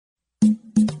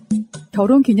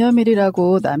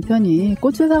결혼기념일이라고 남편이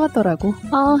꽃을 사왔더라고.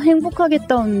 아,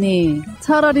 행복하겠다, 언니.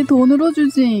 차라리 돈으로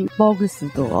주지. 먹을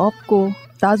수도 없고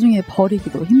나중에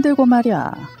버리기도 힘들고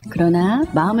말이야. 그러나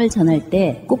마음을 전할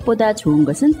때 꽃보다 좋은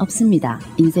것은 없습니다.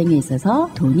 인생에 있어서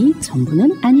돈이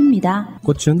전부는 아닙니다.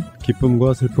 꽃은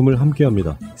기쁨과 슬픔을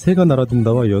함께합니다. 새가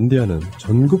날아든다와 연대하는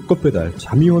전국 꽃배달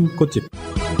자미원 꽃집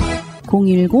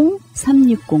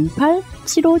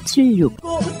 010-3608-7576.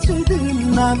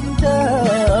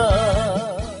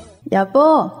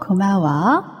 여보,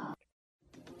 고마워.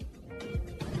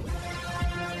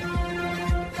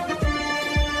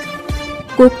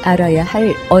 꼭 알아야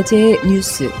할 어제의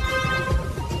뉴스.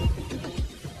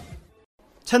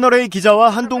 채널A 기자와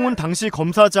한동훈 당시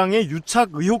검사장의 유착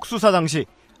의혹 수사 당시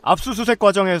압수수색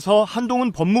과정에서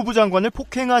한동훈 법무부 장관을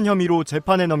폭행한 혐의로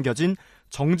재판에 넘겨진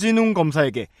정진웅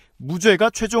검사에게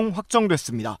무죄가 최종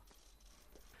확정됐습니다.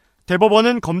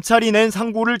 대법원은 검찰이 낸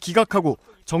상고를 기각하고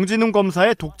정진웅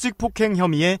검사의 독직 폭행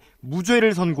혐의에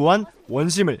무죄를 선고한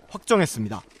원심을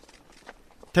확정했습니다.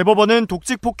 대법원은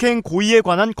독직 폭행 고의에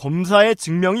관한 검사의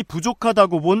증명이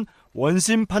부족하다고 본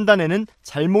원심 판단에는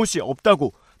잘못이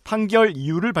없다고 판결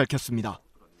이유를 밝혔습니다.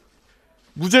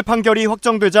 무죄 판결이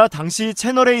확정되자 당시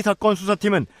채널A 사건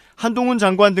수사팀은 한동훈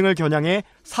장관 등을 겨냥해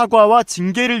사과와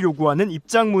징계를 요구하는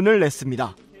입장문을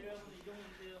냈습니다.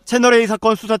 채널A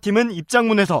사건 수사팀은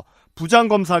입장문에서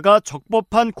부장검사가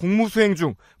적법한 공무수행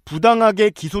중 부당하게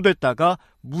기소됐다가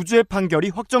무죄 판결이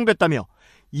확정됐다며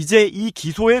이제 이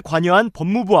기소에 관여한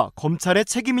법무부와 검찰에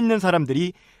책임 있는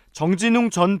사람들이 정진웅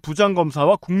전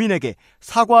부장검사와 국민에게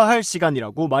사과할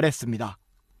시간이라고 말했습니다.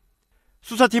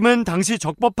 수사팀은 당시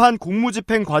적법한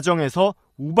공무집행 과정에서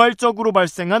우발적으로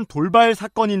발생한 돌발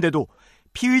사건인데도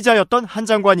피의자였던 한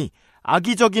장관이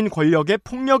악의적인 권력의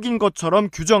폭력인 것처럼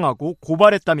규정하고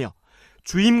고발했다며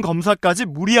주임 검사까지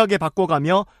무리하게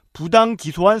바꿔가며 부당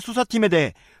기소한 수사팀에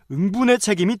대해 응분의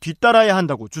책임이 뒤따라야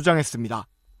한다고 주장했습니다.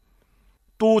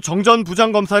 또 정 전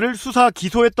부장검사를 수사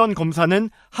기소했던 검사는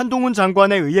한동훈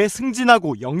장관에 의해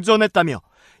승진하고 영전했다며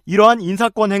이러한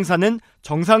인사권 행사는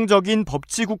정상적인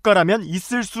법치국가라면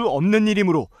있을 수 없는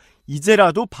일이므로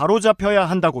이제라도 바로잡혀야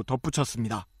한다고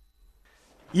덧붙였습니다.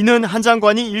 이는 한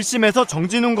장관이 1심에서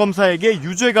정진웅 검사에게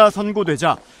유죄가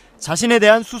선고되자 자신에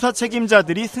대한 수사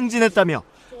책임자들이 승진했다며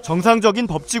정상적인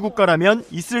법치국가라면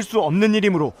있을 수 없는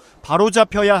일이므로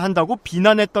바로잡혀야 한다고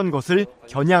비난했던 것을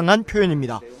겨냥한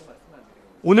표현입니다.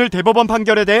 오늘 대법원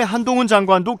판결에 대해 한동훈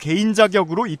장관도 개인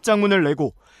자격으로 입장문을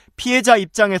내고 피해자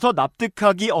입장에서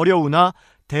납득하기 어려우나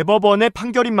대법원의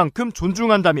판결인 만큼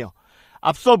존중한다며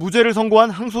앞서 무죄를 선고한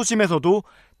항소심에서도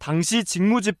당시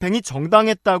직무집행이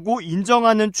정당했다고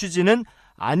인정하는 취지는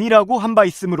아니라고 한 바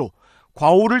있으므로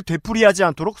과오를 되풀이하지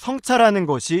않도록 성찰하는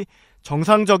것이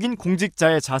정상적인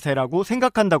공직자의 자세라고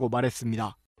생각한다고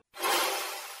말했습니다.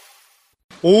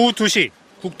 오후 2시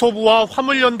국토부와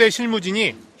화물연대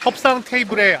실무진이 협상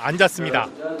테이블에 앉았습니다.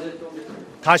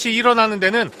 다시 일어나는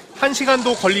데는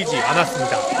 1시간도 걸리지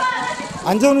않았습니다.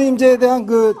 안전운임제에 대한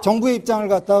정부의 입장을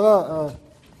갖다가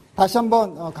다시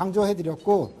한번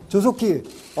강조해드렸고 조속히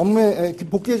업무에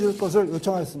복귀해 줄 것을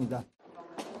요청하였습니다.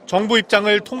 정부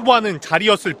입장을 통보하는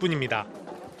자리였을 뿐입니다.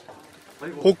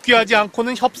 복귀하지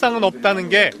않고는 협상은 없다는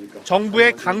게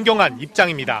정부의 강경한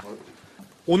입장입니다.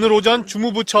 오늘 오전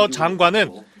주무부처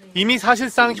장관은 이미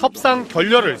사실상 협상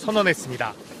결렬을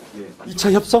선언했습니다.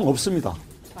 2차 협상 없습니다.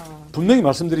 분명히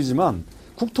말씀드리지만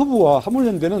국토부와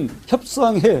화물연대는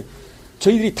협상에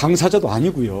저희들이 당사자도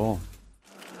아니고요.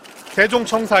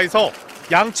 세종청사에서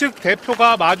양측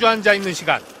대표가 마주 앉아 있는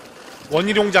시간,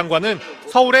 원희룡 장관은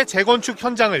서울의 재건축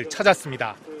현장을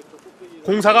찾았습니다.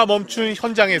 공사가 멈춘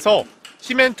현장에서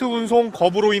시멘트 운송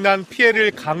거부로 인한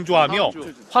피해를 강조하며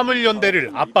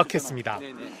화물연대를 압박했습니다.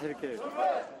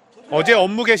 어제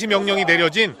업무 개시 명령이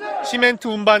내려진 시멘트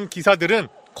운반 기사들은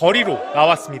거리로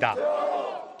나왔습니다.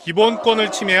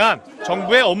 기본권을 침해한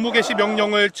정부의 업무 개시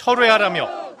명령을 철회하라며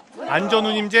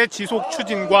안전운임제 지속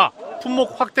추진과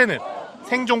품목 확대는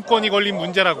생존권이 걸린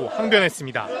문제라고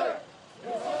항변했습니다.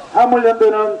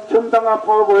 화물연대는 정당한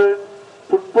파업을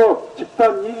불법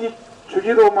집단 이익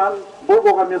주기로만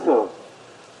몰고 가면서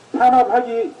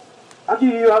탄압하기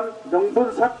위한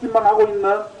명분 쌓기만 하고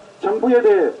있는 정부에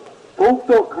대해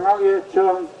더욱더 강하게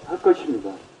저항할 것입니다.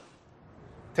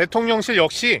 대통령실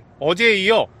역시 어제에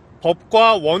이어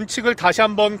법과 원칙을 다시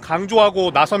한번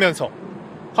강조하고 나서면서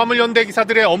화물연대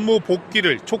기사들의 업무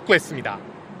복귀를 촉구했습니다.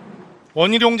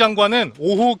 원희룡 장관은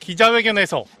오후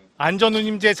기자회견에서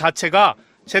안전운임제 자체가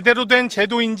제대로 된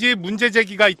제도인지 문제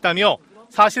제기가 있다며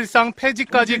사실상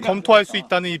폐지까지 검토할 수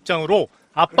있다는 입장으로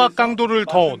압박 강도를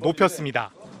더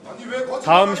높였습니다.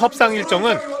 다음 협상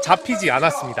일정은 잡히지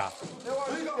않았습니다.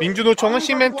 민주노총은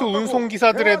시멘트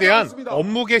운송기사들에 대한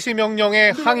업무 개시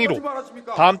명령의 항의로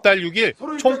다음 달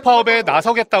 6일 총파업에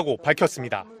나서겠다고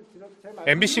밝혔습니다.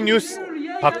 MBC 뉴스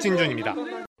박진준입니다.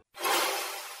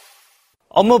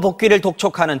 업무 복귀를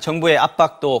독촉하는 정부의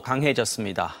압박도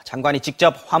강해졌습니다. 장관이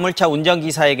직접 화물차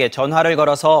운전기사에게 전화를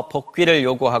걸어서 복귀를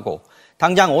요구하고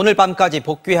당장 오늘 밤까지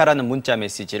복귀하라는 문자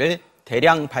메시지를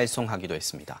대량 발송하기도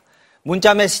했습니다.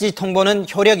 문자 메시지 통보는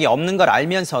효력이 없는 걸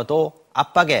알면서도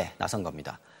압박에 나선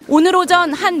겁니다. 오늘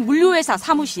오전 한 물류회사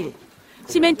사무실.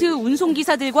 시멘트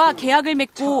운송기사들과 계약을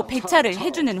맺고 배차를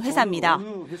해주는 회사입니다.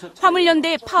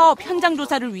 화물연대 파업 현장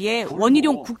조사를 위해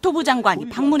원희룡 국토부 장관이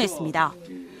방문했습니다.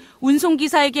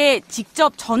 운송기사에게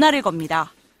직접 전화를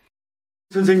겁니다.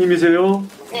 선생님이세요?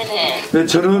 네네. 네,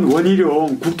 저는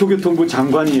원희룡 국토교통부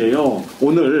장관이에요.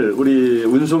 오늘 우리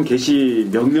운송 개시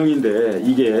명령인데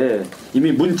이게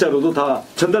이미 문자로도 다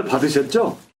전달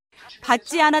받으셨죠?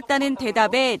 받지 않았다는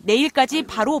대답에 내일까지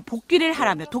바로 복귀를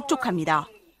하라며 독촉합니다.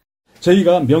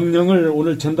 저희가 명령을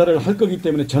오늘 전달을 할 거기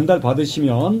때문에 전달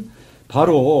받으시면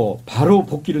바로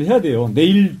복귀를 해야 돼요.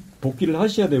 내일 복귀를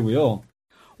하셔야 되고요.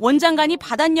 원 장관이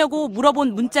받았냐고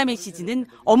물어본 문자 메시지는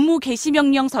업무 개시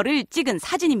명령서를 찍은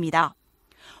사진입니다.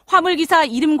 화물기사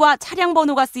이름과 차량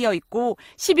번호가 쓰여 있고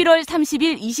 11월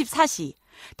 30일 24시,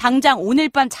 당장 오늘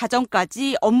밤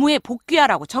자정까지 업무에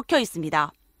복귀하라고 적혀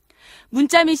있습니다.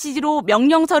 문자 메시지로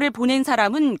명령서를 보낸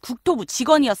사람은 국토부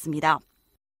직원이었습니다.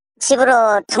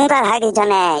 집으로 통달하기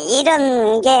전에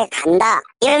이런 게 간다.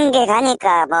 이런 게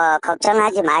가니까 뭐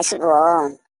걱정하지 마시고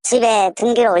집에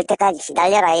등기로 올 때까지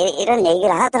기다려라. 이런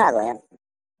얘기를 하더라고요.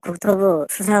 국토부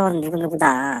수사원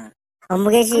누구누구다. 업무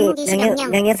개시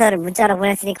명령서를 문자로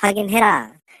보냈으니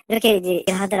확인해라. 이렇게 이제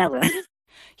하더라고요.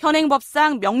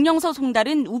 현행법상 명령서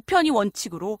송달은 우편이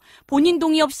원칙으로 본인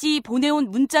동의 없이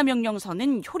보내온 문자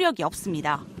명령서는 효력이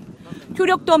없습니다.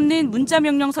 효력도 없는 문자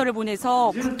명령서를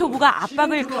보내서 국토부가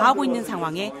압박을 가하고 있는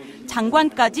상황에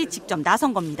장관까지 직접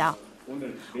나선 겁니다.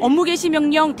 업무 개시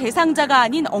명령 대상자가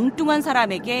아닌 엉뚱한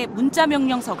사람에게 문자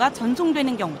명령서가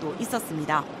전송되는 경우도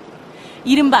있었습니다.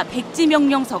 이른바 백지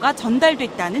명령서가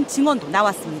전달됐다는 증언도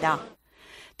나왔습니다.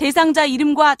 대상자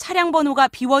이름과 차량 번호가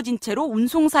비워진 채로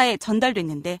운송사에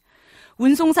전달됐는데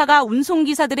운송사가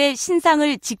운송기사들의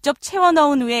신상을 직접 채워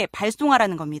넣은 후에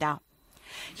발송하라는 겁니다.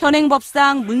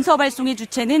 현행법상 문서 발송의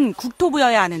주체는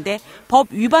국토부여야 하는데 법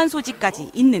위반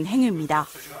소지까지 있는 행위입니다.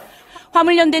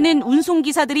 화물연대는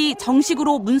운송기사들이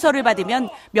정식으로 문서를 받으면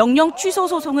명령 취소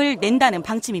소송을 낸다는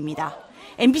방침입니다.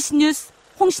 MBC 뉴스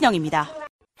홍신영입니다.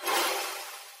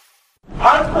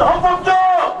 헌법적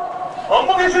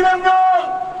업무 개시 명령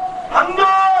당장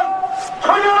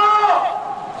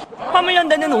처리하라!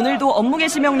 화물연대는 오늘도 업무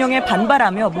개시 명령에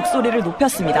반발하며 목소리를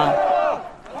높였습니다.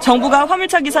 정부가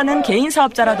화물차 기사는 개인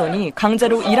사업자라더니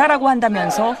강제로 일하라고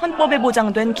한다면서 헌법에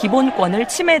보장된 기본권을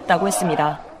침해했다고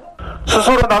했습니다.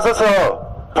 스스로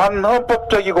나서서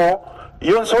반헌법적이고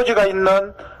이혼 소지가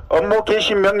있는 업무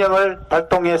개시 명령을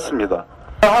발동했습니다.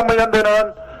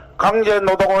 화물연대는 강제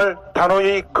노동을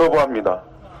단호히 거부합니다.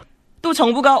 또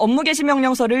정부가 업무 개시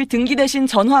명령서를 등기 대신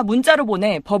전화 문자로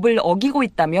보내 법을 어기고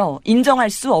있다며 인정할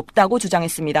수 없다고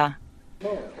주장했습니다.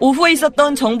 오후에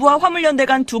있었던 정부와 화물연대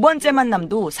간 두 번째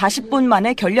만남도 40분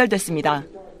만에 결렬됐습니다.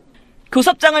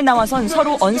 교섭장을 나와선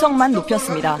서로 언성만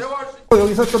높였습니다.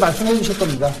 여기서 또 말씀해 주실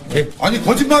겁니다. 아니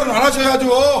거짓말은 안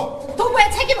하셔야죠.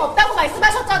 정부에 책임 없다고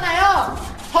말씀하셨잖아요.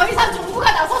 더 이상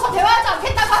정부가 나서서 대화하지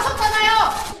않겠다고 하셨잖아요.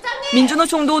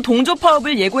 민주노총도 동조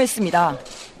파업을 예고했습니다.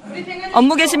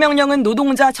 업무 개시 명령은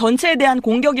노동자 전체에 대한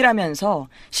공격이라면서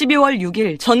 12월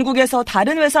 6일 전국에서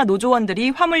다른 회사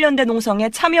노조원들이 화물연대 농성에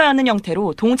참여하는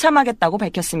형태로 동참하겠다고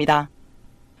밝혔습니다.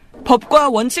 법과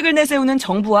원칙을 내세우는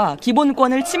정부와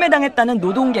기본권을 침해당했다는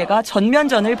노동계가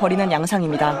전면전을 벌이는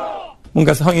양상입니다.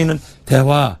 뭔가 상황에는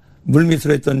대화,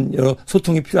 물밑으로 했던 여러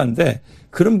소통이 필요한데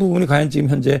그런 부분이 과연 지금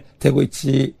현재 되고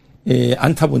있지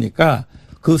않다 보니까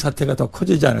그 사태가 더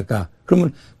커지지 않을까.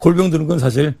 그러면 골병 드는 건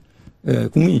사실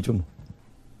국민이죠.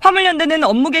 화물연대는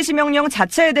업무 개시 명령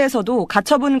자체에 대해서도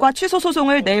가처분과 취소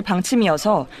소송을 낼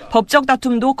방침이어서 법적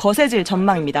다툼도 거세질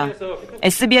전망입니다.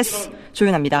 SBS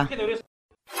조윤아입니다.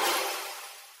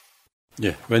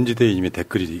 예, 웬지데이님의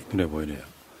댓글이 눈에 보이네요.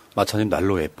 마차님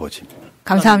날로 예뻐짐.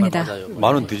 감사합니다.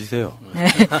 10,000원 드리세요. 네,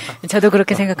 저도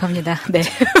그렇게 생각합니다. 네.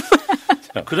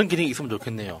 그런 기능이 있으면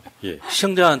좋겠네요. 예.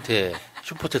 시청자한테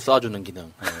슈퍼챗 쏴주는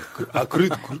기능.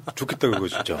 좋겠다 그거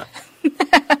진짜.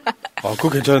 아, 그거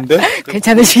괜찮은데?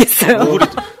 괜찮으시겠어요?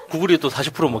 구글이 또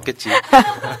 40% 먹겠지.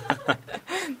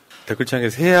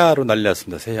 댓글창에 새야로 난리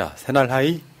났습니다. 새야. 새날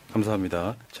하이?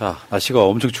 감사합니다. 자, 날씨가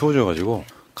엄청 추워져가지고,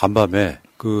 간밤에,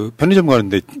 편의점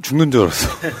가는데 죽는 줄 알았어.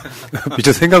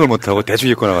 미처 생각을 못하고 대충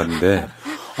입고 나갔는데,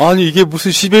 아니 이게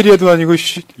무슨 시베리아도 아니고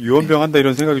유언병 한다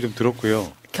이런 생각이 좀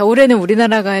들었고요. 겨울에는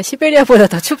우리나라가 시베리아보다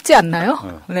더 춥지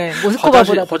않나요? 네,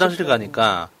 모스크바보다. 화장실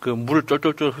가니까 그 물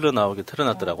쫄쫄쫄 흘러나오게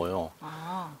틀어놨더라고요.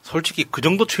 솔직히 그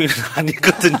정도 추위는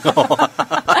아니거든요.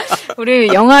 우리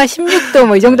영하 16도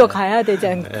뭐 이 정도 가야 되지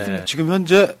않겠습니까? 네. 지금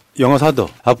현재 영하 4도.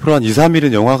 앞으로 한 2,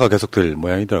 3일은 영하가 계속될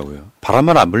모양이더라고요.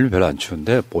 바람만 안 불면 별로 안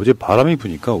추운데 어제 바람이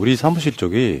부니까 우리 사무실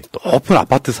쪽이 높은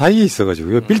아파트 사이에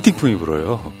있어가지고요. 빌딩풍이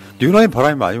불어요. 유난히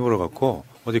바람이 많이 불어갖고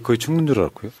어제 거의 죽는 줄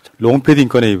알았고요. 롱패딩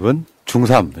꺼내 입은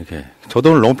중3 이렇게.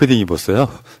 저도 오늘 롱패딩 입었어요.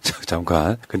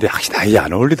 잠깐. 근데 확실히 나이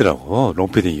안 어울리더라고.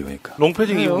 롱패딩 입으니까.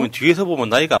 롱패딩 입으면 뒤에서 보면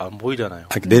나이가 안 보이잖아요.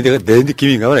 내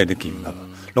느낌인가 봐, 내 느낌인가 봐.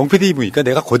 롱패딩 입으니까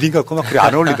내가 고딩 같고 막 그래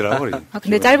안 어울리더라고.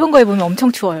 근데 짧은 거 입으면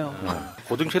엄청 추워요.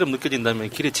 고등처럼 느껴진다면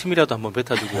길에 침이라도 한번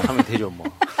뱉어주고 하면 되죠, 뭐.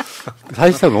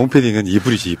 사실상 롱패딩은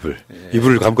이불이지, 이불.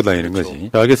 이불을 감고 다니는 그렇죠. 거지.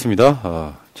 자,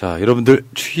 알겠습니다. 자, 여러분들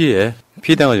추위에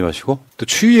피해당하지 마시고, 또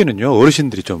추위에는요,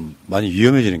 어르신들이 좀 많이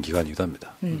위험해지는 기간이기도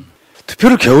합니다.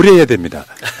 투표를 겨울에 해야 됩니다.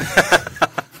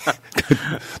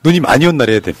 눈이 많이 온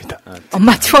날에 해야 됩니다.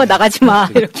 엄마 추워 나가지 마.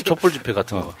 이렇게. 촛불 집회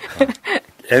같은 거.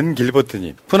 N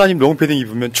길버트님, 푸나님 롱패딩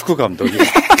입으면 축구 감독이.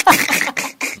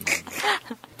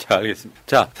 자, 알겠습니다.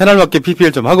 자, 새날맞게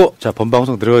PPL 좀 하고, 자,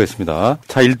 본방송 들어가겠습니다.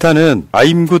 자, 일단은,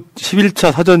 아임굿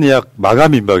 11차 사전 예약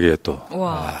마감 임박이에요, 또.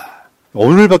 와.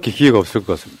 오늘밖에 기회가 없을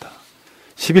것 같습니다.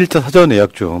 11차 사전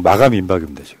예약 중 마감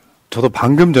임박입니다, 지금. 저도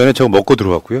방금 전에 저거 먹고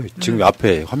들어왔고요. 지금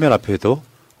앞에, 화면 앞에도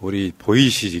우리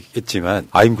보이시겠지만,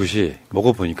 아임굿이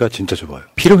먹어보니까 진짜 좋아요.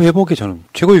 피로회복에 저는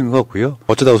최고인 것 같고요.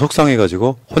 어쩌다가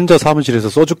속상해가지고, 혼자 사무실에서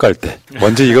소주 깔 때,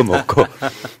 먼저 이거 먹고,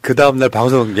 그 다음날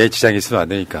방송에 지장이 있으면 안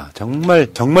되니까, 정말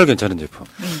괜찮은 제품.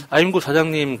 아임굿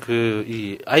사장님,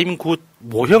 이 아임굿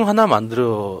모형 하나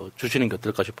만들어 주시는 게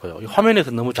어떨까 싶어요. 화면에서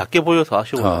너무 작게 보여서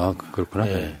아쉬워요. 아, 그렇구나.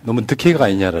 네. 너무 득해가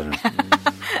아니냐라는.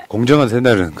 공정한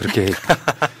새날은 그렇게.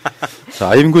 자,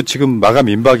 아임굿 지금 마감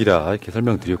임박이라 이렇게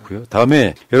설명드렸고요.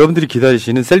 다음에 여러분들이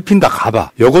기다리시는 셀핀다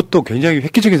가바. 이것도 굉장히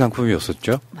획기적인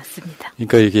상품이었었죠. 맞습니다.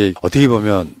 그러니까 이게 어떻게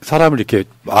보면 사람을 이렇게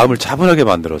마음을 차분하게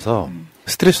만들어서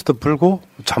스트레스도 풀고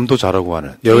잠도 잘하고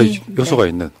하는 여러 요소가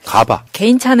있는 가바.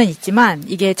 개인차는 있지만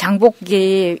이게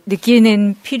장복이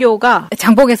느끼는 필요가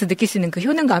장복에서 느낄 수 있는 그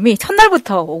효능감이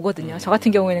첫날부터 오거든요. 저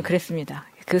같은 경우에는 그랬습니다.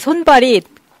 그 손발이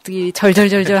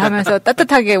절절절절 하면서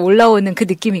따뜻하게 올라오는 그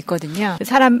느낌이 있거든요.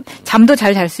 사람 잠도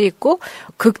잘 잘 수 있고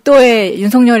극도의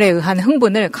윤석열에 의한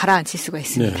흥분을 가라앉힐 수가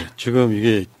있습니다. 네, 지금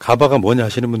이게 가바가 뭐냐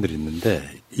하시는 분들이 있는데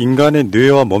인간의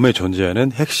뇌와 몸에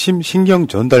존재하는 핵심 신경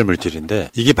전달 물질인데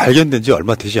이게 발견된 지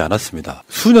얼마 되지 않았습니다.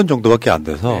 수년 정도밖에 안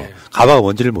돼서 가바가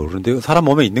뭔지를 모르는데 사람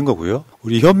몸에 있는 거고요.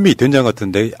 우리 현미, 된장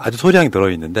같은데 아주 소량이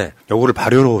들어있는데 요거를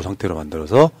발효로 상태로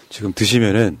만들어서 지금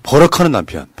드시면은 버럭하는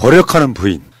남편, 버럭하는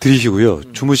부인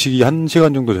들이시고요. 주무시기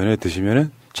 1시간 정도 전에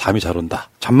드시면은 잠이 잘 온다.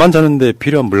 잠만 자는데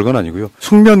필요한 물건 아니고요.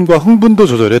 숙면과 흥분도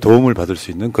조절에 도움을 받을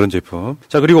수 있는 그런 제품.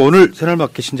 자, 그리고 오늘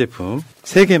새날맞게 신제품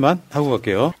 3개만 하고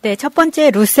갈게요. 네, 첫 번째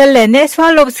루셀렌의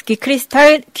스왈로브스키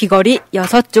크리스탈 귀걸이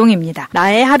 6종입니다.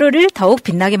 나의 하루를 더욱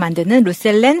빛나게 만드는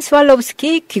루셀렌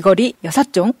스왈로브스키 귀걸이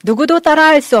 6종. 누구도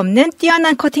따라할 수 없는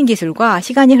뛰어난 커팅 기술과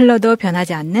시간이 흘러도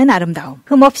변하지 않는 아름다움.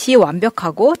 흠없이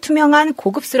완벽하고 투명한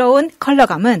고급스러운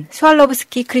컬러감은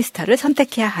스왈로브스키 크리스탈을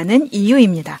선택해야 하는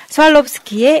이유입니다.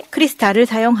 스왈로브스키의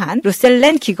크리스탈을 사용한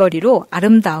루셀렌 귀걸이로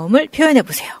아름다움을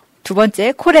표현해보세요. 두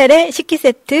번째, 코렐의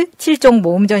식기세트 7종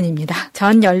모음전입니다.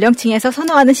 전 연령층에서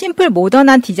선호하는 심플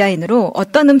모던한 디자인으로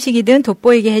어떤 음식이든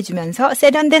돋보이게 해주면서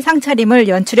세련된 상차림을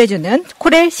연출해주는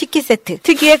코렐 식기세트.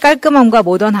 특유의 깔끔함과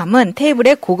모던함은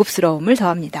테이블에 고급스러움을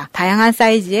더합니다. 다양한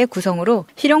사이즈의 구성으로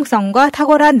실용성과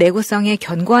탁월한 내구성의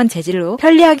견고한 재질로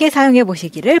편리하게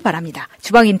사용해보시기를 바랍니다.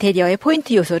 주방 인테리어의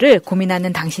포인트 요소를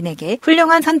고민하는 당신에게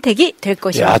훌륭한 선택이 될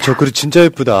것입니다. 야, 저 그릇 진짜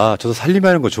예쁘다. 저도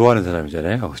살림하는 거 좋아하는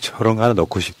사람이잖아요. 저런 거 하나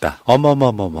넣고 싶다.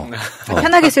 어머머머머.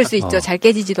 편하게 쓸 수 있죠. 잘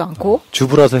깨지지도 않고.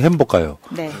 주부라서 햄 볶아요.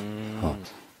 네.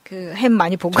 그 햄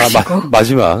많이 볶으시고.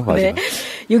 마지막. 네.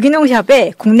 유기농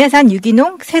샵의 국내산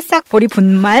유기농 새싹 보리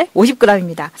분말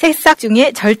 50g입니다. 새싹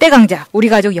중에 절대 강자, 우리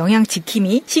가족 영양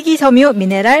지킴이, 식이섬유,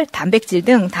 미네랄, 단백질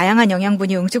등 다양한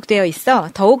영양분이 응축되어 있어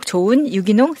더욱 좋은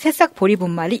유기농 새싹 보리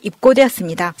분말이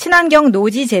입고되었습니다. 친환경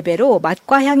노지 재배로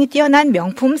맛과 향이 뛰어난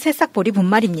명품 새싹 보리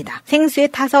분말입니다. 생수에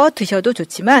타서 드셔도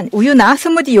좋지만 우유나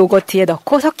스무디 요거트에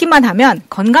넣고 섞기만 하면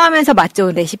건강하면서 맛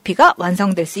좋은 레시피가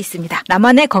완성될 수 있습니다.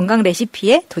 나만의 건강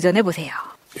레시피에 도전해보세요.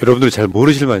 여러분들 잘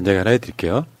모르실 만한 이야기 하나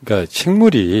해드릴게요. 그러니까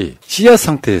식물이 씨앗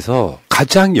상태에서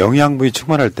가장 영양분이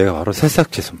충만할 때가 바로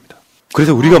새싹 채소입니다.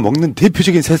 그래서 우리가 먹는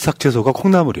대표적인 새싹 채소가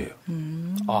콩나물이에요.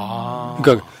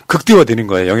 그러니까 극대화되는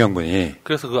거예요, 영양분이.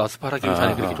 그래서 그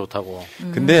아스파라기산이 그렇게 좋다고.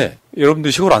 근데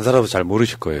여러분들 시골 안 살아서 잘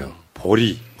모르실 거예요.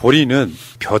 보리는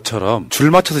벼처럼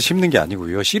줄 맞춰서 심는 게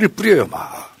아니고요. 씨를 뿌려요,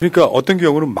 막. 그러니까 어떤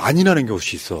경우는 많이 나는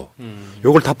것이 있어.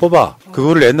 요걸 다 뽑아.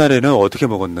 그거를 옛날에는 어떻게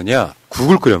먹었느냐?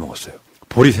 국을 끓여 먹었어요.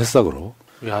 보리 새싹으로.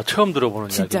 야, 처음 들어보는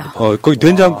이야기입니다. 거기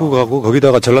된장국하고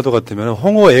거기다가 전라도 같으면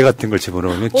홍어애 같은 걸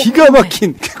집어넣으면 기가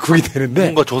막힌 국이 되는데.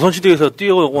 뭔가 조선시대에서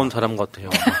뛰어온 사람 같아요.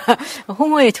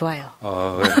 홍어애 좋아요.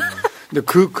 근데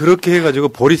그렇게 해가지고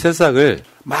보리 새싹을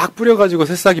막 뿌려가지고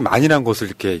새싹이 많이 난 곳을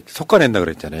이렇게 솎아낸다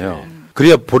그랬잖아요.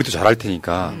 그래야 보리도 잘할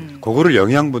테니까 그거를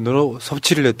영양분으로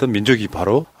섭취를 했던 민족이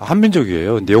바로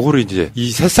한민족이에요. 근데 요거를 이제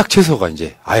이 새싹 채소가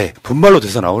이제 아예 분말로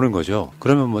돼서 나오는 거죠.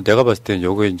 그러면 뭐 내가 봤을 때는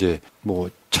요거 이제 뭐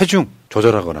체중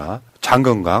조절하거나 장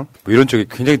건강 뭐 이런 쪽에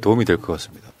굉장히 도움이 될 것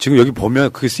같습니다. 지금 여기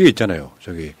보면 그게 쓰여 있잖아요.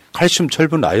 저기 칼슘,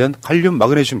 철분, 아연, 칼륨,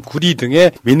 마그네슘, 구리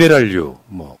등의 미네랄류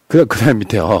뭐 그다음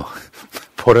밑에요.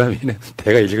 보람이는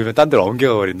내가 읽으면 딴 데로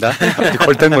옮겨가 버린다.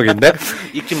 골탕먹인데.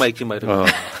 읽지 마 이런.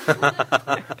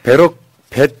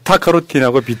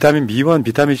 베타카로틴하고 비타민 B1,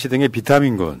 비타민 C 등의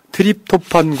비타민군,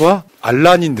 트립토판과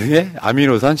알라닌 등의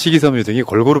아미노산, 식이섬유 등이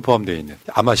골고루 포함되어 있는.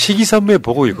 아마 식이섬유의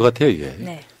보고일 것 같아요, 이게.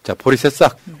 네. 자, 보리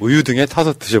새싹, 우유 등에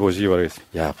타서 드셔보시기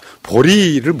바라겠습니다. 야,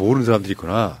 보리를 모르는 사람들이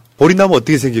있구나. 보리나무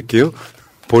어떻게 생겼게요?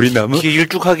 보리나무?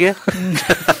 길쭉하게?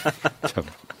 참.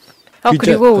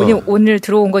 그리고 오늘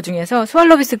들어온 것 중에서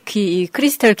스왈로브스키 이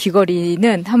크리스탈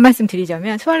귀걸이는 한 말씀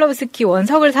드리자면 스왈로브스키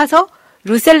원석을 사서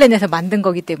루셀렌에서 만든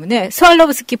거기 때문에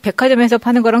스왈로브스키 백화점에서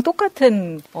파는 거랑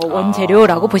똑같은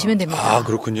원재료라고 보시면 됩니다. 아,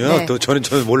 그렇군요. 네. 또 저는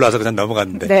몰라서 그냥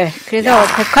넘어갔는데. 네. 그래서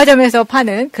백화점에서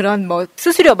파는 그런 뭐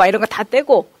수수료 막 이런 거 다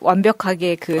떼고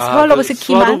완벽하게 그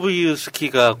스왈로브스키만.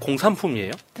 스왈로브스키가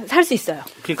공산품이에요? 살 수 있어요.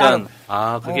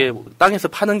 그러니까 그게 땅에서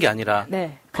파는 게 아니라.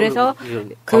 네. 그래서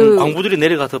광부들이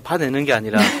내려가서 파내는 게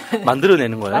아니라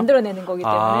만들어내는 거예요? 만들어내는 거기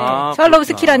때문에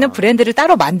스왈로브스키라는 브랜드를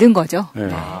따로 만든 거죠. 네.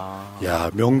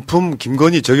 야, 명품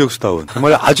김건희 저격수다운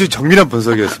정말 아주 정밀한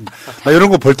분석이었습니다. 나 이런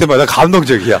거 볼 때마다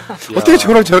감동적이야. 어떻게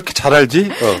저걸 저렇게 잘 알지?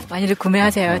 많이들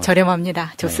구매하세요.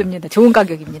 저렴합니다. 좋습니다. 좋은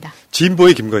가격입니다.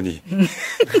 진보의 김건희.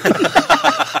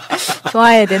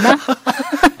 좋아해야 되나?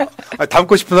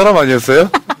 닮고 싶은 사람 아니었어요?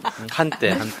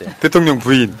 한때. 대통령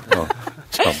부인.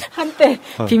 참. 한때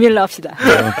비밀로 합시다.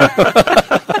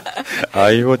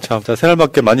 아이고 참. 자,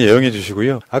 새날맞게 많이 애용해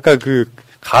주시고요. 아까 그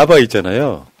가바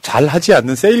있잖아요. 잘 하지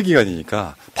않는 세일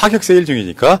기간이니까 파격 세일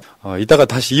중이니까 이따가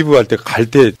다시 2부 갈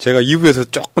때 제가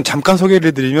 2부에서 조금 잠깐 소개를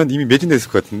해드리면 이미 매진됐을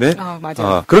것 같은데.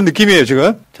 맞아요. 그런 느낌이에요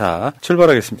지금. 자,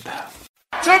 출발하겠습니다.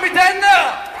 준비됐나?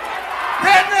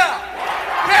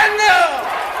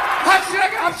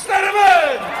 확실하게 합시다 여러분.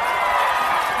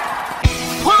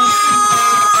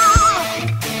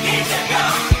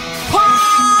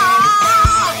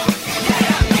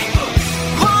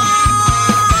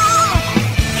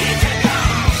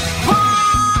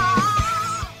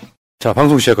 자,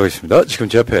 방송 시작하겠습니다. 지금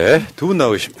제 앞에 두 분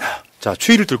나오고 계십니다. 자,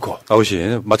 추위를 뚫고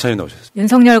나오신 마찬이 나오셨습니다.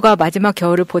 윤석열과 마지막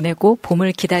겨울을 보내고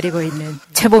봄을 기다리고 있는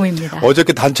최봄입니다.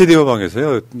 어저께 단체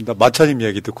대화방에서요, 나 마차님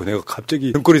이야기 듣고 내가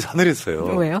갑자기 등골이 사늘했어요.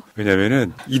 왜요?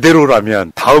 왜냐면은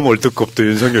이대로라면 다음 월드컵도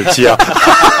윤석열 지야.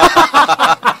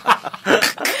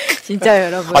 진짜요,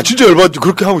 여러분. 아, 진짜 열받지.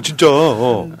 그렇게 하면 진짜.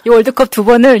 이 월드컵 두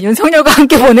번을 윤석열과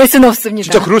함께 보낼 수는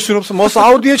없습니다. 진짜 그럴 수는 없어. 뭐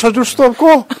사우디에 져줄 수도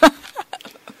없고.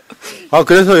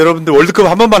 그래서 여러분들 월드컵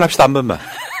한 번만 합시다, 한 번만.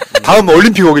 다음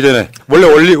올림픽 오기 전에.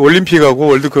 원래 올림픽하고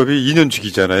월드컵이 2년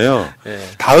주기잖아요. 네.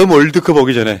 다음 월드컵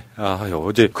오기 전에.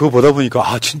 어제 그거 보다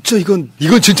보니까, 진짜 이건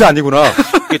진짜 아니구나.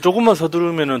 조금만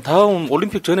서두르면은 다음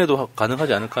올림픽 전에도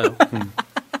가능하지 않을까요?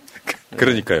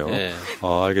 그러니까요. 네.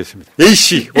 알겠습니다.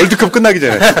 A씨, 월드컵 끝나기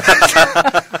전에.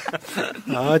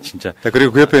 진짜. 자,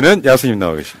 그리고 그 옆에는 야수님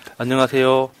나와 계십니다.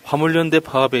 안녕하세요. 화물연대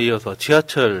파업에 이어서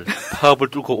지하철 파업을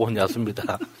뚫고 온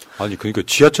야수입니다. 아니, 그러니까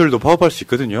지하철도 파업할 수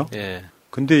있거든요. 예.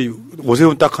 근데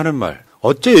오세훈 딱 하는 말.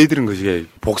 어째 애들은 그게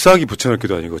복사하기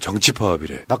붙여넣기도 아니고 정치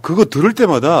파업이래. 나 그거 들을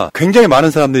때마다 굉장히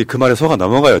많은 사람들이 그 말에 속아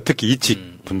넘어가요. 특히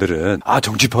이직 분들은.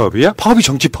 정치 파업이야? 파업이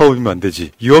정치 파업이면 안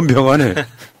되지. 유언병하네.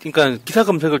 그러니까 기사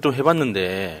검색을 좀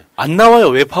해봤는데 안 나와요.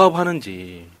 왜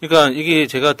파업하는지. 그러니까 이게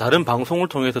제가 다른 방송을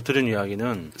통해서 들은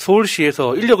이야기는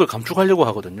서울시에서 인력을 감축하려고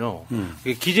하거든요.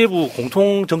 이게 기재부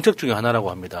공통 정책 중에 하나라고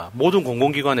합니다. 모든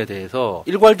공공기관에 대해서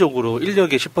일괄적으로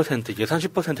인력의 10%, 예산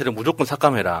 10%를 무조건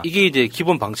삭감해라. 이게 이제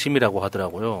기본 방침이라고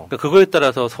하더라고요. 그러니까 그거에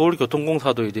따라서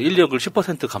서울교통공사도 이제 인력을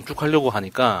 10% 감축하려고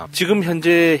하니까 지금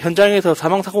현재 현장에서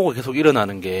사망사고가 계속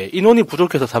일어나는 게 인원이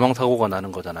부족해서 사망사고가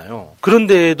나는 거잖아요.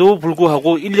 그런데도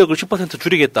불구하고 인력을 10%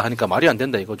 줄이겠다 하니까 말이 안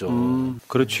된다 이거죠.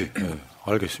 그렇지. 네,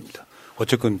 알겠습니다.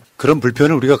 어쨌든 그런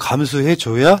불편을 우리가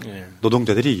감수해줘야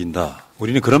노동자들이 이긴다.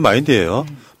 우리는 그런 마인드예요.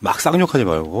 막 쌍욕하지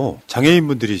말고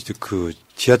장애인분들이 그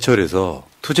지하철에서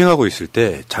투쟁하고 있을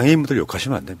때 장애인분들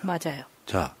욕하시면 안 됩니다. 맞아요.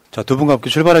 자, 자, 두 분과 함께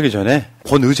출발하기 전에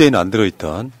본 의제에는 안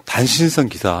들어있던 단신성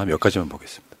기사 몇 가지만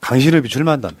보겠습니다. 강신업이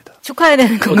출마한답니다. 축하해야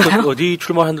되는 건가요? 어디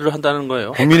출마한다는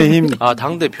거예요? 국민의힘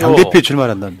당대표에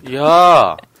출마한답니다.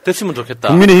 이야, 됐으면 좋겠다.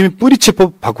 국민의힘이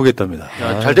뿌리치법 바꾸겠답니다.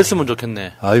 야, 잘 됐으면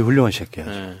좋겠네. 아유, 훌륭한 새끼야.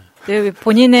 네,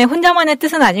 본인의 혼자만의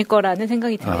뜻은 아닐 거라는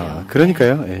생각이 드네요.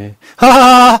 그러니까요. 예.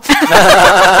 하하하.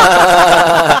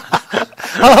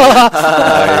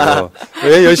 아이고,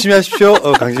 왜 열심히 하십시오,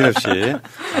 강진엽 씨.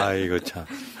 아이고 참.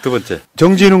 두 번째,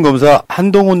 정진웅 검사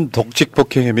한동훈 독직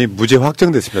폭행 혐의 무죄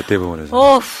확정됐습니다.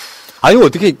 대법원에서. 아니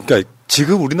어떻게, 그러니까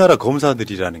지금 우리나라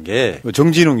검사들이라는 게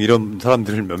정진웅 이런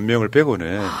사람들 몇 명을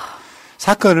빼고는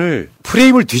사건을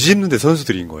프레임을 뒤집는데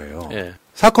선수들인 거예요. 예.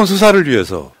 사건 수사를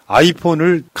위해서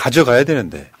아이폰을 가져가야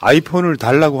되는데 아이폰을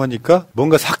달라고 하니까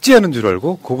뭔가 삭제하는 줄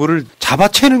알고 그거를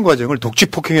잡아채는 과정을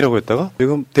독직 폭행이라고 했다가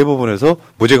지금 대법원에서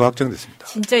무죄가 확정됐습니다.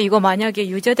 진짜 이거 만약에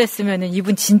유죄됐으면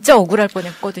이분 진짜 억울할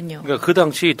뻔했거든요. 그러니까 그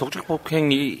당시 독직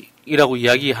폭행이라고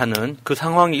이야기하는 그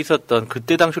상황이 있었던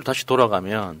그때 당시로 다시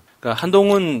돌아가면, 그러니까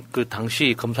한동훈 그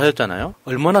당시 검사였잖아요.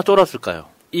 얼마나 쫄았을까요?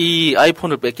 이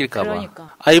아이폰을 뺏길까봐.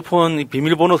 그러니까. 아이폰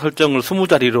비밀번호 설정을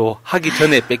 20자리로 하기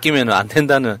전에 뺏기면 안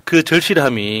된다는 그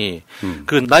절실함이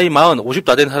그 나이 50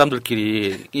 다 된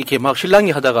사람들끼리 이렇게 막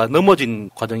실랑이 하다가 넘어진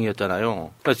과정이었잖아요.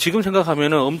 그러니까 지금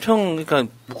생각하면은 엄청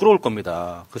그러니까 부끄러울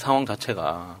겁니다. 그 상황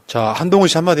자체가. 자, 한동훈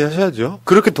씨 한마디 하셔야죠.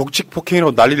 그렇게 독직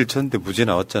폭행이라고 난리를 쳤는데 무죄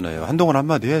나왔잖아요. 한동훈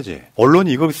한마디 해야지.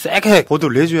 언론이 이거 세게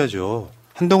보도를 해줘야죠.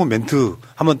 한동훈 멘트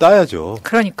한번 따야죠.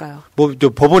 그러니까요. 저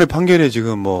법원의 판결에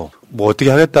지금 뭐 어떻게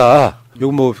하겠다.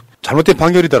 이거 뭐 잘못된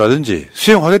판결이다라든지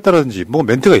수용하겠다라든지 뭐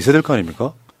멘트가 있어야 될 거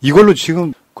아닙니까? 이걸로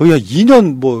지금 거의 한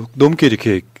 2년 넘게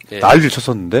이렇게 난리를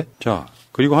쳤었는데. 자,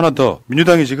 그리고 하나 더.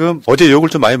 민주당이 지금 어제 욕을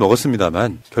좀 많이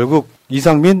먹었습니다만 결국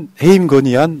이상민 해임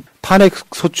건의안 탄핵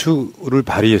소추를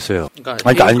발의했어요.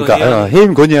 그러니까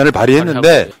해임 건의안을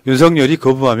발의했는데 윤석열이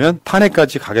거부하면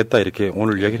탄핵까지 가겠다 이렇게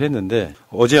오늘 이야기를 했는데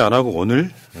어제 안 하고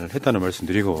오늘 했다는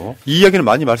말씀드리고 이 이야기는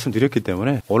많이 말씀드렸기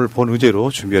때문에 오늘 본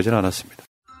의제로 준비하지는 않았습니다.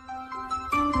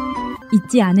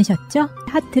 잊지 않으셨죠?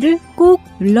 하트를 꼭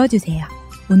눌러주세요.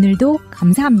 오늘도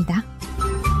감사합니다.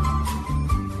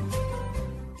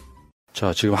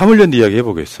 자, 지금 화물연대 이야기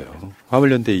해보겠어요.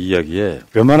 화물연대 이야기에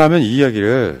웬만하면 이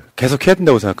이야기를 계속 해야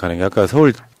된다고 생각하는 게 아까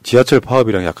서울 지하철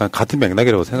파업이랑 약간 같은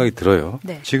맥락이라고 생각이 들어요.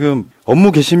 네. 지금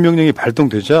업무 개심 명령이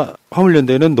발동되자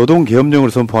화물연대는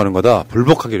노동계엄령을 선포하는 거다.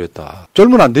 불복하기로 했다.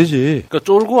 쫄면 안 되지. 그러니까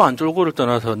쫄고 안 쫄고를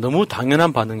떠나서 너무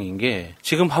당연한 반응인 게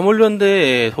지금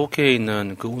화물연대에 속해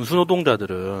있는 그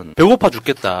운수노동자들은 배고파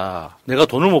죽겠다. 내가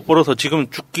돈을 못 벌어서 지금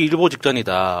죽기 일보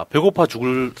직전이다. 배고파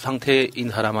죽을 상태인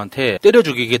사람한테 때려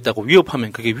죽이겠다고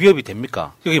위협하면 그게 위협이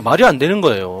됩니까? 그게 말이 안 되는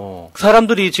거예요.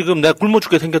 사람들이 지금 내가 굶어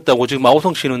죽게 생겼다고 지금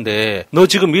아우성 치는데 너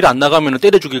지금 일 안 나가면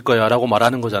때려 죽일 거야 라고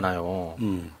말하는 거잖아요.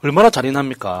 얼마나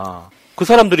잔인합니까? 그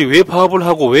사람들이 왜 파업을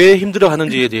하고 왜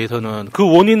힘들어하는지에 대해서는 그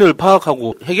원인을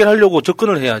파악하고 해결하려고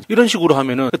접근을 해야지. 이런 식으로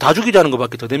하면은 다 죽이자는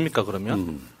것밖에 더 됩니까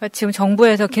그러면? 그러니까 지금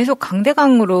정부에서 계속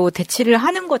강대강으로 대치를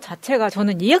하는 것 자체가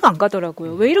저는 이해가 안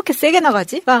가더라고요. 왜 이렇게 세게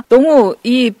나가지? 그러니까 너무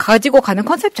이 가지고 가는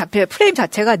컨셉 프레임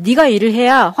자체가 네가 일을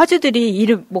해야 화주들이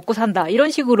일을 먹고 산다. 이런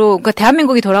식으로 그러니까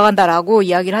대한민국이 돌아간다라고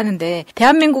이야기를 하는데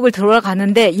대한민국을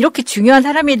돌아가는데 이렇게 중요한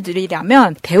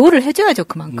사람들이라면 대우를 해줘야죠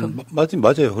그만큼.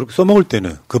 맞아요. 그렇게 써먹을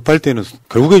때는 급할 때는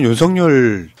결국엔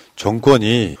윤석열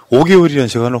정권이 5개월이라는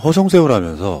시간을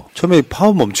허송세월하면서 처음에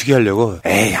파업 멈추게 하려고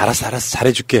에이 알았어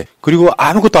잘해줄게. 그리고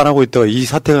아무것도 안 하고 있다가 이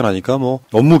사태가 나니까 뭐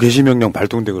업무 개시 명령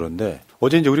발동되고 그런데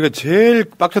어제 이제 우리가 제일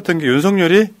빡쳤던 게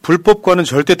윤석열이 불법과는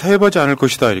절대 타협하지 않을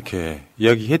것이다 이렇게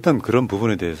이야기했던 그런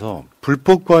부분에 대해서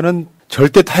불법과는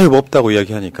절대 타협 없다고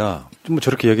이야기하니까 좀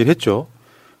저렇게 이야기를 했죠.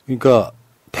 그러니까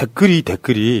댓글이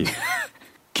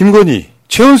김건희,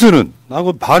 최은수는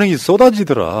하고 반응이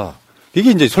쏟아지더라.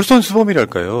 이게 이제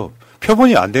솔선수범이랄까요.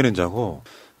 표본이 안 되는 자고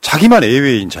자기만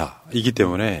예외인 자이기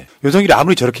때문에 윤석열이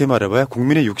아무리 저렇게 말해봐야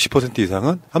국민의 60%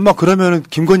 이상은 아마 그러면은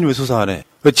김건희 왜 수사 안 해?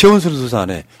 왜 최은수는 수사 안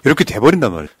해? 이렇게 돼버린단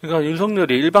말이에요. 그러니까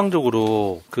윤석열이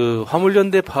일방적으로 그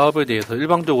화물연대 파업에 대해서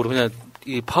일방적으로 그냥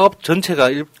이 파업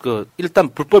전체가 일단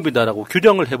불법이다라고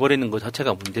규정을 해버리는 것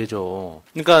자체가 문제죠.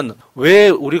 그러니까 왜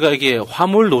우리가 이게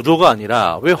화물 노조가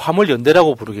아니라 왜 화물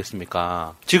연대라고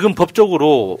부르겠습니까? 지금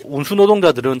법적으로 운수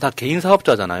노동자들은 다 개인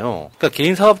사업자잖아요. 그러니까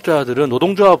개인 사업자들은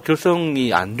노동조합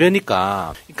결성이 안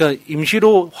되니까, 그러니까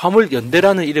임시로 화물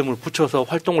연대라는 이름을 붙여서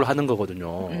활동을 하는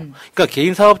거거든요. 그러니까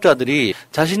개인 사업자들이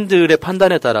자신들의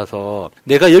판단에 따라서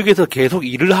내가 여기서 계속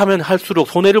일을 하면 할수록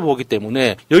손해를 보기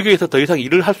때문에 여기에서 더 이상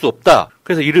일을 할 수 없다.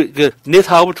 그래서 내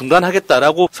사업을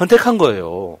중단하겠다라고 선택한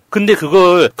거예요. 근데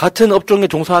그걸 같은 업종에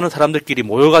종사하는 사람들끼리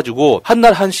모여가지고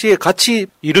한날 한시에 같이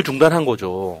일을 중단한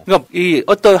거죠. 그러니까 이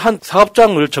어떤 한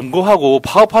사업장을 점거하고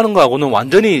파업하는 거하고는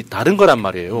완전히 다른 거란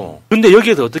말이에요. 근데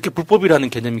여기에서 어떻게 불법이라는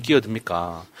개념이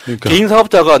끼어듭니까? 그러니까. 개인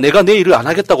사업자가 내가 내 일을 안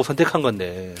하겠다고 선택한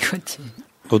건데. 그렇지.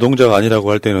 노동자가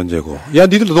아니라고 할 때는 언제고. 야,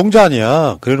 니들 노동자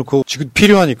아니야. 그래놓고 지금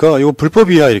필요하니까 이거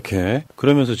불법이야 이렇게.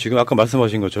 그러면서 지금 아까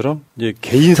말씀하신 것처럼 이제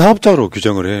개인 사업자로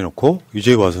규정을 해놓고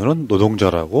이제 와서는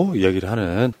노동자라고 이야기를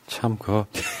하는 참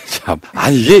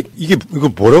아니 이거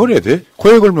뭐라 그래야 돼?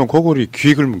 코에 걸면 코걸이,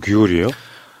 귀에 걸면 귀걸이에요?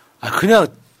 아 그냥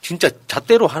진짜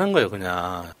잣대로 하는 거예요.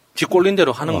 그냥 지 꼴린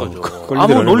대로 하는 거죠.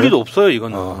 아무 논리도 없어요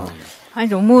이거는. 아니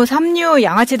너무 삼류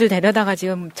양아치들 데려다가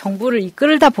지금 정부를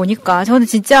이끌다 보니까 저는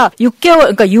진짜 6개월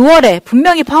그러니까 6월에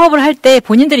분명히 파업을 할 때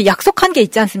본인들이 약속한 게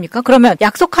있지 않습니까? 그러면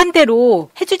약속한 대로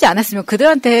해주지 않았으면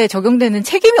그들한테 적용되는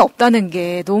책임이 없다는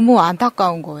게 너무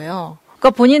안타까운 거예요.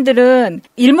 그러니까 본인들은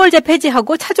일몰제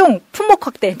폐지하고 차종 품목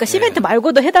확대, 그러니까 시멘트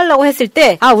말고도 해달라고 했을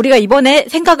때, 우리가 이번에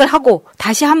생각을 하고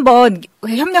다시 한번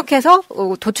협력해서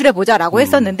도출해보자라고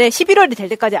했었는데 11월이 될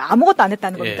때까지 아무것도 안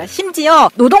했다는 겁니다.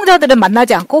 심지어 노동자들은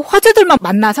만나지 않고 화주들만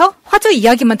만나서 화주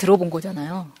이야기만 들어본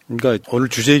거잖아요. 그러니까 오늘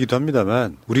주제이기도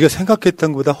합니다만 우리가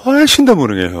생각했던 것보다 훨씬 더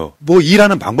무능해요. 뭐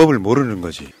일하는 방법을 모르는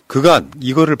거지. 그간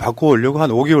이거를 바꿔오려고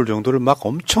한 5개월 정도를 막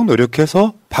엄청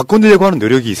노력해서 바꿔내려고 하는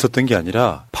노력이 있었던 게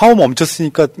아니라 파업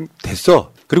멈췄으니까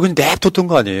됐어. 그리고 그냥 냅뒀던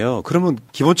거 아니에요. 그러면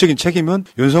기본적인 책임은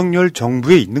윤석열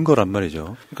정부에 있는 거란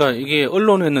말이죠. 그러니까 이게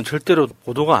언론에는 절대로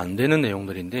보도가 안 되는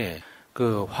내용들인데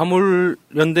그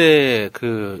화물연대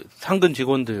그 상근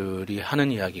직원들이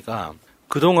하는 이야기가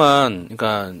그동안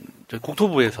그러니까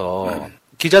국토부에서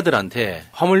기자들한테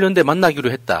화물연대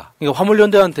만나기로 했다. 그러니까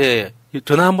화물연대한테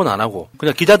전화 한 번 안 하고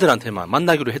그냥 기자들한테만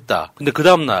만나기로 했다. 근데 그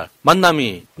다음날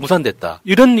만남이 무산됐다.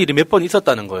 이런 일이 몇 번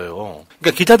있었다는 거예요.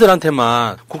 그러니까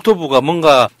기자들한테만 국토부가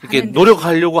뭔가 이렇게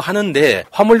노력하려고 하는데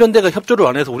화물연대가 협조를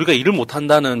안 해서 우리가 일을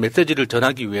못한다는 메시지를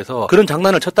전하기 위해서 그런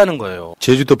장난을 쳤다는 거예요.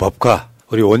 제주도 법과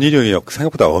우리 원희룡이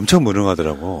생각보다 엄청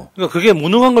무능하더라고. 그러니까 그게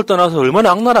무능한 걸 떠나서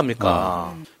얼마나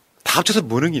악랄합니까? 다 합쳐서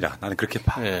무능이라 나는 그렇게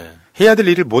봐. 해야 될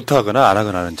일을 못하거나 안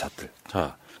하거나 하는 자들.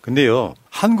 자, 근데요,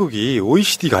 한국이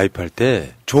OECD 가입할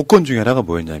때 조건 중에 하나가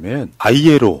뭐였냐면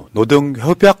ILO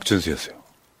노동협약 준수였어요.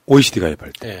 OECD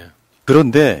가입할 때.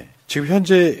 그런데 지금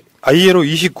현재 ILO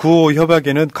 29호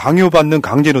협약에는 강요받는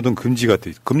강제노동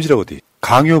금지라고 돼.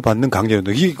 강요받는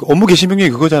강제노동. 이 업무 개시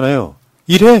명령이 그거잖아요.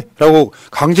 일해! 라고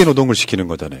강제노동을 시키는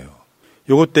거잖아요.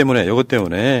 요것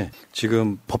때문에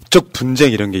지금 법적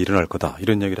분쟁 이런 게 일어날 거다.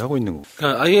 이런 얘기를 하고 있는 거고.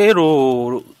 그러니까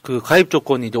ILO 그 가입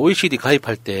조건이 이제 OECD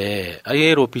가입할 때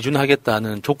ILO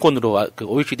비준하겠다는 조건으로 그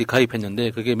OECD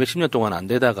가입했는데 그게 몇십 년 동안 안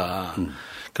되다가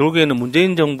결국에는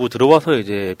문재인 정부 들어와서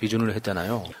이제 비준을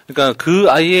했잖아요. 그러니까 그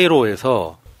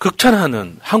ILO에서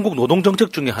극찬하는 한국 노동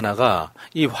정책 중에 하나가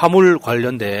이 화물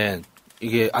관련된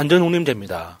이게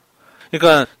안전운임제입니다.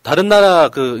 그러니까 다른 나라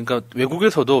그러니까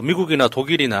외국에서도 미국이나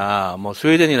독일이나 뭐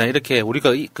스웨덴이나 이렇게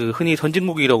우리가 그 흔히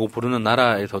선진국이라고 부르는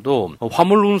나라에서도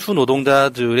화물 운수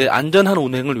노동자들의 안전한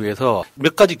운행을 위해서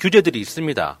몇 가지 규제들이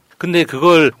있습니다. 근데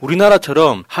그걸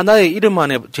우리나라처럼 하나의 이름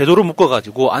안에 제도로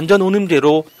묶어가지고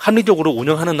안전운임제로 합리적으로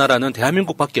운영하는 나라는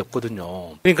대한민국밖에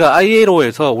없거든요. 그러니까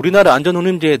ILO에서 우리나라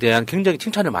안전운임제에 대한 굉장히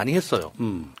칭찬을 많이 했어요.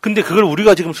 근데 그걸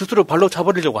우리가 지금 스스로 발로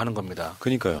차버리려고 하는 겁니다.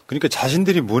 그러니까요. 그러니까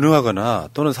자신들이 무능하거나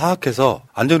또는 사악해서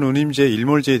안전운임제,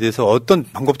 일몰제에 대해서 어떤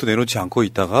방법도 내놓지 않고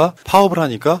있다가 파업을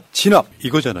하니까 진압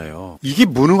이거잖아요. 이게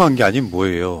무능한 게 아닌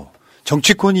뭐예요.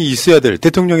 정치권이 있어야 될,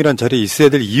 대통령이란 자리에 있어야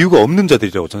될 이유가 없는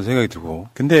자들이라고 저는 생각이 들고.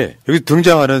 근데 여기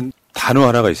등장하는 단어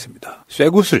하나가 있습니다.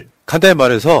 쇠구슬. 간단히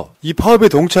말해서 이 파업에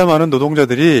동참하는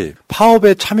노동자들이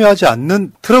파업에 참여하지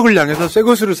않는 트럭을 향해서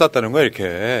쇠구슬을 쐈다는 거야,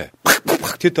 이렇게.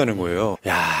 팍팍팍 튀었다는 거예요.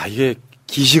 야, 이게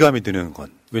기시감이 드는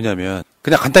건. 왜냐면,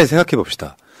 그냥 간단히 생각해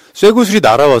봅시다. 쇠구슬이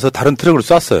날아와서 다른 트럭을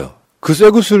쐈어요. 그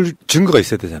쇠구슬 증거가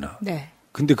있어야 되잖아. 네.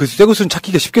 근데 그 쇠구슬은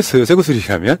찾기가 쉽겠어요,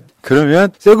 쇠구슬이라면?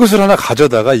 그러면 쇠구슬 하나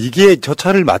가져다가 이게 저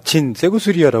차를 마친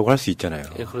쇠구슬이야라고 할 수 있잖아요.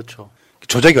 예, 그렇죠.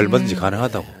 조작이 얼마든지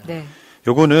가능하다고. 네.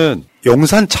 요거는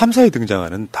용산 참사에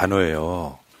등장하는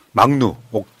단어예요. 막루,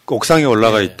 옥상에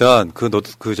올라가 있던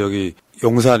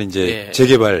용산 이제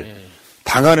재개발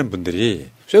당하는 분들이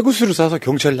쇠구슬을 쏴서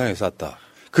경찰을 향해 쐈다.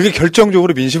 그게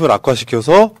결정적으로 민심을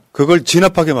악화시켜서 그걸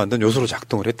진압하게 만든 요소로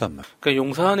작동을 했단 말이에요. 그러니까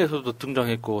용산에서도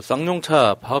등장했고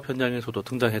쌍용차 파업 현장에서도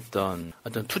등장했던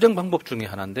어떤 투쟁 방법 중에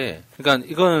하나인데, 그러니까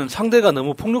이건 상대가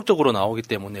너무 폭력적으로 나오기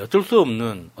때문에 어쩔 수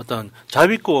없는 어떤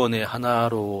자위권의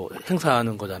하나로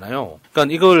행사하는 거잖아요.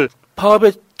 그러니까 이걸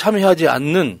파업에 참여하지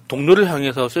않는 동료를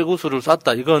향해서 쇠구슬을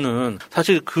쐈다. 이거는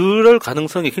사실 그럴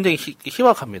가능성이 굉장히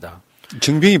희박합니다.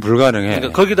 증빙이 불가능해.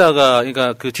 그러니까 거기다가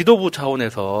그러니까 그 지도부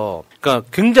차원에서 그러니까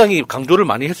굉장히 강조를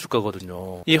많이 했을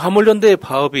거거든요. 이 화물연대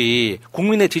파업이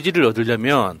국민의 지지를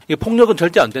얻으려면 이 폭력은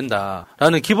절대 안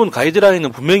된다라는 기본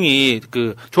가이드라인은 분명히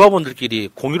그 조합원들끼리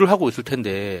공유를 하고 있을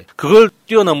텐데 그걸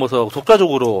뛰어넘어서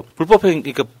독자적으로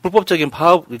그러니까 불법적인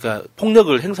파업, 그러니까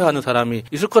폭력을 행사하는 사람이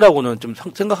있을 거라고는 좀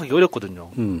생각하기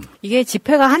어렵거든요. 이게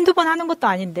집회가 한두 번 하는 것도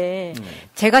아닌데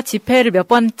제가 집회를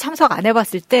몇 번 참석 안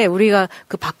해봤을 때 우리가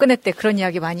그 박근혜 때 그런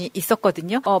이야기 많이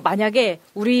있었거든요. 만약에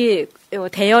우리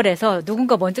대열에서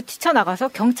누군가 먼저 뛰쳐나가서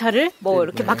경찰을 뭐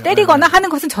이렇게 막 때리거나 하는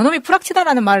것은 저놈이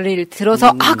프락치다라는 말을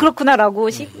들어서 아 그렇구나라고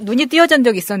눈이 띄어진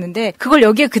적이 있었는데 그걸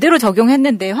여기에 그대로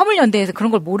적용했는데 화물연대에서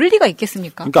그런 걸 모를 리가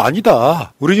있겠습니까? 그러니까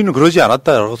아니다. 우리는 그러지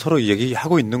않았다라고 서로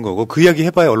얘기하고 있는 거고 그 이야기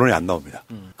해봐야 언론에 안 나옵니다.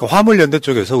 그러니까 화물연대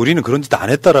쪽에서 우리는 그런 짓 안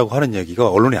했다라고 하는 얘기가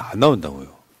언론에 안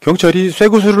나온다고요. 경찰이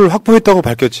쇠구슬을 확보했다고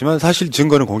밝혔지만 사실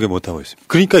증거는 공개 못하고 있습니다.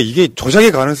 그러니까 이게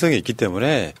조작의 가능성이 있기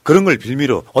때문에 그런 걸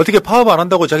빌미로 어떻게 파업 안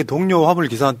한다고 자기 동료 화물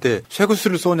기사한테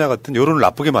쇠구슬을 쏘냐 같은 여론을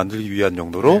나쁘게 만들기 위한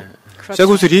정도로 그렇죠.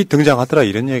 쇠구슬이 등장하더라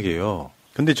이런 얘기예요.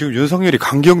 근데 지금 윤석열이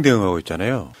강경 대응하고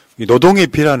있잖아요. 이 노동의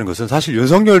피라는 것은 사실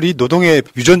윤석열이 노동의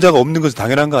유전자가 없는 것은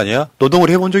당연한 거 아니야? 노동을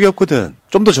해본 적이 없거든.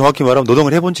 좀 더 정확히 말하면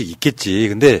노동을 해본 적이 있겠지.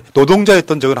 근데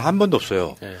노동자였던 적은 한 번도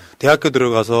없어요. 네. 대학교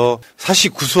들어가서 사시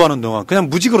구수하는 동안 그냥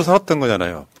무직으로 살았던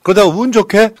거잖아요. 그러다가 운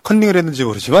좋게 컨닝을 했는지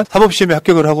모르지만 사법시험에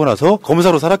합격을 하고 나서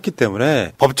검사로 살았기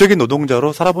때문에 법적인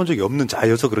노동자로 살아본 적이 없는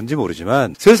자여서 그런지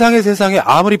모르지만 세상에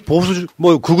아무리 보수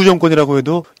극우 정권이라고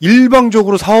해도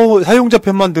일방적으로 사용자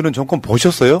편만 드는 정권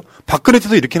보셨어요? 박근혜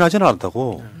때도 이렇게는 하지는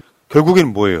않았다고.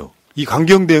 결국에는 뭐예요? 이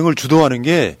강경 대응을 주도하는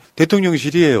게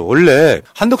대통령실이에요. 원래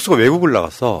한덕수가 외국을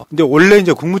나갔어. 근데 원래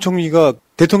이제 국무총리가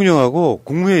대통령하고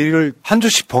국무회의 일을 한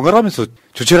주씩 번갈아가면서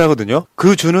주최를 하거든요.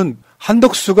 그 주는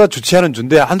한덕수가 주최하는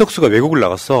주인데 한덕수가 외국을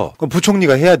나갔어. 그럼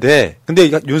부총리가 해야 돼.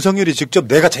 근데 윤석열이 직접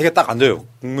자기가 딱 앉아요.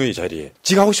 국무회의 자리에.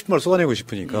 지가 하고 싶은 말 쏟아내고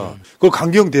싶으니까. 그걸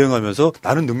강경 대응하면서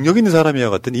나는 능력 있는 사람이야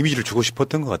같은 이미지를 주고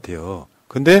싶었던 것 같아요.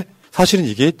 근데 사실은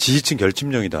이게 지지층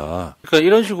결집령이다. 그러니까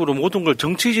이런 식으로 모든 걸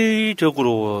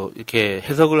정치적으로 이렇게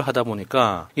해석을 하다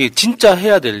보니까 이 진짜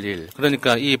해야 될 일,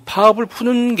 그러니까 이 파업을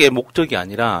푸는 게 목적이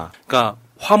아니라, 그러니까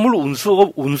화물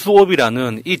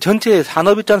운수업이라는 이 전체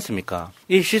산업 있지 않습니까?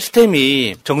 이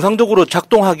시스템이 정상적으로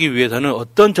작동하기 위해서는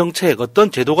어떤 정책, 어떤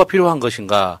제도가 필요한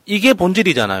것인가? 이게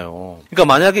본질이잖아요. 그러니까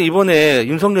만약에 이번에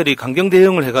윤석열이 강경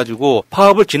대응을 해가지고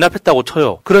파업을 진압했다고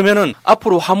쳐요. 그러면은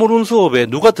앞으로 화물 운수업에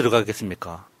누가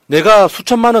들어가겠습니까? 내가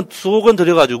수천만 원, 수억 원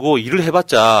들여가지고 일을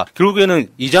해봤자 결국에는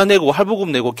이자 내고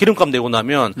할부금 내고 기름값 내고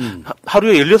나면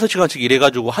하루에 16시간씩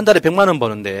일해가지고 한 달에 100만 원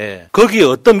버는데 거기에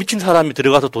어떤 미친 사람이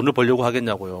들어가서 돈을 벌려고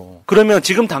하겠냐고요. 그러면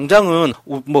지금 당장은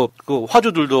그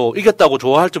화주들도 이겼다고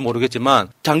좋아할지 모르겠지만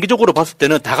장기적으로 봤을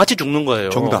때는 다 같이 죽는 거예요.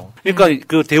 정답. 그러니까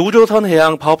그 대우조선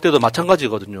해양 파업 때도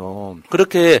마찬가지거든요.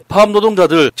 그렇게 파업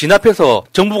노동자들 진압해서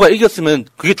정부가 이겼으면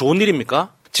그게 좋은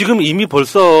일입니까? 지금 이미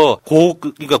벌써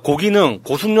그러니까 고기능,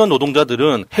 고숙련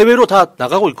노동자들은 해외로 다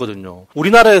나가고 있거든요.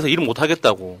 우리나라에서 일을 못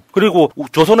하겠다고. 그리고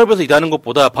조선업에서 일하는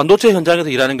것보다 반도체 현장에서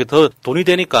일하는 게 더 돈이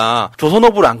되니까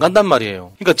조선업으로 안 간단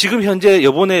말이에요. 그러니까 지금 현재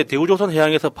이번에 대우조선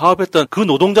해양에서 파업했던 그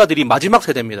노동자들이 마지막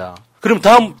세대입니다. 그럼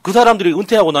다음 그 사람들이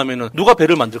은퇴하고 나면은 누가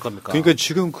배를 만들 겁니까? 그러니까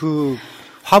지금 그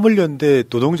화물연대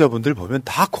노동자분들 보면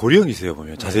다 고령이세요,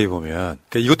 보면. 자세히 보면.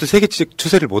 그러니까 이것도 세계적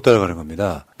추세를 못 따라가는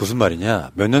겁니다. 무슨 말이냐.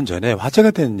 몇 년 전에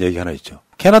화제가 된 얘기 하나 있죠.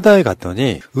 캐나다에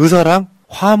갔더니 의사랑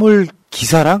화물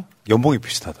기사랑 연봉이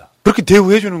비슷하다. 그렇게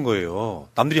대우해 주는 거예요.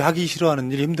 남들이 하기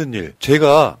싫어하는 일, 힘든 일.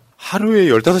 제가 하루에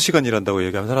 15시간 일한다고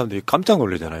얘기하면 사람들이 깜짝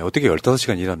놀라잖아요. 어떻게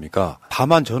 15시간 일합니까?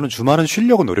 다만 저는 주말은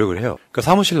쉬려고 노력을 해요. 그러니까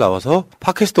사무실 나와서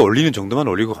팟캐스트 올리는 정도만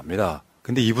올리고 갑니다.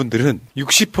 근데 이분들은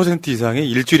 60% 이상의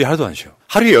일주일에 하루도 안 쉬어.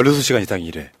 하루에 16시간 이상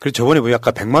일해. 그래서 저번에 보니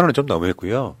아까 100만 원은 좀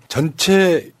넘었고요.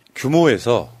 전체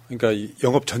규모에서, 그러니까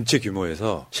영업 전체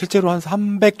규모에서 실제로 한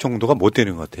 300 정도가 못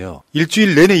되는 것 같아요.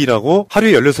 일주일 내내 일하고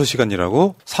하루에 16시간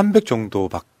일하고 300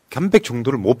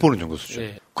 정도를 못 보는 정도 수준.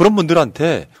 네. 그런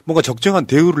분들한테 뭔가 적정한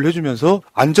대우를 해주면서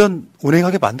안전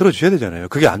운행하게 만들어줘야 되잖아요.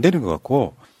 그게 안 되는 것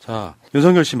같고. 자,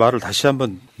 윤석열 씨 말을 다시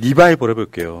한번 리바이벌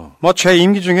해볼게요. 제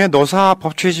임기 중에 노사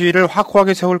법치주의를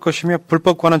확고하게 세울 것이며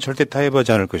불법과는 절대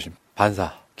타협하지 않을 것입니다.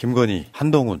 반사, 김건희,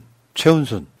 한동훈,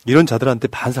 최은순 이런 자들한테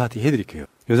반사 해드릴게요.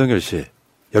 윤석열 씨.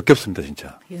 역겹습니다,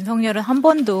 진짜. 윤석열은 한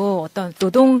번도 어떤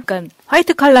그러니까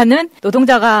화이트 칼라는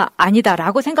노동자가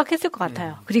아니다라고 생각했을 것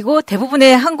같아요. 그리고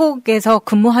대부분의 한국에서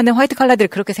근무하는 화이트 칼라들이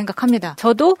그렇게 생각합니다.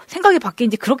 저도 생각이 바뀐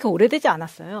지 그렇게 오래되지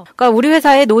않았어요. 그러니까 우리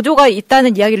회사에 노조가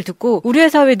있다는 이야기를 듣고 우리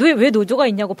회사에 왜 노조가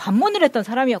있냐고 반문을 했던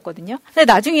사람이었거든요. 근데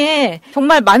나중에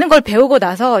정말 많은 걸 배우고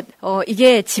나서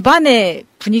이게 집안의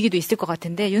분위기도 있을 것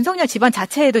같은데 윤석열 집안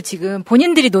자체에도 지금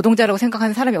본인들이 노동자라고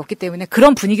생각하는 사람이 없기 때문에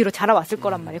그런 분위기로 자라왔을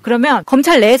거란 말이에요. 그러면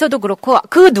검찰 내에서도 그렇고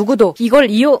그 누구도 이걸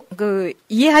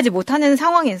이해하지 못하는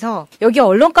상황에서 여기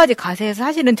언론까지 가세해서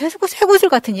사실은 쇠구슬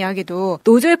같은 이야기도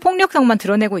노조의 폭력성만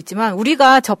드러내고 있지만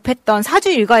우리가 접했던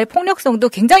사주 일가의 폭력성도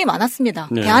굉장히 많았습니다.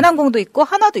 네. 대한항공도 있고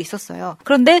하나도 있었어요.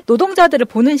 그런데 노동자들을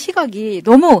보는 시각이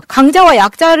너무 강자와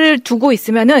약자를 두고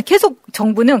있으면은 계속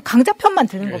정부는 강자 편만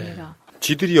드는 겁니다.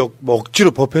 지들이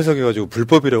억지로 법 해석해가지고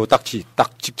불법이라고 딱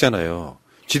찍잖아요.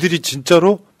 지들이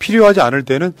진짜로 필요하지 않을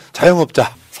때는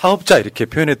자영업자, 사업자 이렇게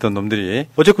표현했던 놈들이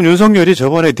어쨌든 윤석열이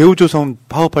저번에 대우조선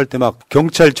파업할 때 막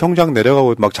경찰청장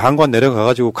내려가고 막 장관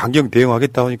내려가가지고 강경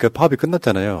대응하겠다 하니까 파업이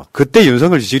끝났잖아요. 그때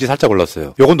윤석열 지지율이 살짝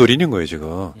올랐어요. 요건 노리는 거예요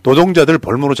지금. 노동자들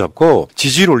벌모로 잡고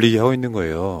지지율 올리게 하고 있는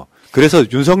거예요. 그래서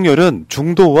윤석열은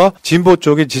중도와 진보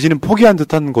쪽의 지지는 포기한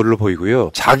듯한 걸로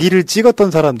보이고요. 자기를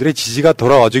찍었던 사람들의 지지가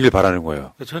돌아와주길 바라는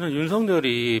거예요. 저는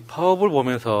윤석열이 파업을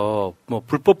보면서 뭐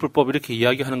불법 이렇게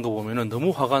이야기하는 거 보면은 너무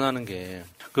화가 나는 게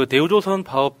그 대우조선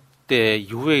파업 때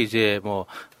이후에 이제 뭐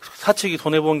사측이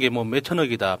손해본 게 뭐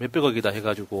몇천억이다, 몇백억이다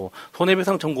해가지고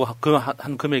손해배상 청구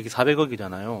한 금액이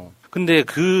 400억이잖아요. 근데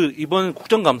이번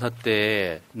국정감사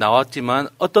때 나왔지만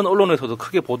어떤 언론에서도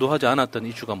크게 보도하지 않았던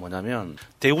이슈가 뭐냐면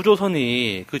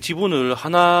대우조선이 그 지분을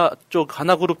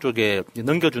하나그룹 쪽에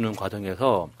넘겨주는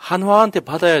과정에서 한화한테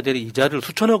받아야 될 이자를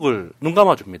수천억을 눈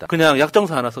감아줍니다. 그냥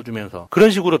약정서 하나 써주면서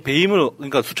그런 식으로 배임을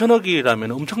그러니까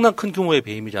수천억이라면 엄청난 큰 규모의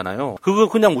배임이잖아요. 그거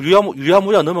그냥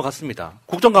유야무야 넘어갔습니다.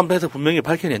 국정감사에서 분명히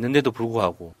밝혀냈는데도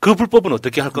불구하고 그 불법은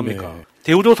어떻게 할 겁니까? 네.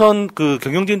 대우조선 그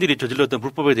경영진들이 저질렀던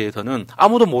불법에 대해서는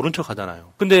아무도 모른 척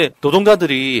하잖아요. 근데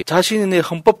노동자들이 자신의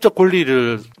헌법적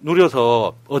권리를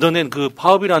누려서 얻어낸 그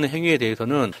파업이라는 행위에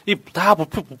대해서는 다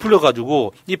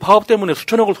부풀려가지고 이 파업 때문에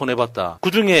수천억을 손해봤다. 그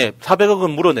중에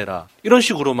 400억은 물어내라. 이런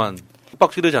식으로만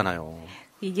빡지르잖아요.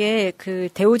 이게 그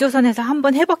대우조선에서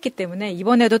한번 해봤기 때문에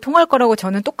이번에도 통할 거라고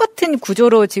저는 똑같은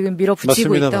구조로 지금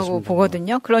밀어붙이고 있다고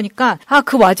보거든요. 그러니까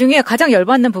그 와중에 가장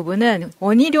열받는 부분은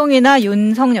원희룡이나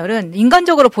윤석열은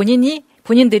인간적으로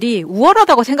본인들이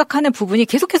우월하다고 생각하는 부분이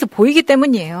계속해서 보이기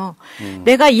때문이에요.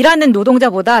 내가 일하는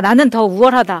노동자보다 나는 더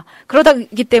우월하다.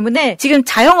 그러다기 때문에 지금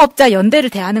자영업자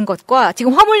연대를 대하는 것과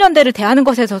지금 화물연대를 대하는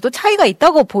것에서도 차이가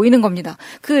있다고 보이는 겁니다.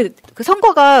 그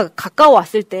선거가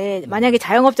가까워왔을 때 만약에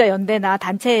자영업자 연대나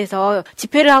단체에서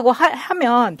집회를 하고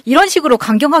하면 이런 식으로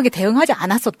강경하게 대응하지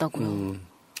않았었다고요.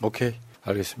 오케이.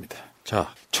 알겠습니다.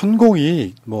 자,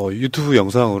 천공이 뭐 유튜브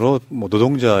영상으로 뭐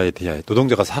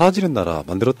노동자가 사라지는 나라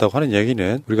만들었다고 하는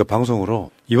이야기는 우리가 방송으로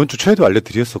이번 주 초에도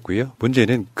알려드렸었고요.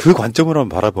 문제는 그 관점으로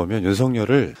바라보면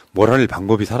윤석열을 몰아낼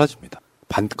방법이 사라집니다.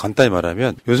 간단히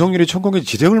말하면 윤석열이 천공의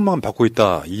지령을만 받고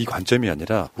있다 이 관점이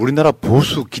아니라 우리나라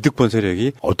보수 기득권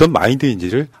세력이 어떤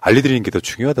마인드인지를 알려드리는 게 더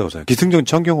중요하다고 생각해요. 기승전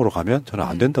천경으로 가면 저는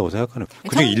안 된다고 생각하는 거예요.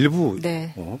 그냥 일부.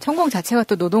 네. 천공 자체가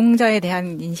또 노동자에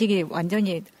대한 인식이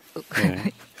완전히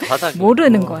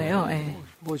모르는 거예요. 네.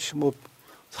 뭐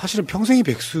사실은 평생이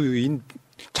백수인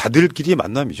자들끼리의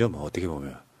만남이죠. 뭐 어떻게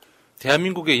보면.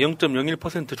 대한민국에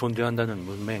 0.01% 존재한다는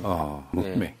문맹.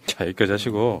 문맹. 네. 자, 여기까지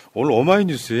하시고 오늘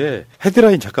오마이뉴스에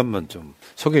헤드라인 잠깐만 좀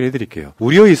소개를 해드릴게요.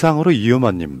 우려 이상으로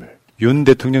위험한 인물. 윤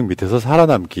대통령 밑에서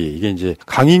살아남기. 이게 이제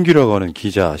강인규라고 하는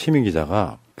시민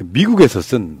기자가 미국에서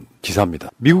쓴 기사입니다.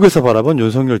 미국에서 바라본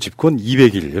윤석열 집권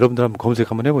 200일. 여러분들 한번 검색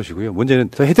한번 해보시고요.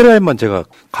 문제는 헤드라인만 제가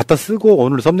갖다 쓰고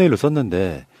오늘 썸네일로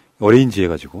썼는데 어레인지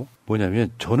해가지고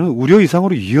뭐냐면 저는 우려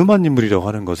이상으로 위험한 인물이라고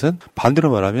하는 것은 반대로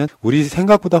말하면 우리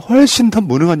생각보다 훨씬 더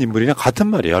무능한 인물이랑 같은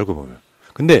말이에요. 알고 보면.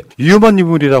 근데 위험한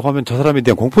인물이라고 하면 저 사람에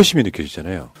대한 공포심이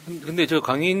느껴지잖아요. 근데 저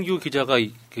강인규 기자가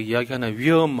이야기하는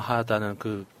위험하다는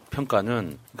그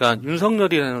평가는 그러니까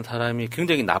윤석열이라는 사람이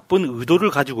굉장히 나쁜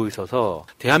의도를 가지고 있어서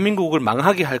대한민국을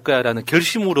망하게 할 거야라는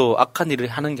결심으로 악한 일을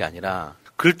하는 게 아니라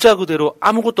글자 그대로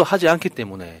아무것도 하지 않기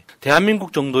때문에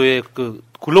대한민국 정도의 그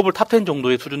글로벌 탑10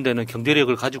 정도의 수준되는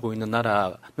경제력을 가지고 있는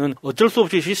나라는 어쩔 수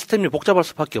없이 시스템이 복잡할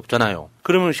수밖에 없잖아요.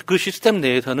 그러면 그 시스템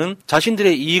내에서는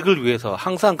자신들의 이익을 위해서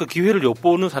항상 그 기회를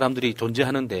엿보는 사람들이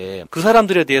존재하는데 그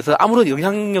사람들에 대해서 아무런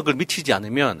영향력을 미치지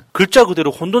않으면 글자 그대로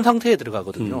혼돈 상태에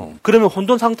들어가거든요. 그러면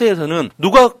혼돈 상태에서는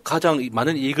누가 가장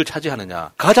많은 이익을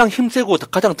차지하느냐. 가장 힘세고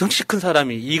가장 덩치 큰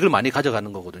사람이 이익을 많이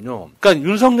가져가는 거거든요. 그러니까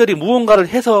윤석열이 무언가를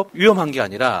해서 위험한 게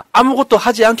아니라 아무것도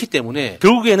하지 않기 때문에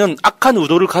결국에는 악한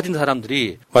의도를 가진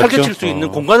사람들이 활개칠 수 있는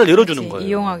공간을 열어주는 거예요.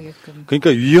 이용하게끔.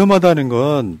 그러니까 위험하다는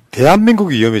건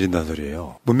대한민국이 위험해진다는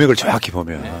소리예요. 문맥을 정확히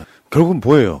보면. 네. 결국은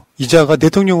뭐예요? 이자가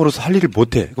대통령으로서 할 일을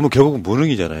못해. 그러면 결국은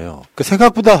무능이잖아요. 그러니까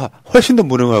생각보다 훨씬 더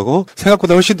무능하고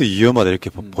생각보다 훨씬 더 위험하다 이렇게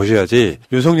보셔야지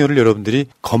윤석열을 여러분들이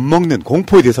겁먹는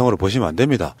공포의 대상으로 보시면 안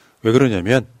됩니다. 왜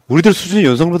그러냐면 우리들 수준이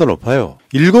윤석열보다 높아요.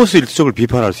 일거수일투족을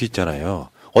비판할 수 있잖아요.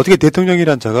 어떻게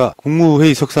대통령이란 자가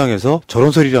국무회의 석상에서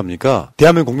저런 소리를 합니까?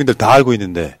 대한민국 국민들 다 알고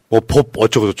있는데 뭐 법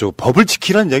어쩌고저쩌고 법을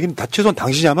지키라는 얘기는 다 최소한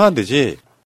당신이 하면 안 되지.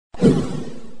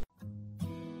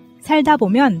 살다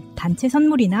보면 단체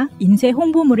선물이나 인쇄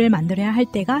홍보물을 만들어야 할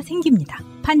때가 생깁니다.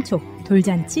 판촉,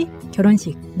 돌잔치,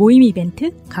 결혼식, 모임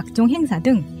이벤트, 각종 행사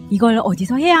등 이걸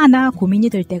어디서 해야 하나 고민이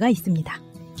될 때가 있습니다.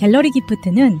 갤러리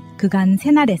기프트는 그간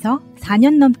새날에서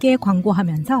 4년 넘게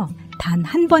광고하면서 단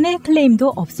한 번의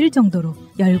클레임도 없을 정도로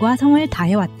열과 성을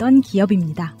다해왔던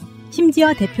기업입니다.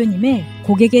 심지어 대표님의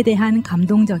고객에 대한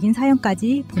감동적인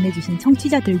사연까지 보내주신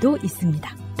청취자들도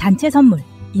있습니다. 단체 선물,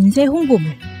 인쇄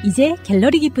홍보물, 이제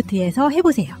갤러리 기프트에서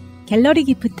해보세요.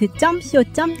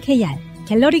 갤러리기프트.co.kr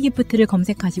갤러리 기프트를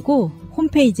검색하시고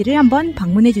홈페이지를 한번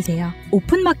방문해주세요.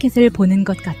 오픈마켓을 보는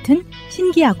것 같은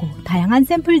신기하고 다양한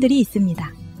샘플들이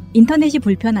있습니다. 인터넷이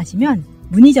불편하시면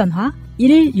문의전화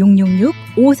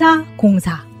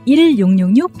 1666-5404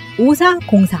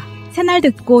 1666-5404 새날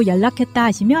듣고 연락했다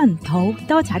하시면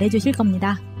더욱더 잘해주실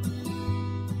겁니다.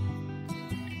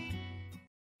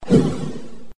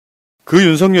 그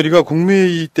윤석열이가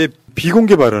국무회의 때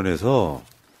비공개 발언에서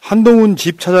한동훈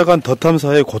집 찾아간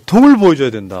덧탐사의 고통을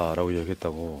보여줘야 된다라고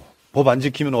얘기했다고. 법 안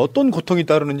지키면 어떤 고통이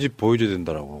따르는지 보여줘야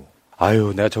된다라고.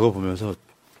 아유, 내가 저거 보면서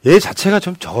얘 자체가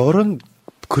좀 저런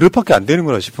그릇밖에 안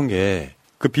되는구나 싶은 게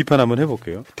그 비판 한번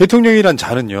해볼게요. 대통령이란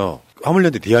자는요,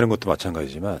 화물연대 뒤하는 것도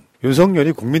마찬가지지만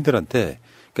윤석열이 국민들한테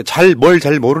뭘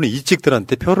잘 모르는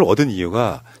이직들한테 표를 얻은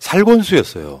이유가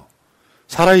살권수였어요.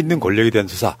 살아있는 권력에 대한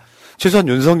수사. 최소한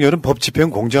윤석열은 법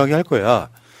집행 공정하게 할 거야.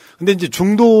 근데 이제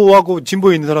중도하고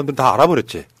진보에 있는 사람들은 다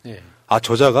알아버렸지. 네. 아,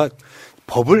 저자가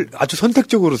법을 아주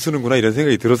선택적으로 쓰는구나 이런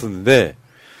생각이 들었었는데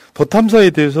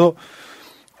덧탐사에 대해서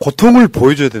고통을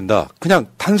보여줘야 된다. 그냥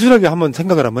단순하게 한번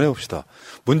생각을 한번 해봅시다.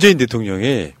 문재인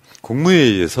대통령이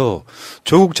국무회의에서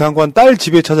조국 장관 딸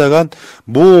집에 찾아간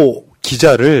모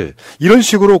기자를 이런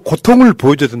식으로 고통을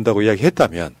보여줘야 된다고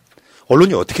이야기했다면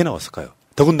언론이 어떻게 나왔을까요?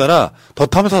 더군다나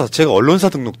덧탐사 자체가 언론사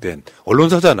등록된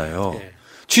언론사잖아요. 네.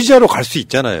 취재하러 갈 수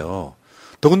있잖아요.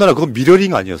 더군다나 그건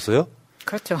미러링 아니었어요?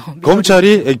 그렇죠.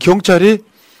 경찰이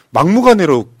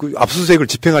막무가내로 그 압수수색을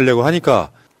집행하려고 하니까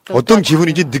어떤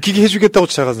기분인지 느끼게 해주겠다고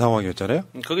찾아간 상황이었잖아요.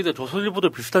 거기다 조선일보도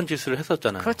비슷한 짓을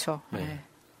했었잖아요. 그렇죠. 네.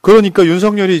 그러니까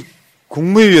윤석열이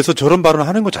국무회의에서 저런 발언을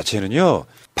하는 것 자체는요.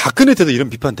 박근혜 때도 이런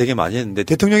비판 되게 많이 했는데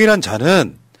대통령이란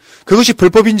자는 그것이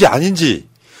불법인지 아닌지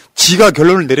지가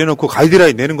결론을 내려놓고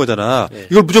가이드라인 내는 거잖아. 네.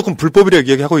 이걸 무조건 불법이라고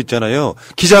이야기하고 있잖아요.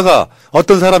 기자가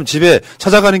어떤 사람 집에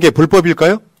찾아가는 게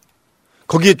불법일까요?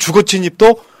 거기에 주거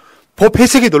침입도 법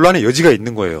해석의 논란의 여지가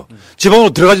있는 거예요. 지방으로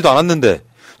들어가지도 않았는데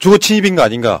주거 침입인 거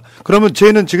아닌가. 그러면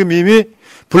쟤는 지금 이미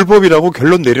불법이라고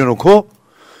결론 내려놓고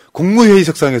국무회의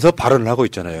석상에서 발언을 하고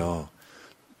있잖아요.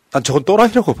 난 저건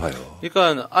또라이라고 봐요.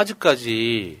 그러니까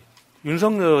아직까지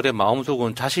윤석열의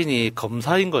마음속은 자신이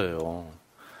검사인 거예요.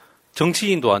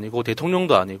 정치인도 아니고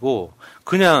대통령도 아니고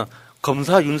그냥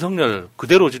검사 윤석열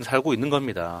그대로 지금 살고 있는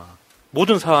겁니다.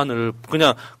 모든 사안을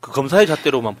그냥 그 검사의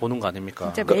잣대로만 보는 거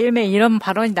아닙니까? 진짜 매일매일 이런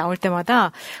발언이 나올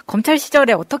때마다 검찰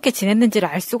시절에 어떻게 지냈는지를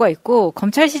알 수가 있고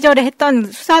검찰 시절에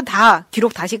했던 수사 다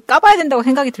기록 다시 까봐야 된다고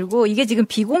생각이 들고 이게 지금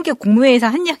비공개 국무회의에서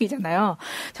한 이야기잖아요.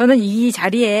 저는 이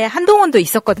자리에 한동훈도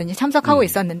있었거든요. 참석하고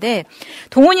있었는데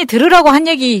동훈이 들으라고 한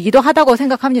얘기이기도 하다고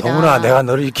생각합니다. 동훈아, 내가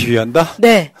너를 기회한다?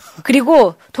 네.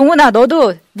 그리고 동훈아,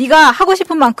 너도 네가 하고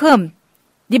싶은 만큼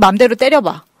네 맘대로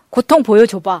때려봐. 고통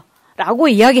보여줘봐. 라고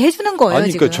이야기해 주는 거예요.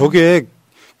 아니, 지금. 그러니까 저게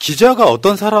기자가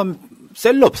어떤 사람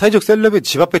사회적 셀럽의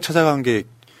집 앞에 찾아간 게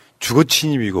주거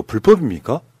침입이고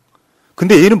불법입니까?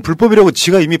 근데 얘는 불법이라고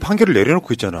지가 이미 판결을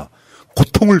내려놓고 있잖아.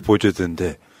 고통을 보여줘야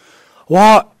되는데.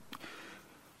 와,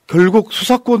 결국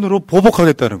수사권으로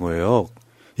보복하겠다는 거예요.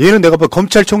 얘는 내가 봐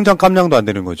검찰총장 깜냥도 안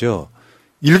되는 거죠.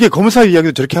 일개 검사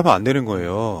이야기도 저렇게 하면 안 되는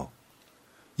거예요.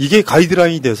 이게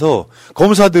가이드라인이 돼서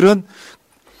검사들은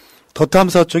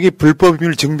덧탐사 쪽이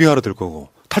불법임을 증빙하러 들 거고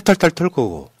탈탈탈 털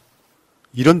거고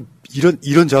이런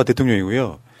자가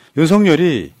대통령이고요.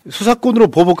 윤석열이 수사권으로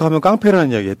보복하면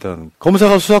깡패라는 이야기 했던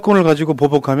검사가 수사권을 가지고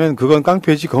보복하면 그건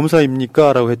깡패지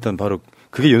검사입니까? 라고 했던 바로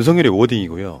그게 윤석열의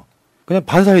워딩이고요. 그냥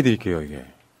반사해 드릴게요. 이게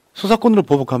수사권으로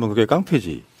보복하면 그게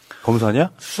깡패지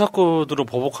검사냐? 수사권으로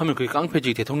보복하면 그게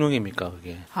깡패지 대통령입니까?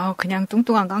 그게 그냥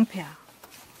뚱뚱한 깡패야.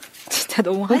 진짜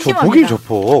너무 한심합니다. 조폭이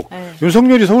조폭. 네.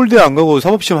 윤석열이 서울대 안 가고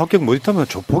사법시험 합격 못했다면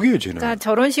조폭이에요, 쟤는. 그러니까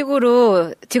저런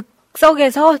식으로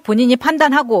즉석에서 본인이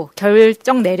판단하고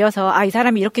결정 내려서 이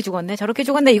사람이 이렇게 죽었네, 저렇게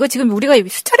죽었네. 이거 지금 우리가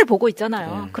수차를 보고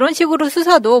있잖아요. 그런 식으로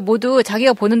수사도 모두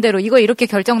자기가 보는 대로 이거 이렇게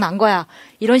결정 난 거야.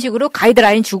 이런 식으로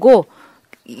가이드라인 주고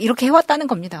이렇게 해왔다는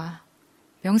겁니다.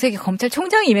 명색이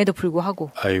검찰총장임에도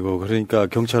불구하고. 아이고, 그러니까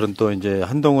경찰은 또 이제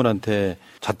한동훈한테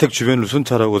자택 주변을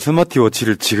순찰하고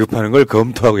스마트워치를 지급하는 걸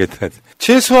검토하고 있다.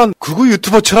 최소한 극우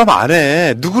유튜버처럼 안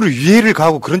해. 누구를 위해를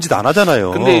가하고 그런 짓 안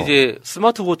하잖아요. 근데 이제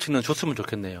스마트워치는 줬으면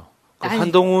좋겠네요. 그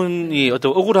한동훈이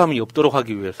어떤 억울함이 없도록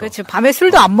하기 위해서. 그렇죠. 밤에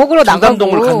술도 안 먹으러 나가고.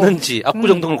 청담동을 갔는지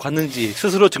압구정동을 갔는지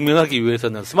스스로 증명하기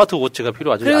위해서는 스마트워치가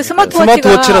필요하죠. 그리고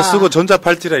스마트워치라 쓰고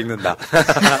전자팔찌라 읽는다.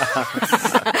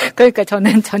 그러니까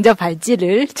저는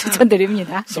전자발찌를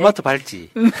추천드립니다. 스마트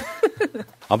발찌.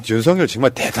 아무튼 윤석열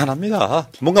정말 대단합니다.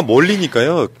 뭔가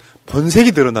몰리니까요.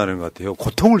 본색이 드러나는 것 같아요.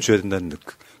 고통을 줘야 된다는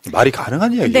말이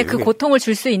가능한 이야기예요. 근데 그 고통을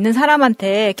줄 수 있는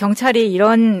사람한테 경찰이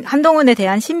이런 한동훈에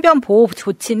대한 신변 보호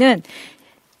조치는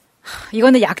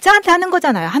이거는 약자한테 하는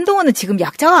거잖아요. 한동훈은 지금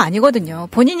약자가 아니거든요.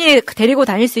 본인이 데리고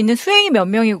다닐 수 있는 수행이 몇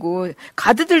명이고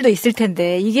가드들도 있을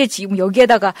텐데 이게 지금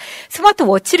여기에다가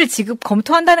스마트워치를 지급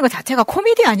검토한다는 것 자체가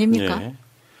코미디 아닙니까? 예.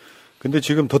 근데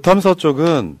지금 더탐사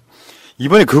쪽은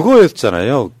이번에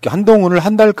그거였잖아요. 한동훈을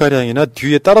한 달가량이나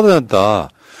뒤에 따라다녔다.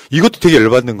 이것도 되게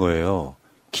열받는 거예요.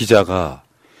 기자가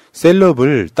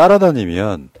셀럽을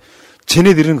따라다니면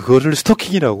쟤네들은 그거를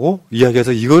스토킹이라고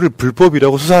이야기해서 이거를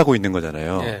불법이라고 수사하고 있는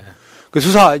거잖아요. 예. 그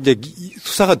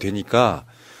수사가 되니까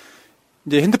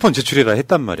이제 핸드폰 제출해라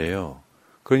했단 말이에요.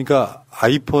 그러니까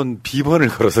아이폰 B번을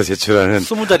걸어서 제출하는.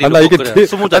 20자리로 나 이게 그래.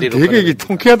 20자리로 되게 이게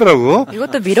통쾌하더라고.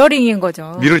 이것도 미러링인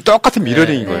거죠. 똑같은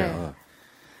미러링인 거예요.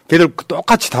 걔들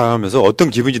똑같이 당하면서 어떤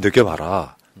기분인지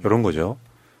느껴봐라. 이런 거죠.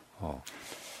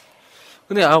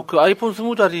 근데 그 아이폰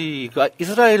 20자리 그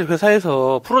이스라엘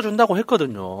회사에서 풀어준다고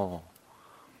했거든요.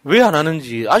 왜 안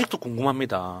하는지 아직도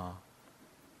궁금합니다.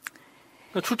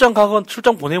 그러니까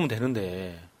출장 보내면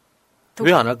되는데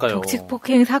왜 안 할까요?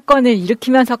 독직폭행 사건을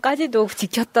일으키면서까지도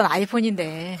지켰던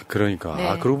아이폰인데. 그러니까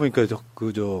네. 그러고 보니까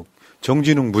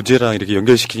정진웅 무죄랑 이렇게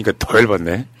연결시키니까 더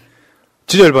열받네.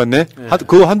 진짜 열받네. 네.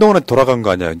 그거 한동훈한테 돌아간 거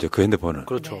아니야 이제 그 핸드폰은.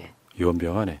 그렇죠. 네.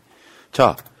 유언병하네.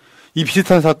 자, 이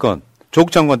비슷한 사건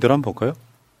조국 장관대로 한번 볼까요?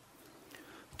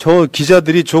 저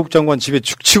기자들이 조국 장관 집에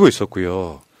죽치고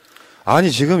있었고요.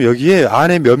 아니 지금 여기에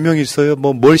안에 몇 명 있어요?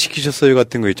 뭘 시키셨어요?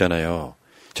 같은 거 있잖아요.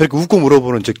 저렇게 웃고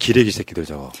물어보는 저 기레기 새끼들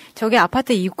저거. 저게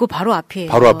아파트 입구 바로 앞이에요.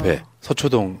 바로 앞에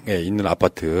서초동에 있는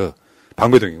아파트.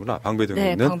 방배동이구나. 방배동에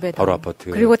네, 있는 방배동. 바로 아파트.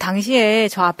 그리고 당시에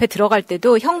저 앞에 들어갈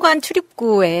때도 현관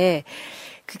출입구에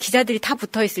그 기자들이 다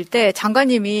붙어 있을 때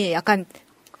장관님이 약간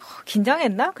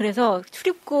긴장했나? 그래서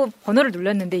출입구 번호를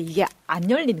눌렀는데 이게 안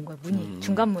열리는 거야, 문이.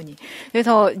 중간 문이.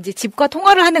 그래서 이제 집과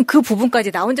통화를 하는 그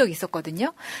부분까지 나온 적이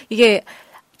있었거든요. 이게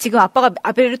지금 아빠가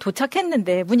아베를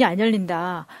도착했는데 문이 안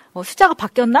열린다. 숫자가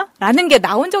바뀌었나? 라는 게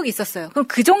나온 적이 있었어요. 그럼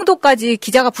그 정도까지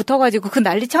기자가 붙어가지고 그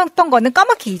난리 쳤던 거는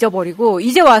까맣게 잊어버리고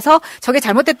이제 와서 저게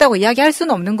잘못됐다고 이야기할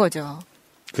수는 없는 거죠.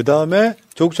 그 다음에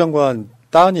조국 장관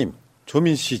따님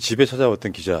조민 씨 집에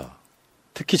찾아왔던 기자.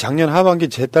 특히 작년 하반기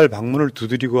제 딸 방문을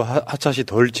두드리고 하차시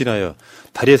덜 지나여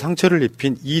다리에 상처를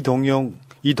입힌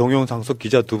이동영 상속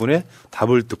기자 두 분의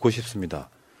답을 듣고 싶습니다.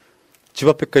 집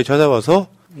앞에까지 찾아와서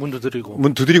문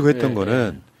두드리고 했던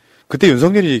거는 그때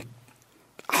윤석열이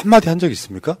한마디 한 적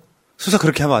있습니까? 수사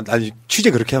그렇게 하면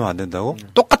취재 그렇게 하면 안 된다고?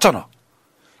 똑같잖아.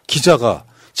 기자가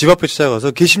집 앞에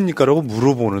찾아가서 계십니까라고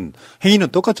물어보는 행위는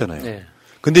똑같잖아요. 네.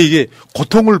 근데 이게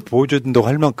고통을 보여줘야 된다고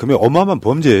할 만큼의 어마어마한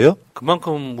범죄예요?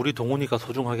 그만큼 우리 동훈이가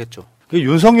소중하겠죠.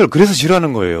 윤석열 그래서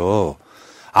싫어하는 거예요.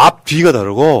 앞, 뒤가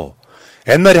다르고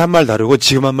옛날에 한 말 다르고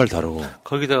지금 한 말 다르고.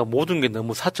 거기다가 모든 게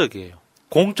너무 사적이에요.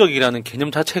 공적이라는 개념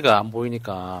자체가 안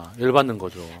보이니까 열받는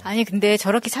거죠. 아니 근데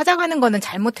저렇게 찾아가는 거는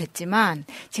잘못됐지만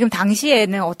지금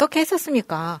당시에는 어떻게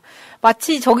했었습니까?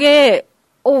 마치 저게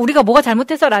우리가 뭐가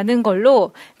잘못해서라는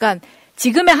걸로 그러니까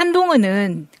지금의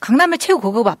한동훈은 강남의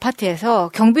최고급 아파트에서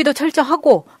경비도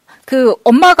철저하고 그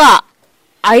엄마가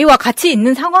아이와 같이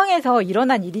있는 상황에서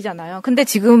일어난 일이잖아요. 근데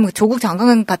지금 조국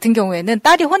장관 같은 경우에는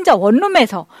딸이 혼자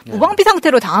원룸에서 무방비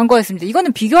상태로 당한 거였습니다.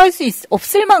 이거는 비교할 수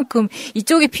없을 만큼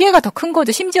이쪽의 피해가 더 큰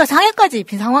거죠. 심지어 상해까지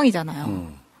입힌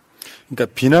상황이잖아요.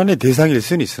 그러니까 비난의 대상일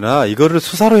수는 있으나 이거를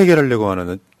수사로 해결하려고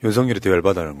하는 윤석열이 되게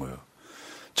열받아하는 거예요.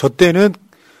 저 때는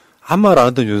한 말 안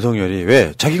했던 윤석열이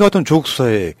왜? 자기가 어떤 조국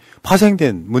수사에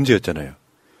파생된 문제였잖아요.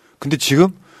 근데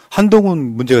지금 한동훈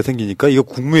문제가 생기니까 이거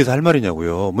국무회에서 할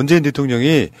말이냐고요. 문재인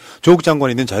대통령이 조국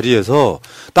장관이 있는 자리에서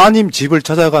따님 집을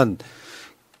찾아간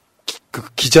그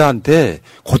기자한테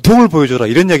고통을 보여줘라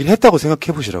이런 이야기를 했다고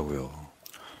생각해 보시라고요.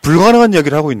 불가능한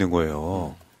이야기를 하고 있는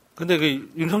거예요. 근데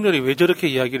그 윤석열이 왜 저렇게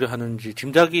이야기를 하는지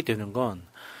짐작이 되는 건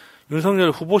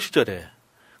윤석열 후보 시절에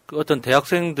그 어떤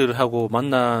대학생들하고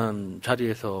만난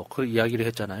자리에서 그 이야기를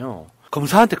했잖아요.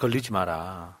 검사한테 걸리지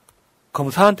마라.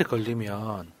 검사한테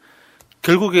걸리면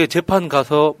결국에 재판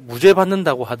가서 무죄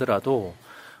받는다고 하더라도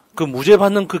그 무죄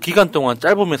받는 그 기간 동안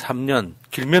짧으면 3년,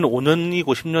 길면 5년이고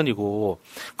 10년이고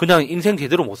그냥 인생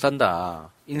제대로 못 산다.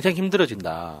 인생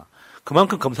힘들어진다.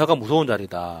 그만큼 검사가 무서운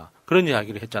자리다. 그런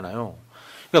이야기를 했잖아요.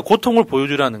 그러니까 고통을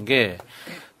보여주라는 게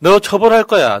너 처벌할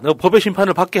거야. 너 법의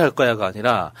심판을 받게 할 거야가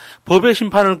아니라 법의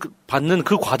심판을 받는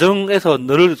그 과정에서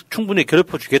너를 충분히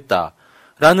괴롭혀 주겠다.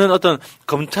 라는 어떤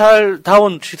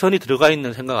검찰다운 시선이 들어가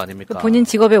있는 생각 아닙니까? 본인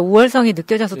직업의 우월성이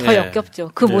느껴져서 더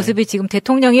역겹죠. 그 모습이 지금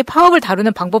대통령이 파업을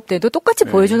다루는 방법대로 똑같이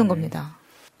보여주는 겁니다.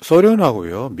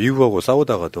 소련하고요, 미국하고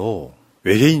싸우다가도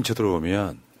외계인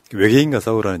쳐들어오면 외계인과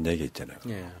싸우라는 얘기 있잖아요.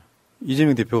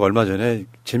 이재명 대표가 얼마 전에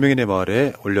제명인의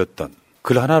마을에 올렸던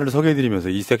글 하나를 소개해드리면서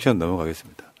이 섹션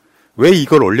넘어가겠습니다. 왜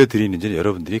이걸 올려드리는지는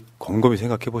여러분들이 곰곰이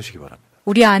생각해 보시기 바랍니다.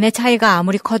 우리 안의 차이가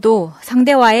아무리 커도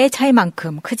상대와의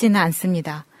차이만큼 크지는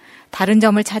않습니다. 다른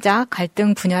점을 찾아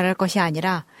갈등 분열할 것이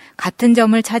아니라 같은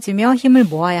점을 찾으며 힘을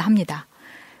모아야 합니다.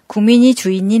 국민이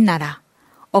주인인 나라,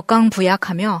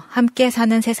 억강부약하며 함께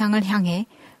사는 세상을 향해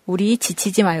우리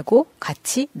지치지 말고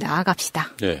같이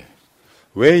나아갑시다. 네.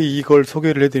 왜 이걸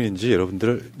소개를 해드리는지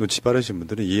여러분들 눈치 빠르신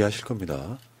분들은 이해하실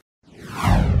겁니다.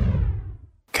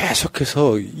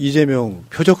 계속해서 이재명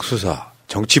표적수사,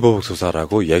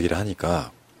 정치보복수사라고 이야기를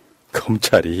하니까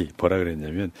검찰이 뭐라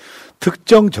그랬냐면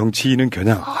특정 정치인은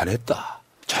겨냥 안 했다.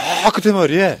 저 끝에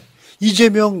말이에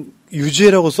이재명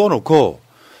유죄라고 써놓고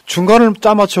중간을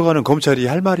짜맞춰가는 검찰이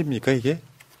할 말입니까 이게?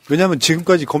 왜냐하면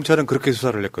지금까지 검찰은 그렇게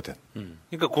수사를 했거든.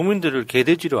 그러니까 국민들을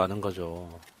개돼지로 하는 거죠.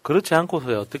 그렇지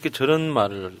않고서야 어떻게 저런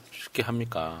말을 쉽게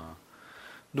합니까?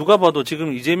 누가 봐도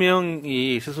지금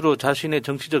이재명이 스스로 자신의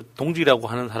정치적 동지라고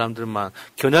하는 사람들만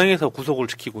겨냥해서 구속을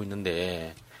시키고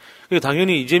있는데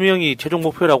당연히 이재명이 최종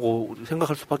목표라고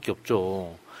생각할 수밖에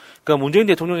없죠. 그러니까 문재인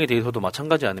대통령에 대해서도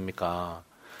마찬가지 아닙니까?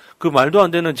 그 말도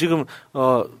안 되는 지금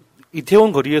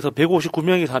이태원 거리에서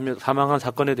 159명이 사망한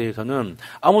사건에 대해서는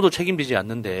아무도 책임지지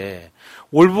않는데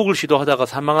월북을 시도하다가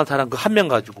사망한 사람 그 한 명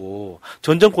가지고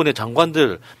전 정권의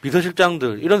장관들,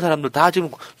 비서실장들 이런 사람들 다 지금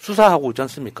수사하고 있지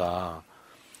않습니까?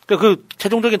 그러니까 그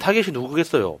최종적인 타겟이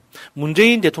누구겠어요?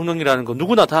 문재인 대통령이라는 거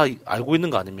누구나 다 알고 있는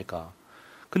거 아닙니까?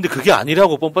 근데 그게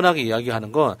아니라고 뻔뻔하게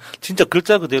이야기하는 건 진짜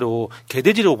글자 그대로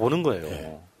개돼지라고 보는 거예요.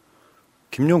 네.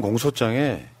 김용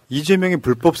공소장에 이재명의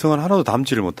불법성은 하나도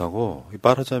담지를 못하고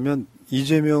말하자면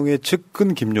이재명의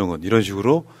측근 김용은 이런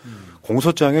식으로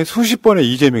공소장에 수십 번의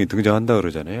이재명이 등장한다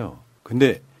그러잖아요.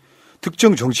 근데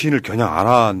특정 정치인을 겨냥 안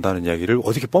한다는 이야기를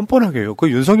어떻게 뻔뻔하게 해요? 그거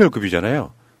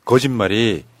윤석열급이잖아요.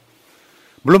 거짓말이.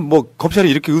 물론 뭐 검찰이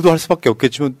이렇게 의도할 수밖에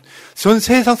없겠지만 전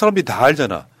세상 사람들이 다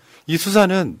알잖아. 이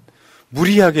수사는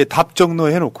무리하게 답정너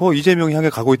해놓고 이재명 향해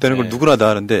가고 있다는 걸 누구나 다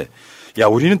아는데 야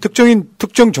우리는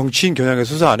특정 정치인 겨냥해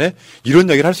수사 안 해? 이런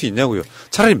이야기를 할 수 있냐고요.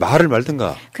 차라리 말을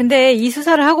말든가. 근데 이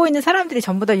수사를 하고 있는 사람들이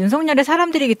전부 다 윤석열의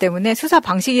사람들이기 때문에 수사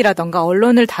방식이라던가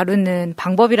언론을 다루는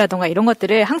방법이라던가 이런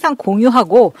것들을 항상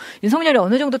공유하고 윤석열이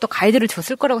어느 정도 또 가이드를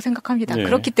줬을 거라고 생각합니다. 네.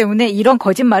 그렇기 때문에 이런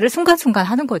거짓말을 순간순간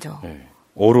하는 거죠. 네.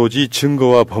 오로지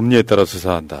증거와 법리에 따라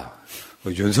수사한다.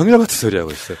 윤석열 같은 소리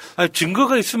하고 있어요. 아니,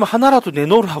 증거가 있으면 하나라도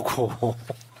내놓으라고.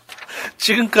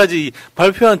 지금까지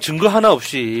발표한 증거 하나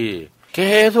없이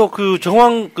계속 그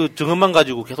증언만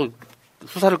가지고 계속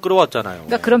수사를 끌어왔잖아요.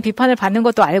 그러니까 그런 비판을 받는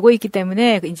것도 알고 있기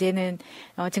때문에 이제는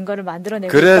증거를 만들어내고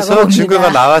그래서 있다고 증거가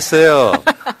봅니다. 나왔어요.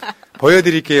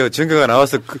 보여드릴게요. 증거가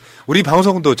나와서 우리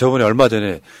방송도 저번에 얼마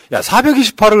전에 야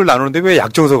 428억을 나누는데 왜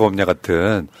약정서가 없냐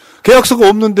같은 계약서가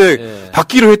없는데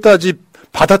받기로 했다지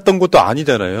받았던 것도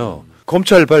아니잖아요.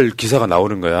 검찰발 기사가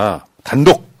나오는 거야.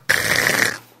 단독.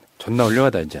 존나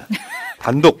훌륭하다 이제.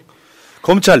 단독.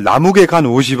 검찰 남욱에 간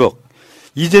 50억.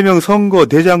 이재명 선거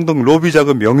대장동 로비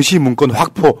자금 명시 문건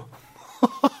확보.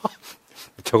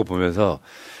 저거 보면서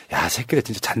야 새끼들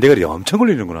진짜 잔대가리 엄청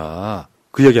걸리는구나.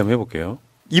 그 이야기 한번 해볼게요.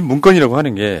 이 문건이라고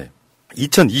하는 게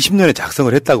 2020년에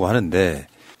작성을 했다고 하는데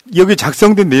여기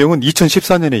작성된 내용은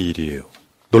 2014년의 일이에요.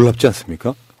 놀랍지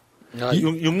않습니까?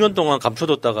 6년 동안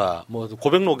감춰뒀다가 뭐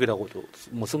고백록이라고도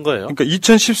뭐 쓴 거예요. 그러니까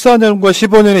 2014년과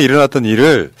 15년에 일어났던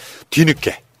일을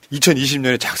뒤늦게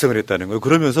 2020년에 작성을 했다는 거예요.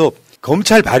 그러면서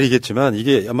검찰 발이겠지만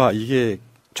이게 아마 이게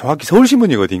정확히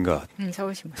서울신문이가 어딘가.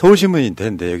 서울신문이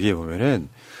되는데 여기에 보면은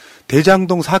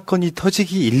대장동 사건이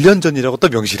터지기 1년 전이라고 또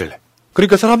명시를 해.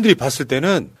 그러니까 사람들이 봤을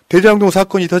때는 대장동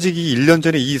사건이 터지기 1년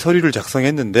전에 이 서류를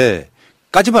작성했는데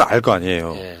까지만 알 거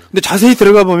아니에요. 근데 자세히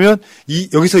들어가 보면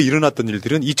여기서 일어났던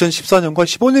일들은 2014년과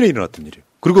 15년에 일어났던 일이에요.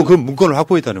 그리고 그 문건을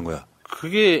확보했다는 거야.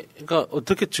 그게 그러니까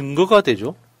어떻게 증거가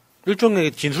되죠?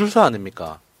 일종의 진술서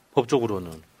아닙니까? 법적으로는.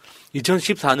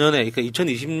 2014년에 그러니까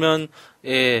 2020년에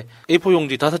A4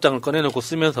 용지 5장을 꺼내놓고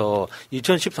쓰면서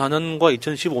 2014년과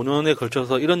 2015년에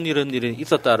걸쳐서 이런 일이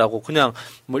있었다라고 그냥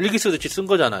뭐 일기 쓰듯이 쓴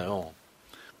거잖아요.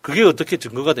 그게 어떻게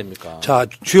증거가 됩니까? 자,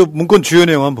 문건 주요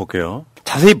내용 한번 볼게요.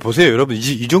 자세히 보세요, 여러분.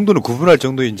 이 정도는 구분할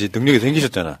정도의 이제 능력이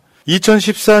생기셨잖아.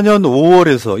 2014년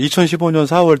 5월에서 2015년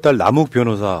 4월 달 남욱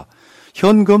변호사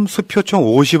현금 수표총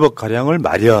 50억 가량을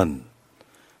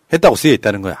마련했다고 쓰여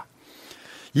있다는 거야.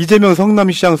 이재명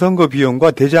성남시장 선거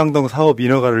비용과 대장동 사업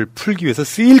인허가를 풀기 위해서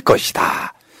쓰일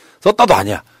것이다. 썼다도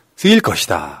아니야. 쓰일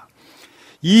것이다.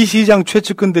 이 시장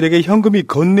최측근들에게 현금이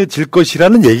건네질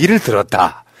것이라는 얘기를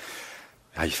들었다.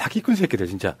 야, 이 사기꾼 새끼들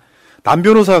진짜. 남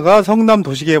변호사가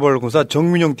성남도시개발공사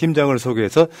정민용 팀장을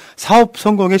소개해서 사업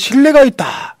성공에 신뢰가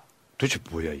있다. 도대체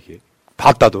뭐야 이게?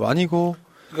 봤다도 아니고.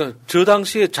 그러니까 저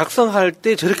당시에 작성할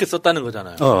때 저렇게 썼다는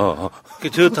거잖아요.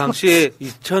 저 당시에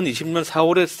 2020년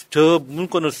 4월에 저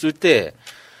문건을 쓸 때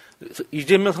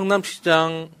이재명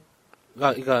성남시장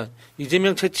그러니까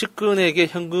이재명 최측근에게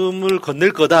현금을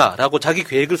건넬 거다라고 자기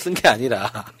계획을 쓴 게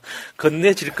아니라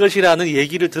건네질 것이라는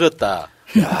얘기를 들었다.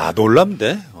 야,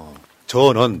 놀랍네.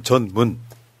 전원, 전문.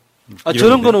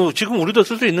 저런 거는 지금 우리도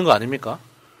쓸 수 있는 거 아닙니까?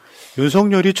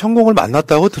 윤석열이 천공을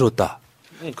만났다고 들었다.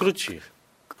 그렇지.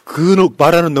 그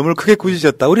말하는 놈을 크게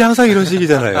꾸짖었다. 우리 항상 이런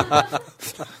식이잖아요.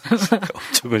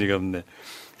 어처구니가 없네.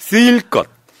 쓰일 것,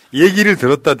 얘기를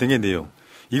들었다 등의 내용.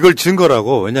 이걸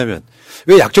증거라고. 왜냐면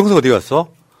왜 약정서 어디 갔어?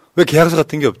 왜 계약서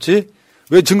같은 게 없지?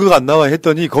 왜 증거가 안 나와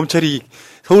했더니 검찰이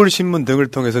서울신문 등을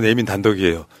통해서 내민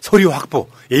단독이에요. 서류 확보,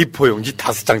 A4 용지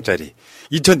 5장짜리.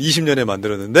 2020년에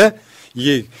만들었는데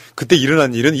이게 그때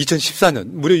일어난 일은 2014년,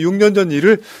 무려 6년 전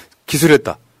일을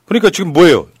기술했다. 그러니까 지금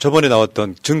뭐예요? 저번에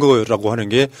나왔던 증거라고 하는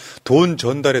게 돈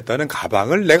전달했다는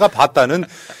가방을 내가 봤다는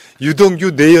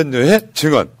유동규 내연녀의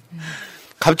증언.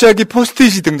 갑자기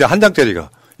포스트잇이 등장, 한 장짜리가.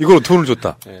 이걸로 돈을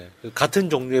줬다. 네, 같은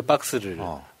종류의 박스를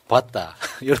봤다.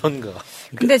 이런 거.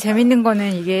 근데 재밌는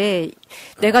거는 이게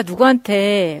내가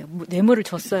누구한테 뇌물을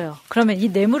줬어요. 그러면 이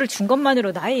뇌물을 준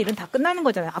것만으로 나의 일은 다 끝나는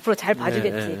거잖아요. 앞으로 잘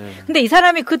봐주겠지. 근데 이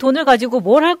사람이 그 돈을 가지고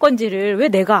뭘 할 건지를 왜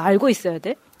내가 알고 있어야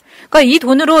돼? 그러니까 이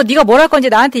돈으로 네가 뭘 할 건지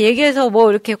나한테 얘기해서 뭐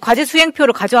이렇게 과제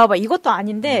수행표를 가져와봐. 이것도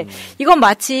아닌데 이건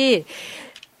마치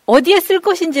어디에 쓸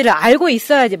것인지를 알고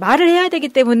있어야지 말을 해야 되기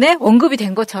때문에 언급이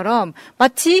된 것처럼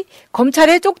마치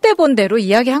검찰에 쪽대 본 대로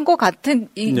이야기한 것 같은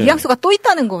뉘앙스가 또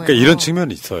있다는 거예요. 그러니까 이런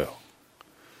측면이 있어요.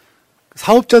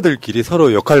 사업자들끼리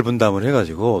서로 역할 분담을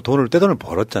해가지고 떼돈을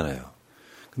벌었잖아요.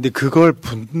 근데 그걸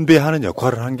분배하는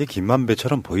역할을 한 게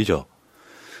김만배처럼 보이죠.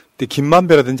 근데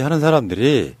김만배라든지 하는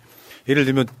사람들이 예를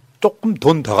들면 조금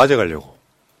돈 더 가져가려고.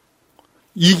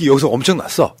 이익이 여기서 엄청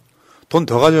났어. 돈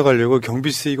더 가져가려고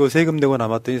경비세 이거 세금 내고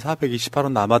남았더니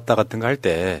 428원 남았다 같은 거 할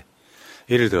때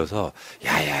예를 들어서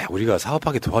야야 우리가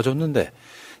사업하게 도와줬는데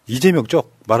이재명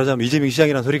쪽 말하자면 이재명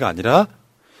시장이라는 소리가 아니라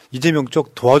이재명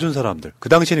쪽 도와준 사람들 그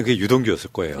당시에는 그게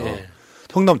유동규였을 거예요. 네.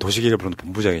 성남도시개발본부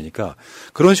본부장이니까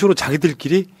그런 식으로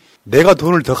자기들끼리 내가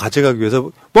돈을 더 가져가기 위해서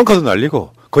뻥카도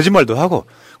날리고 거짓말도 하고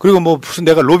그리고 뭐 무슨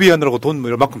내가 로비하느라고 돈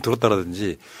얼마큼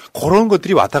들었다라든지 그런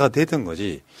것들이 왔다 갔다 했던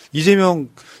거지. 이재명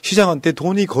시장한테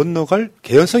돈이 건너갈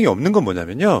개연성이 없는 건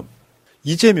뭐냐면요.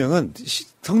 이재명은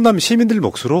성남 시민들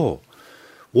몫으로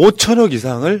 5천억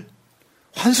이상을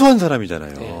환수한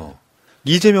사람이잖아요. 네.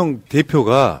 이재명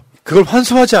대표가 그걸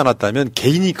환수하지 않았다면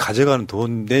개인이 가져가는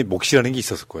돈의 몫이라는 게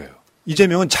있었을 거예요.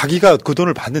 이재명은 자기가 그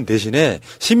돈을 받는 대신에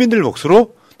시민들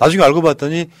몫으로 나중에 알고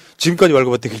봤더니 지금까지 알고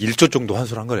봤더니 1조 정도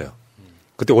환수를 한 거래요.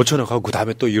 그때 5천억 하고 그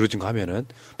다음에 또 이루어진 거 하면은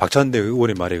박찬대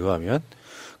의원의 말에 의하면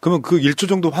그러면 그 1조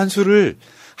정도 환수를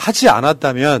하지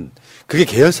않았다면 그게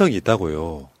개연성이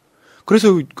있다고요.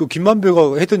 그래서 그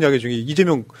김만배가 했던 이야기 중에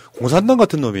이재명 공산당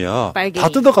같은 놈이야. 빨갱이. 다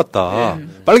뜯어갔다.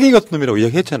 빨갱이 같은 놈이라고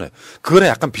이야기했잖아요. 그거랑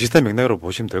약간 비슷한 맥락으로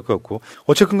보시면 될 것 같고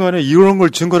어쨌든 간에 이런 걸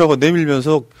증거라고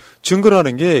내밀면서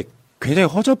증거라는 게 굉장히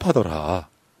허접하더라.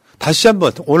 다시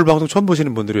한번 오늘 방송 처음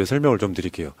보시는 분들을 위해 설명을 좀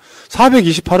드릴게요.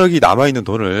 428억이 남아있는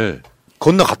돈을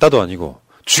건너갔다도 아니고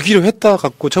주기로 했다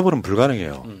갖고 처벌은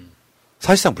불가능해요.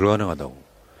 사실상 불가능하다고.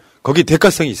 거기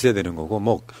대가성이 있어야 되는 거고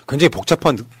뭐 굉장히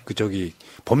복잡한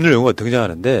법률 용어가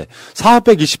등장하는데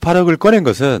 428억을 꺼낸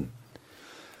것은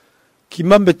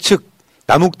김만배 측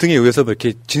남욱 등에 의해서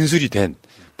이렇게 진술이 된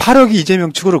 8억이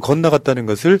이재명 측으로 건너갔다는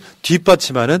것을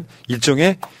뒷받침하는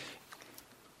일종의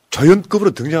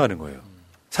저연급으로 등장하는 거예요.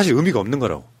 사실 의미가 없는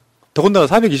거라고. 더군다나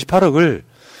 428억을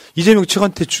이재명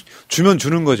측한테 주면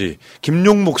주는 거지.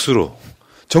 김용 몫으로,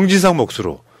 정진상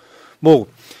몫으로, 뭐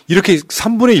이렇게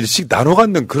 3분의 1씩 나눠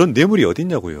갖는 그런 뇌물이 어디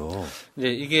있냐고요. 이제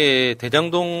이게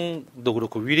대장동도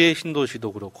그렇고 위례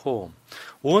신도시도 그렇고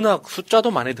워낙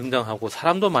숫자도 많이 등장하고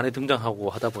사람도 많이 등장하고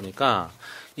하다 보니까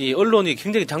이 언론이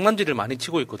굉장히 장난질을 많이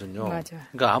치고 있거든요. 맞아.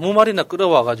 그러니까 아무 말이나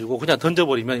끌어와가지고 그냥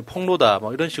던져버리면 폭로다,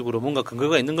 뭐 이런 식으로 뭔가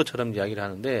근거가 있는 것처럼 이야기를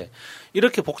하는데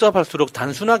이렇게 복잡할수록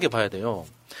단순하게 봐야 돼요.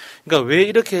 그러니까 왜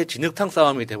이렇게 진흙탕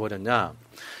싸움이 돼버렸냐?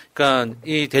 그러니까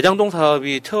이 대장동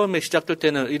사업이 처음에 시작될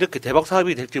때는 이렇게 대박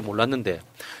사업이 될 줄 몰랐는데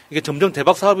이게 점점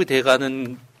대박 사업이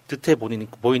돼가는 듯해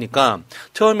보이니까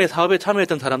처음에 사업에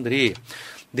참여했던 사람들이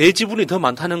내 지분이 더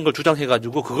많다는 걸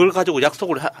주장해가지고 그걸 가지고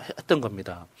약속을 했던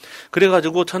겁니다.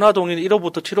 그래가지고 천화동인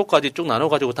 1호부터 7호까지 쭉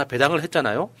나눠가지고 다 배당을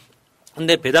했잖아요.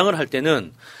 근데 배당을 할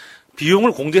때는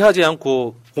비용을 공제하지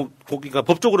않고 그러니까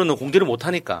법적으로는 공제를 못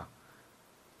하니까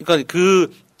그러니까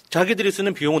그 자기들이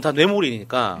쓰는 비용은 다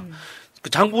뇌물이니까 그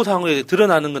장부상에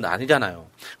드러나는 건 아니잖아요.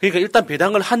 그러니까 일단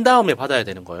배당을 한 다음에 받아야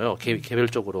되는 거예요.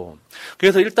 개별적으로.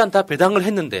 그래서 일단 다 배당을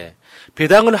했는데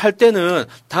배당을 할 때는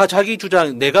다 자기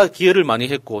주장 내가 기여를 많이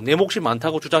했고 내 몫이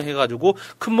많다고 주장해가지고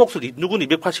큰 몫을 누구는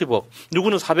 280억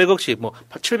누구는 400억씩 뭐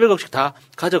 700억씩 다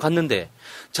가져갔는데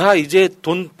자 이제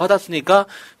돈 받았으니까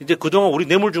이제 그동안 우리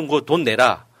뇌물 준 거 돈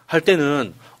내라 할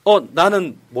때는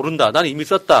나는 모른다. 나는 이미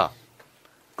썼다.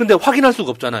 근데 확인할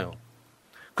수가 없잖아요.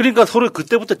 그러니까 서로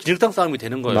그때부터 진흙탕 싸움이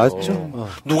되는 거예요. 맞죠.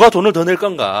 누가 돈을 더 낼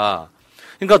건가.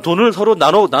 그러니까 돈을 서로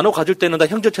나눠 가질 때는 다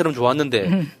형제처럼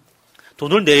좋았는데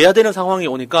돈을 내야 되는 상황이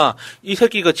오니까 이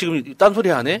새끼가 지금 딴소리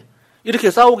하네?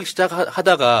 이렇게 싸우기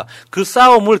시작하다가 그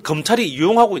싸움을 검찰이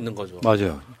이용하고 있는 거죠.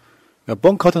 맞아요. 그러니까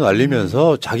뻥카드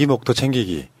날리면서 자기 목도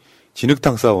챙기기.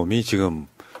 진흙탕 싸움이 지금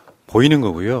보이는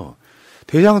거고요.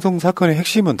 대장동 사건의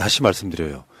핵심은 다시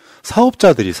말씀드려요.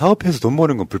 사업자들이 사업해서 돈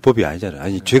버는 건 불법이 아니잖아요.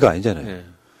 아니, 죄가 아니잖아요. 네.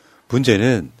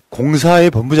 문제는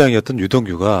공사의 본부장이었던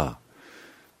유동규가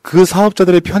그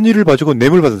사업자들의 편의를 봐주고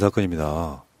뇌물 받은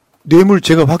사건입니다.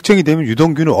 뇌물죄가 확정이 되면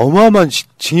유동규는 어마어마한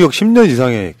징역 10년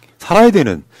이상에 살아야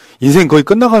되는 인생 거의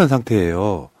끝나가는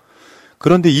상태예요.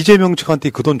 그런데 이재명 측한테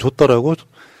그 돈 줬다라고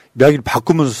이야기를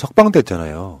바꾸면서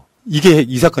석방됐잖아요. 이게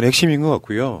이 사건의 핵심인 것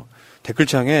같고요.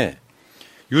 댓글창에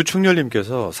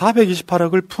유충렬님께서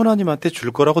 428억을 푸나님한테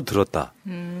줄 거라고 들었다.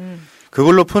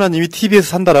 그걸로 푸나님이 TV에서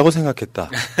산다라고 생각했다.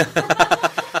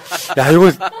 야,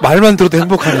 이거 말만 들어도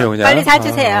행복하네요, 그냥. 빨리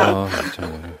사주세요.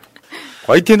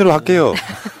 YTN으로 할게요.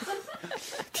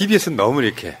 TBS는 너무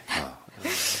이렇게.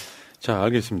 자,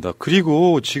 알겠습니다.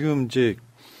 그리고 지금 이제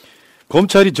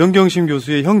검찰이 정경심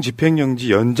교수의 형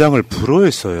집행정지 연장을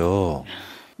불허했어요.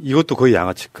 이것도 거의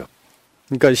양아치급.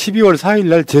 그러니까 12월 4일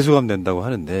날 재수감된다고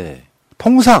하는데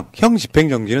통상 형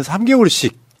집행정지는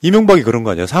 3개월씩 이명박이 그런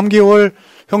거 아니야. 3개월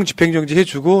형 집행정지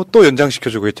해주고 또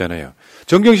연장시켜주고 했잖아요.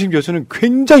 정경심 교수는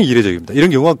굉장히 이례적입니다. 이런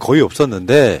경우가 거의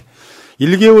없었는데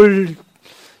 1개월,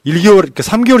 그러니까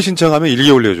 3개월 신청하면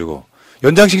 1개월 내주고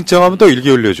연장 신청하면 또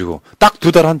 1개월 내주고 딱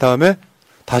 2달 한 다음에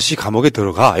다시 감옥에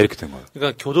들어가 이렇게 된 거예요.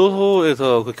 그러니까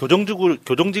교도소에서 그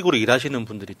교정직으로 일하시는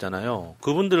분들 있잖아요.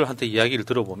 그분들한테 이야기를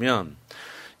들어보면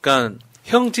그러니까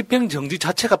형 집행정지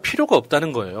자체가 필요가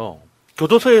없다는 거예요.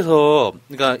 교도소에서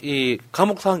그러니까 이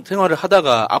감옥 생활을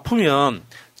하다가 아프면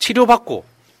치료받고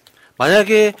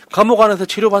만약에 감옥 안에서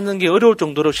치료받는 게 어려울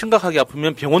정도로 심각하게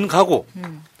아프면 병원 가고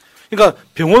그러니까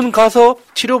병원 가서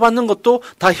치료받는 것도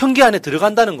다 형기 안에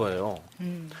들어간다는 거예요.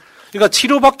 그러니까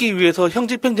치료받기 위해서 형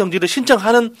집행정지를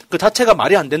신청하는 그 자체가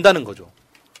말이 안 된다는 거죠.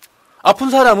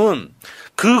 아픈 사람은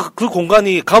그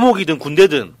공간이 감옥이든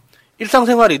군대든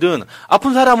일상생활이든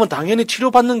아픈 사람은 당연히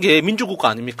치료받는 게 민주국가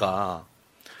아닙니까?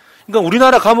 그러니까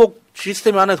우리나라 감옥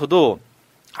시스템 안에서도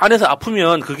안에서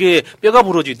아프면 그게 뼈가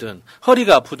부러지든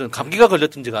허리가 아프든 감기가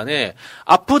걸렸든지 간에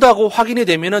아프다고 확인이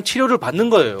되면은 치료를 받는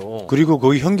거예요. 그리고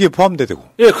거기 형기에 포함되고.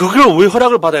 예, 그걸 왜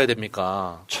허락을 받아야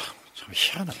됩니까? 참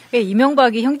희한하네.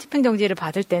 이명박이 형집행정지를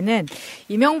받을 때는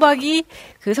이명박이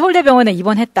그 서울대병원에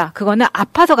입원했다. 그거는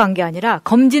아파서 간 게 아니라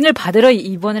검진을 받으러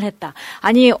입원을 했다.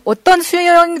 아니 어떤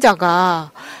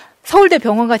수용자가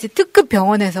서울대병원 같이 특급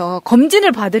병원에서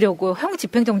검진을 받으려고 형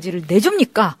집행정지를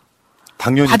내줍니까?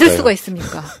 당뇨니까요. 받을 수가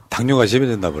있습니까? 당뇨가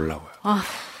심해졌나 보려고요.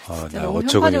 진짜 너무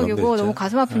현파적이고 너무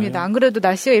가슴 아픕니다. 안 그래도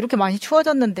날씨가 이렇게 많이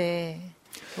추워졌는데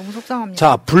너무 속상합니다.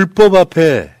 자, 불법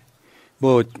앞에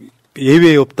뭐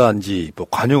예외 없다는지 뭐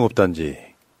관용 없다는지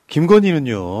김건희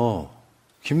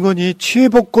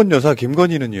취해복권 여사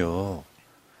김건희는요.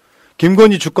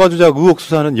 김건희 주가 조작 의혹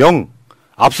수사는 0,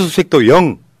 압수수색도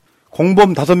 0,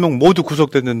 공범 5명 모두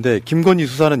구속됐는데 김건희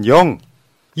수사는 0,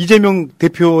 이재명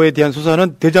대표에 대한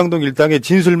수사는 대장동 일당의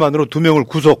진술만으로 2명을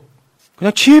구속.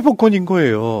 그냥 취해복권인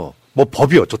거예요. 뭐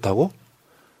법이 어쩌다고?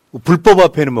 불법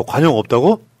앞에는 뭐 관용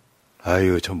없다고?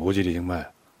 아유, 저 모질이 정말.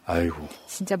 아이고.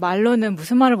 진짜 말로는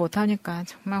무슨 말을 못하니까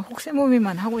정말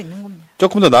혹세무민만 하고 있는 겁니다.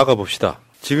 조금 더 나아가 봅시다.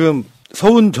 지금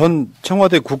서훈 전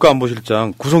청와대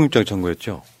국가안보실장 구속영장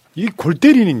청구했죠. 이 골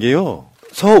때리는 게요.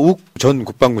 서욱 전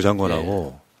국방부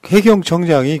장관하고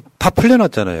해경청장이 다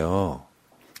풀려났잖아요.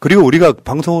 그리고 우리가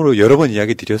방송으로 여러 번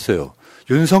이야기 드렸어요.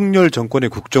 윤석열 정권의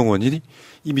국정원이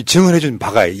이미 증언해준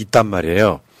바가 있단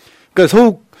말이에요. 그러니까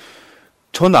서욱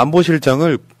전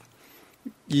안보실장을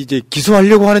이제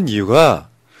기소하려고 하는 이유가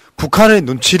북한의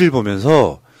눈치를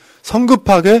보면서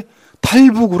성급하게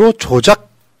탈북으로 조작,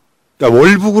 그러니까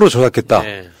월북으로 조작했다.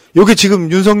 네. 이게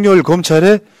지금 윤석열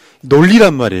검찰의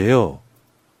논리란 말이에요.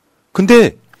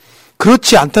 근데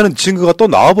그렇지 않다는 증거가 또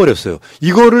나와버렸어요.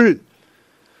 이거를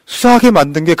수사하게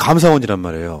만든 게 감사원이란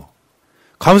말이에요.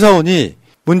 감사원이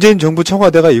문재인 정부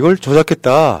청와대가 이걸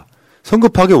조작했다.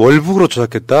 성급하게 월북으로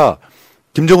조작했다.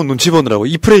 김정은 눈치 보느라고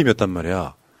이 프레임이었단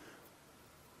말이야.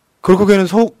 결국에는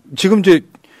지금 이제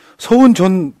서훈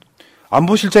전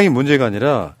안보실장이 문제가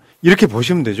아니라 이렇게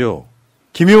보시면 되죠.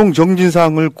 김용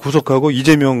정진상을 구속하고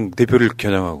이재명 대표를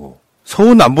겨냥하고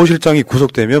서훈 안보실장이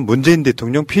구속되면 문재인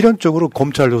대통령 필연적으로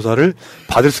검찰 조사를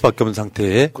받을 수밖에 없는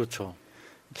상태에 그렇죠.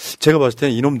 제가 봤을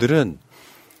때는 이놈들은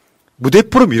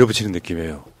무대포로 밀어붙이는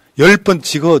느낌이에요. 10번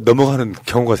찍어 넘어가는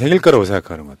경우가 생길 거라고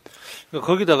생각하는 것 같아요. 그러니까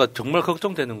거기다가 정말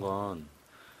걱정되는 건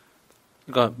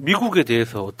그러니까 미국에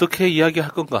대해서 어떻게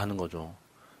이야기할 건가 하는 거죠.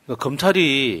 그러니까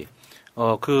검찰이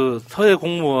그 서해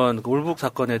공무원 월북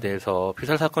사건에 대해서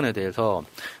피살 사건에 대해서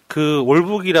그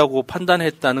월북이라고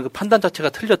판단했다는 그 판단 자체가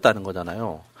틀렸다는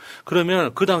거잖아요.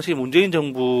 그러면 그 당시 문재인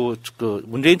정부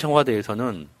문재인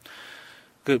청와대에서는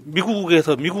그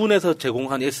미군에서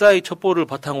제공한 SI 첩보를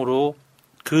바탕으로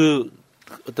그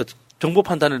어떤 정보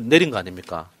판단을 내린 거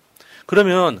아닙니까?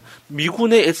 그러면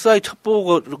미군의 SI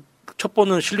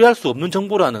첩보는 신뢰할 수 없는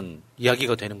정보라는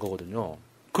이야기가 되는 거거든요.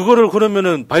 그거를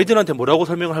그러면은 바이든한테 뭐라고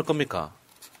설명을 할 겁니까?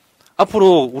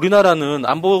 앞으로 우리나라는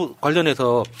안보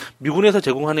관련해서 미군에서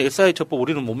제공하는 SI 첩보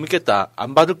우리는 못 믿겠다,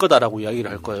 안 받을 거다라고 이야기를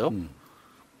할 거예요?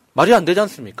 말이 안 되지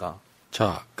않습니까?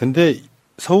 자, 근데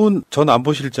서훈 전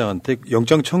안보실장한테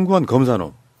영장 청구한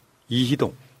검사놈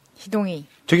희동이.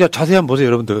 저기 자세히 한번 보세요,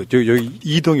 여러분들. 여기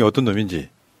이희동이 어떤 놈인지.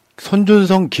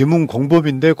 손준성, 김웅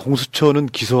공범인데 공수처는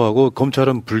기소하고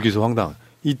검찰은 불기소 황당.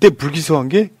 이때 불기소한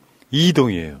게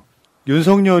이희동이에요.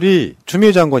 윤석열이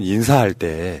추미애 장관 인사할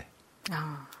때,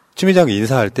 추미애 장관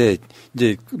인사할 때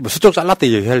이제 뭐 수적 잘랐다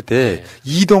얘기할 때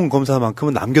이희동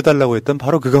검사만큼은 남겨달라고 했던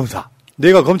바로 그 검사.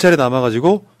 내가 검찰에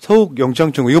남아가지고 서욱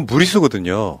영장 청구 이건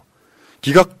무리수거든요.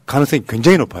 기각 가능성이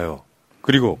굉장히 높아요.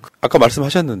 그리고 아까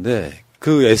말씀하셨는데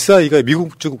그 SI가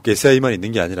미국 쪽 SI만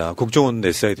있는 게 아니라 국정원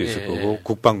SI도 있을 거고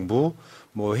국방부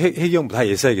뭐 해경부 다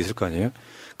SI가 있을 거 아니에요.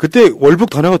 그때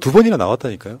월북 단어가 2번이나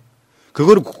나왔다니까요.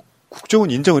 그거를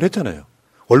국정원 인정을 했잖아요.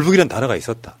 월북이라는 단어가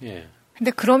있었다. 근데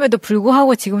그럼에도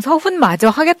불구하고 지금 서훈마저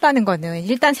하겠다는 거는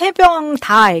일단 3명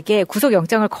다에게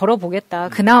구속영장을 걸어보겠다.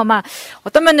 그나마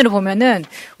어떤 면으로 보면은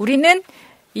우리는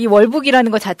이 월북이라는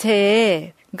것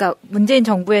자체에 그러니까 문재인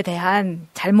정부에 대한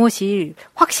잘못이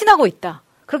확신하고 있다.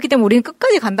 그렇기 때문에 우리는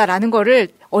끝까지 간다라는 거를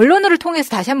언론을 통해서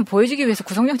다시 한번 보여주기 위해서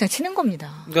구속영장 치는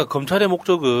겁니다. 그러니까 검찰의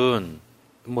목적은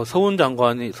뭐 서훈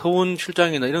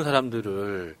실장이나 이런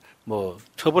사람들을 뭐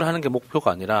처벌하는 게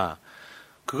목표가 아니라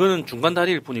그거는 중간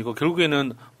다리일 뿐이고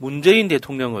결국에는 문재인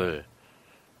대통령을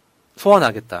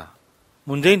소환하겠다.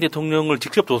 문재인 대통령을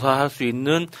직접 조사할 수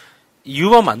있는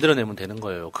이유만 만들어내면 되는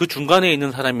거예요. 그 중간에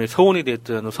있는 사람이 서훈이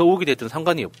됐든 서욱이 됐든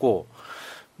상관이 없고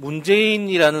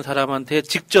문재인이라는 사람한테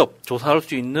직접 조사할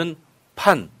수 있는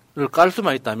판을 깔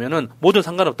수만 있다면은 뭐든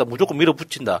상관없다. 무조건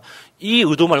밀어붙인다. 이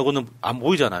의도 말고는 안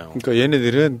보이잖아요. 그러니까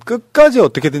얘네들은 끝까지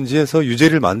어떻게든지 해서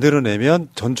유죄를 만들어내면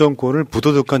전 정권을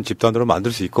부도덕한 집단으로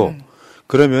만들 수 있고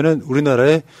그러면은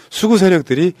우리나라의 수구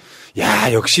세력들이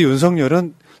야 역시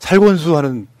윤석열은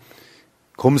살권수하는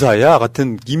검사야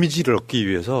같은 이미지를 얻기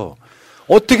위해서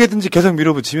어떻게든지 계속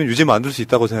밀어붙이면 유죄 만들 수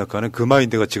있다고 생각하는 그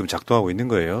마인드가 지금 작동하고 있는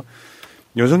거예요.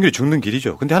 윤석열이 죽는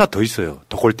길이죠. 근데 하나 더 있어요.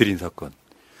 더 골 때린 사건.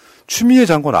 추미애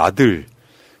장관 아들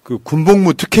그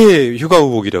군복무 특혜 휴가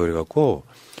의혹이라고 그래갖고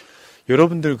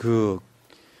여러분들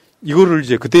이거를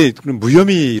이제 그때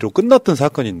무혐의로 끝났던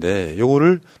사건인데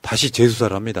요거를 다시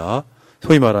재수사를 합니다.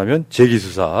 소위 말하면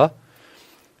재기수사.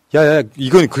 야,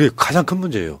 이건 그게 가장 큰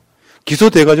문제예요.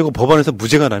 기소돼가지고 법원에서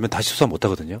무죄가 나면 다시 수사 못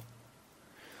하거든요.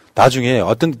 나중에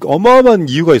어떤 어마어마한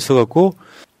이유가 있어갖고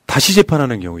다시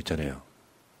재판하는 경우 있잖아요.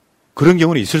 그런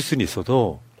경우는 있을 수는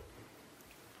있어도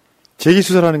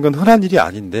재기수사라는 건 흔한 일이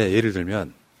아닌데 예를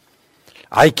들면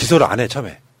아예 기소를 안 해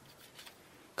처음에.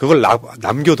 그걸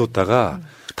남겨뒀다가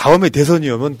다음에 대선이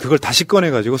오면 그걸 다시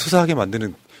꺼내가지고 수사하게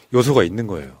만드는 요소가 있는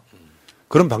거예요.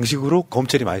 그런 방식으로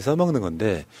검찰이 많이 써먹는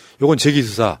건데 요건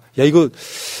재기수사. 야 이거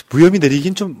무혐의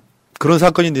내리긴 좀 그런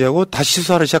사건인데 하고 다시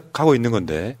수사를 시작하고 있는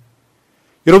건데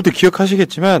여러분들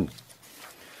기억하시겠지만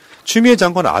추미애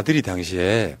장관 아들이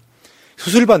당시에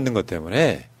수술 받는 것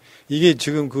때문에 이게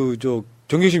지금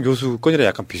정경심 교수 건이랑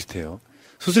약간 비슷해요.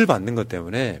 수술 받는 것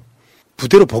때문에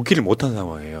부대로 복귀를 못한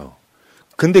상황이에요.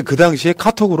 근데 그 당시에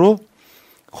카톡으로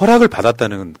허락을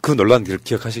받았다는 그 논란을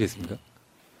기억하시겠습니까?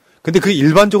 근데 그게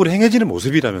일반적으로 행해지는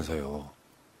모습이라면서요.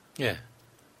 예.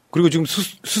 그리고 지금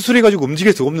수술해가지고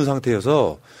움직일 수 없는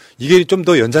상태여서 이게 좀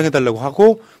더 연장해달라고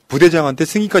하고 부대장한테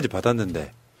승인까지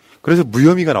받았는데 그래서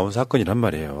무혐의가 나온 사건이란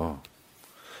말이에요.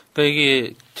 그러니까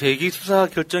이게 재기 수사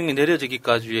결정이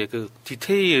내려지기까지의 그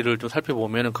디테일을 좀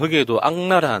살펴보면은 거기에도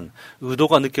악랄한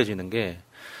의도가 느껴지는 게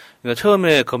그러니까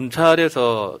처음에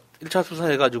검찰에서 1차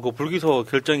수사해가지고 불기소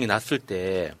결정이 났을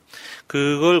때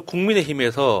그걸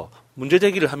국민의힘에서 문제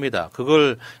제기를 합니다.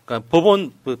 그걸 그러니까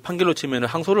법원 판결로 치면은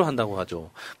항소를 한다고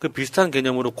하죠. 그 비슷한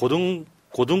개념으로 고등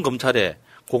검찰에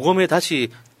고검에 다시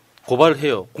고발을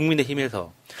해요.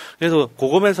 국민의힘에서. 그래서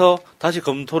고검에서 다시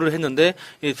검토를 했는데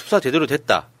수사 제대로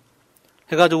됐다.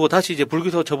 해가지고 다시 이제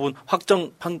불기소 처분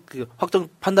확정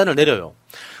판단을 내려요.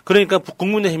 그러니까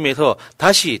국민의힘에서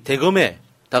다시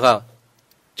대검에다가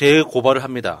재고발을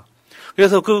합니다.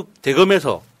 그래서 그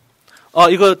대검에서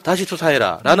이거 다시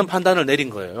수사해라 라는 판단을 내린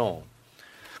거예요.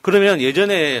 그러면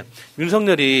예전에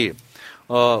윤석열이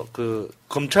그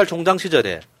검찰총장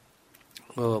시절에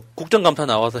국정감사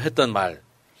나와서 했던 말,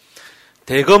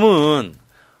 대검은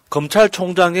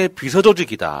검찰총장의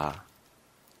비서조직이다.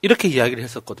 이렇게 이야기를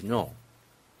했었거든요.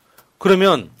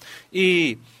 그러면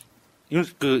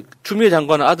추미애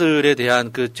장관 아들에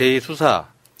대한 그 재수사,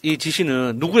 이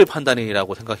지시는 누구의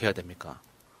판단이라고 생각해야 됩니까?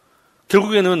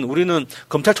 결국에는 우리는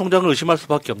검찰총장을 의심할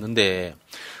수밖에 없는데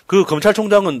그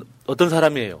검찰총장은 어떤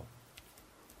사람이에요?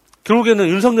 결국에는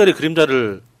윤석열의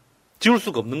그림자를 지울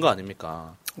수가 없는 거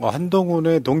아닙니까?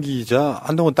 한동훈의 동기이자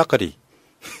한동훈 따까리.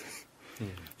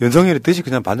 윤석열의 뜻이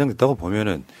그냥 반영됐다고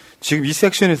보면은 지금 이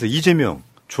섹션에서 이재명,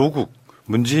 조국,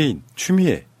 문재인,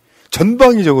 추미애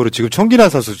전방위적으로 지금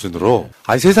총기난사 수준으로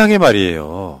아니 세상에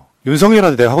말이에요.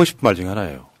 윤석열한테 내가 하고 싶은 말 중에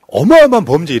하나예요. 어마어마한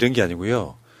범죄 이런 게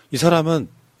아니고요. 이 사람은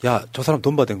야, 저 사람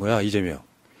돈 받은 거야, 이재명.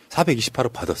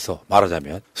 428억 받았어.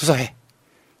 말하자면 수사해.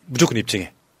 무조건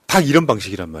입증해. 다 이런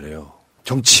방식이란 말이에요.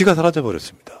 정치가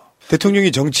사라져버렸습니다.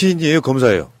 대통령이 정치인이에요,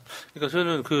 검사예요? 그러니까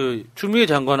저는 그 추미애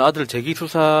장관 아들 재기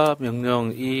수사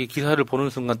명령 이 기사를 보는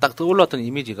순간 딱 떠올랐던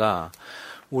이미지가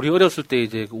우리 어렸을 때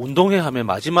이제 운동회 하면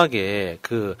마지막에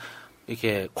그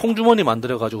이렇게 콩주머니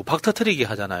만들어가지고 박 터트리기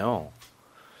하잖아요.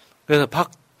 그래서 박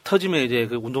터지면 이제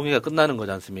그 운동회가 끝나는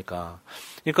거지 않습니까?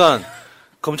 그러니까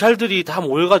검찰들이 다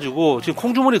모여가지고 지금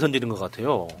콩주머니 던지는 것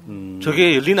같아요.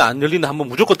 저게 열리나 안 열리나 한번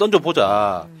무조건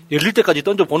던져보자. 열릴 때까지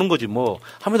던져보는 거지 뭐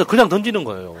하면서 그냥 던지는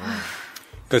거예요.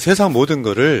 그러니까 세상 모든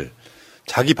거를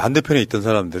자기 반대편에 있던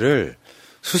사람들을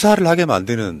수사를 하게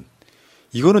만드는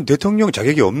이거는 대통령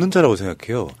자격이 없는 자라고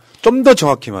생각해요. 좀 더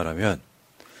정확히 말하면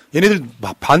얘네들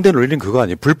반대 논리는 그거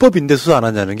아니에요. 불법인데 수사 안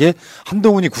하냐는 게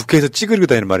한동훈이 국회에서 찌그리고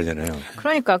다니는 말이잖아요.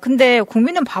 그러니까 근데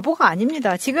국민은 바보가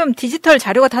아닙니다. 지금 디지털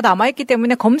자료가 다 남아있기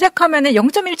때문에 검색하면은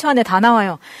 0.1초 안에 다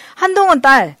나와요. 한동훈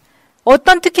딸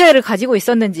어떤 특혜를 가지고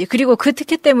있었는지 그리고 그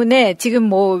특혜 때문에 지금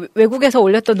뭐 외국에서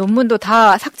올렸던 논문도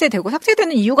다 삭제되고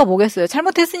삭제되는 이유가 뭐겠어요.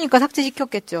 잘못했으니까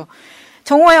삭제시켰겠죠.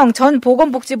 정호영 전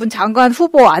보건복지부 장관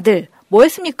후보 아들 뭐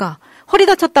했습니까? 허리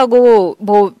다쳤다고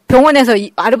뭐 병원에서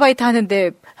아르바이트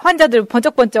하는데 환자들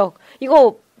번쩍번쩍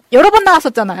이거 여러 번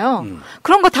나왔었잖아요.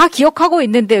 그런 거 다 기억하고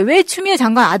있는데 왜 추미애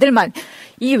장관 아들만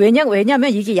이게 왜냐면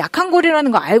이게 약한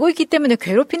고리라는 거 알고 있기 때문에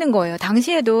괴롭히는 거예요.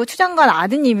 당시에도 추 장관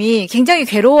아드님이 굉장히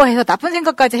괴로워해서 나쁜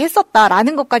생각까지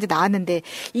했었다라는 것까지 나왔는데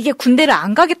이게 군대를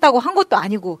안 가겠다고 한 것도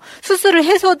아니고 수술을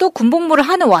해서도 군복무를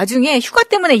하는 와중에 휴가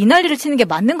때문에 이 난리를 치는 게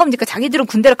맞는 겁니까? 자기들은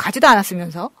군대를 가지도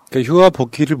않았으면서. 그러니까 휴가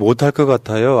복귀를 못할 것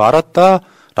같아요.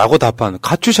 알았다라고 답한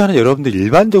가추샤는 여러분들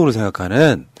일반적으로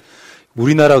생각하는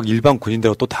우리나라 일반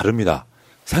군인들하고 또 다릅니다.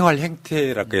 생활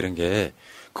행태랄까 이런 게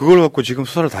그걸 갖고 지금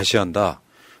수사를 다시 한다.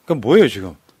 그럼 뭐예요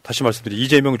지금? 다시 말씀드리면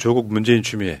이재명, 조국, 문재인,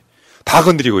 추미애 다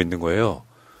건드리고 있는 거예요.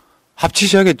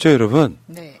 합치셔야겠죠 여러분.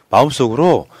 네.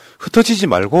 마음속으로 흩어지지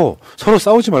말고 서로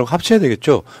싸우지 말고 합쳐야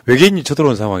되겠죠. 외계인이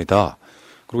쳐들어온 상황이다.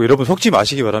 그리고 여러분 속지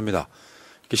마시기 바랍니다.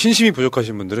 신심이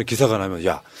부족하신 분들은 기사가 나면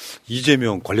야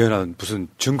이재명 관련한 무슨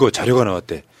증거 자료가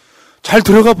나왔대. 잘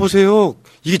들어가 보세요.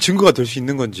 이게 증거가 될 수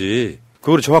있는 건지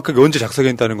그걸 정확하게 언제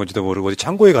작성했다는 건지도 모르고 어디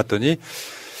창고에 갔더니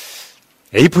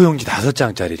A4 용지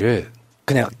 5장짜리를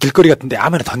그냥 길거리 같은데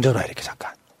아무나 던져놔 이렇게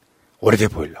잠깐 오래돼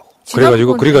보이려고.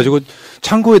 그래가지고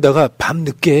창고에다가 밤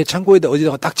늦게 창고에다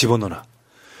어디다가 딱 집어넣어놔.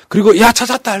 그리고 야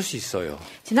찾았다 할 수 있어요.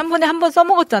 지난번에 한번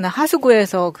써먹었잖아요.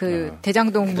 하수구에서 그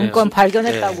대장동 문건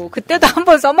발견했다고. 그때도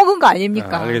한번 써먹은 거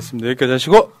아닙니까? 알겠습니다. 여기까지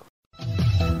하시고.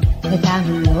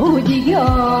 세상은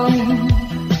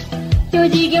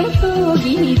요지경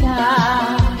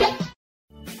속이다.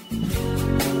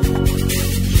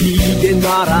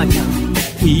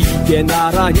 이게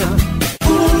나라냐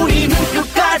우리는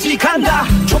끝까지 간다.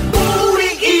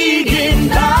 촛불이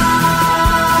이긴다.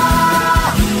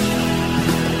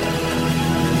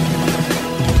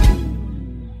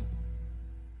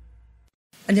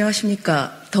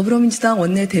 안녕하십니까. 더불어민주당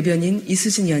원내대변인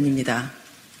이수진 의원입니다.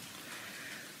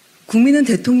 국민은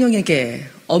대통령에게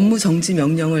업무 정지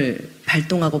명령을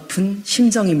발동하고픈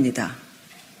심정입니다.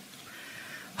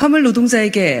 화물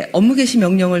노동자에게 업무 개시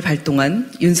명령을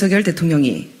발동한 윤석열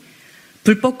대통령이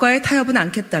불법과의 타협은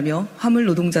않겠다며 화물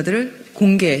노동자들을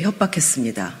공개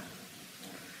협박했습니다.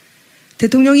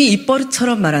 대통령이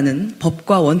입버릇처럼 말하는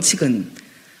법과 원칙은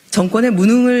정권의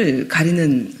무능을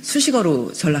가리는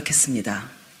수식어로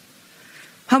전락했습니다.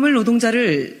 화물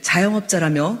노동자를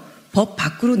자영업자라며 법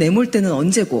밖으로 내몰 때는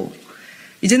언제고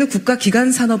이제는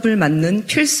국가기관 산업을 맡는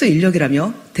필수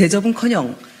인력이라며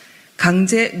대접은커녕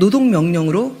강제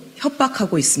노동명령으로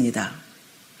협박하고 있습니다.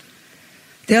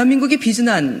 대한민국이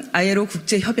비준한 ILO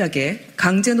국제협약에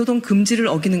강제노동 금지를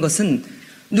어기는 것은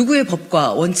누구의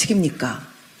법과 원칙입니까?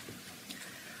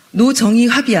 노정의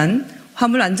합의한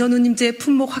화물안전운임제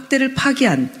품목 확대를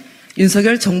파기한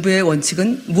윤석열 정부의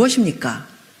원칙은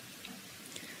무엇입니까?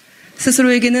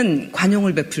 스스로에게는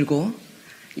관용을 베풀고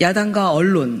야당과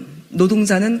언론,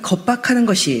 노동자는 겁박하는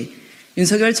것이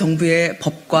윤석열 정부의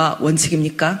법과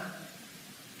원칙입니까?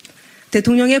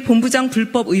 대통령의 본부장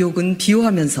불법 의혹은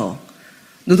비호하면서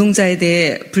노동자에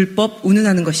대해 불법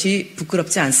운운하는 것이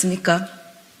부끄럽지 않습니까?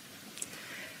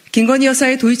 김건희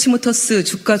여사의 도이치모터스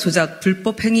주가 조작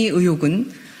불법 행위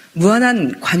의혹은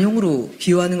무한한 관용으로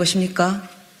비호하는 것입니까?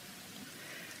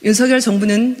 윤석열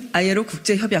정부는 ILO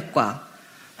국제협약과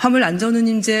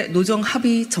화물안전운임제 노정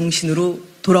합의 정신으로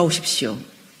돌아오십시오.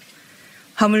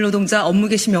 화물 노동자 업무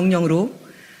개시 명령으로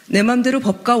내 맘대로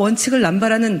법과 원칙을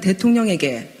남발하는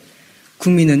대통령에게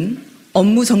국민은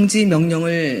업무 정지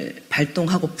명령을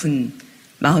발동하고픈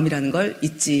마음이라는 걸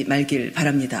잊지 말길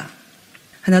바랍니다.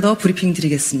 하나 더 브리핑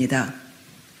드리겠습니다.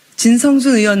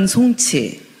 진성준 의원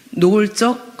송치,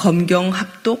 노골적 검경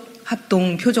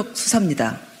합동 표적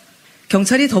수사입니다.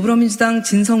 경찰이 더불어민주당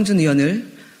진성준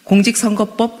의원을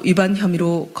공직선거법 위반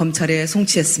혐의로 검찰에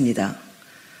송치했습니다.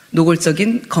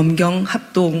 노골적인 검경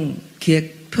합동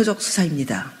기획 표적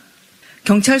수사입니다.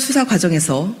 경찰 수사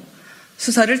과정에서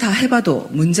수사를 다 해봐도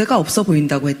문제가 없어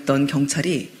보인다고 했던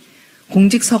경찰이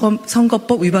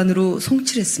공직선거법 위반으로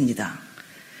송치를 했습니다.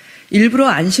 일부러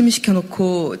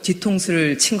안심시켜놓고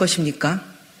뒤통수를 친 것입니까?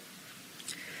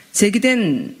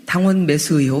 제기된 당원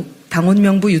매수 의혹, 당원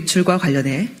명부 유출과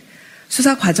관련해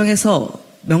수사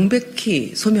과정에서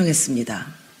명백히 소명했습니다.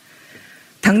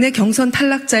 당내 경선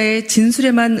탈락자의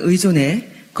진술에만 의존해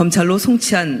검찰로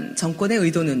송치한 정권의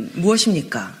의도는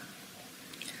무엇입니까?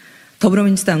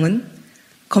 더불어민주당은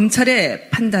검찰의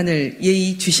판단을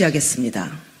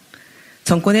예의주시하겠습니다.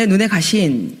 정권의 눈에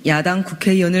가시인 야당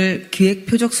국회의원을 기획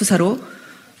표적 수사로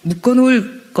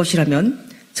묶어놓을 것이라면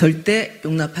절대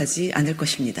용납하지 않을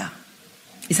것입니다.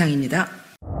 이상입니다.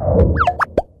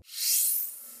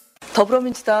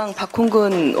 더불어민주당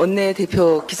박홍근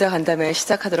원내대표 기자간담회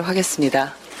시작하도록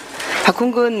하겠습니다.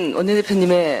 박홍근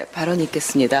원내대표님의 발언이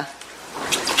있겠습니다.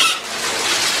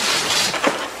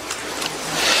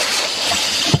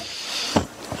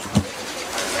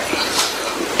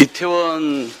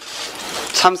 이태원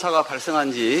참사가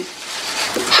발생한 지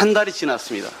한 달이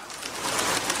지났습니다.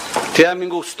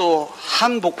 대한민국 수도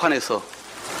한복판에서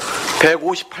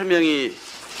 158명이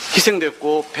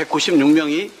희생됐고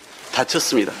 196명이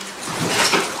다쳤습니다.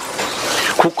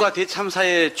 국가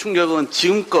대참사의 충격은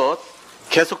지금껏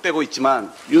계속되고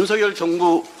있지만 윤석열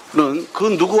정부는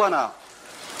그 누구 하나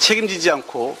책임지지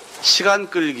않고 시간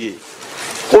끌기,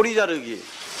 꼬리 자르기,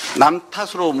 남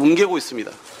탓으로 뭉개고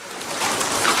있습니다.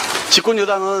 집권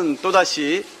여당은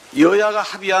또다시 여야가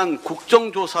합의한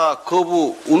국정조사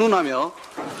거부 운운하며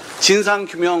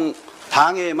진상규명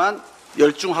방해에만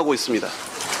열중하고 있습니다.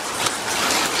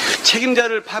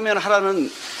 책임자를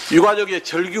파면하라는 유가족의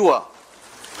절규와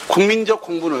국민적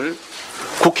공분을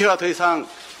국회가 더 이상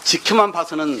지켜만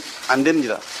봐서는 안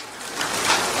됩니다.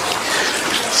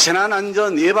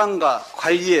 재난안전 예방과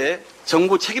관리의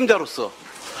정부 책임자로서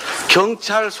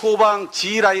경찰, 소방,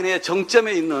 지휘라인의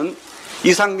정점에 있는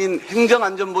이상민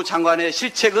행정안전부 장관의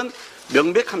실책은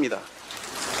명백합니다.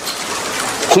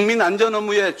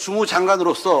 국민안전업무의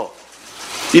주무장관으로서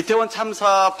이태원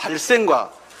참사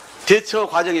발생과 대처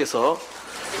과정에서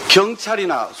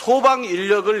경찰이나 소방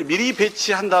인력을 미리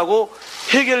배치한다고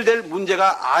해결될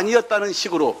문제가 아니었다는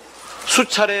식으로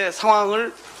수차례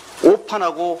상황을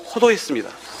오판하고 호도했습니다.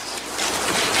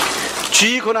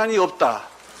 지휘 권한이 없다,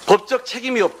 법적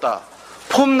책임이 없다,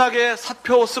 폼나게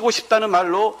사표 쓰고 싶다는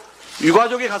말로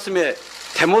유가족의 가슴에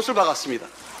대못을 박았습니다.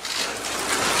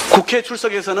 국회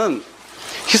출석에서는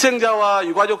희생자와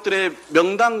유가족들의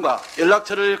명단과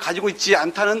연락처를 가지고 있지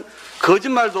않다는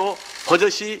거짓말도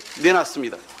버젓이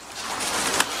내놨습니다.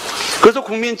 그래서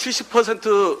국민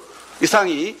 70%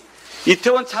 이상이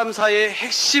이태원 참사의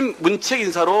핵심 문책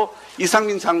인사로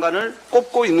이상민 장관을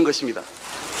꼽고 있는 것입니다.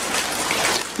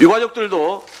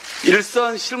 유가족들도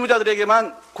일선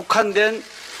실무자들에게만 국한된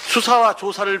수사와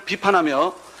조사를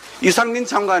비판하며 이상민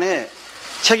장관의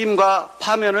책임과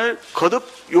파면을 거듭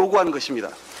요구하는 것입니다.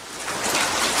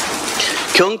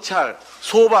 경찰,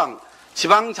 소방,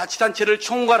 지방자치단체를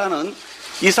총괄하는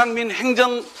이상민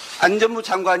행정안전부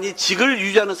장관이 직을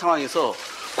유지하는 상황에서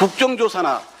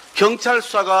국정조사나 경찰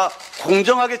수사가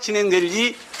공정하게 진행될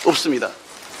리 없습니다.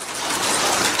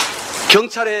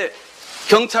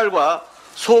 경찰과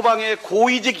소방의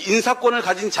고위직 인사권을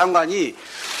가진 장관이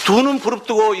두 눈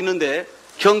부릅뜨고 있는데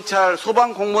경찰,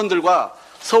 소방 공무원들과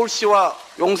서울시와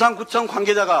용산구청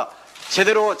관계자가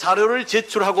제대로 자료를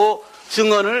제출하고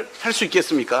증언을 할 수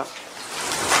있겠습니까?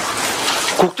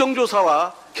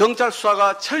 국정조사와 경찰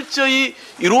수사가 철저히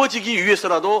이루어지기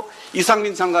위해서라도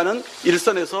이상민 장관은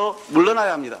일선에서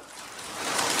물러나야 합니다.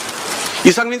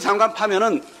 이상민 장관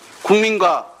파면은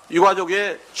국민과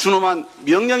유가족의 준엄한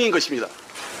명령인 것입니다.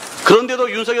 그런데도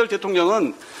윤석열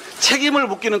대통령은 책임을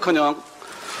묻기는커녕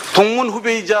동문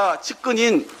후배이자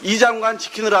측근인 이 장관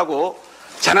지키느라고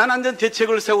재난안전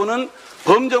대책을 세우는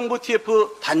범정부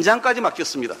TF 단장까지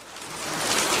맡겼습니다.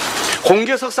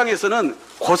 공개석상에서는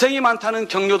고생이 많다는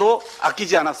격려도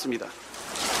아끼지 않았습니다.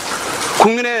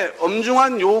 국민의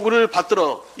엄중한 요구를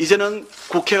받들어 이제는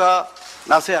국회가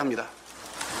나서야 합니다.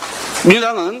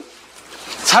 민주당은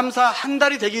참사 한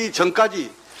달이 되기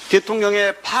전까지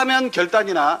대통령의 파면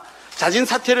결단이나 자진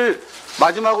사퇴를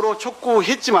마지막으로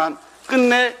촉구했지만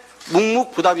끝내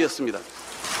묵묵부답이었습니다.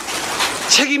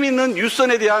 책임 있는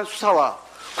유선에 대한 수사와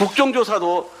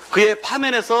국정조사도 그의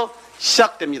파면에서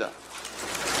시작됩니다.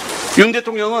 윤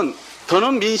대통령은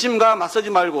더는 민심과 맞서지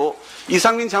말고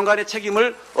이상민 장관의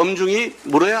책임을 엄중히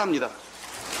물어야 합니다.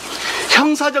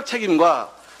 형사적 책임과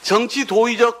정치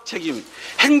도의적 책임,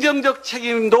 행정적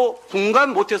책임도 분간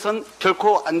못해선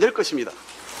결코 안 될 것입니다.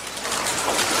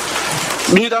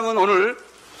 민주당은 오늘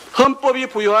헌법이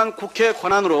부여한 국회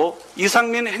권한으로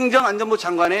이상민 행정안전부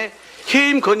장관의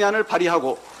해임 건의안을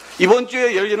발의하고 이번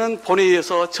주에 열리는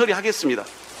본회의에서 처리하겠습니다.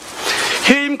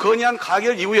 해임 건의안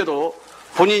가결 이후에도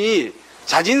본인이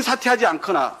자진 사퇴하지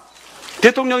않거나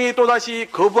대통령이 또다시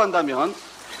거부한다면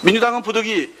민주당은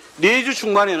부득이 내주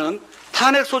중반에는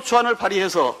탄핵소추안을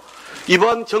발의해서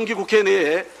이번 정기국회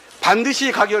내에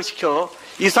반드시 가결시켜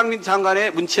이상민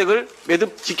장관의 문책을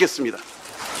매듭 짓겠습니다.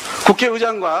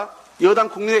 국회의장과 여당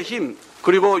국민의힘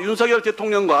그리고 윤석열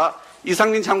대통령과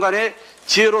이상민 장관의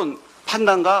지혜로운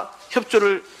판단과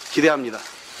협조를 기대합니다.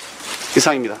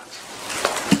 이상입니다.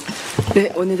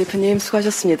 네, 원내대표님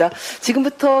수고하셨습니다.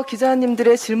 지금부터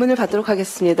기자님들의 질문을 받도록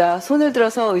하겠습니다. 손을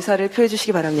들어서 의사를 표해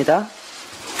주시기 바랍니다.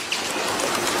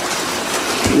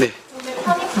 네. 오늘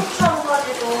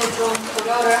탄핵소추안까지도 좀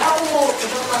고려를 하고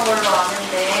계셨던 걸로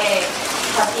아는데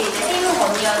다시 이제 해임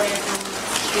건의안을 좀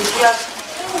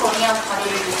해임 건의안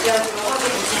발의를 유지하기로 하게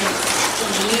되신 좀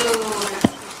이유를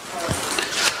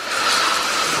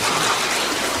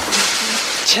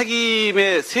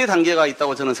책임의 세 단계가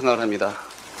있다고 저는 생각을 합니다.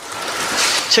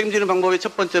 책임지는 방법의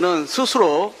첫 번째는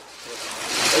스스로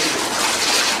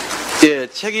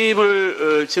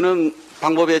책임을 지는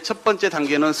방법의 첫 번째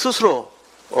단계는 스스로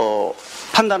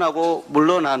판단하고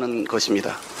물러나는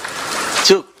것입니다.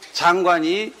 즉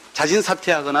장관이 자진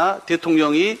사퇴하거나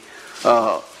대통령이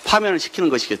파면을 시키는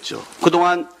것이겠죠.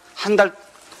 그동안 한 달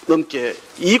넘게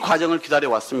이 과정을 기다려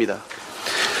왔습니다.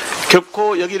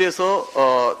 결코 여기에 대해서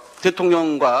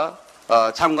대통령과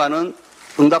장관은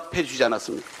응답해 주지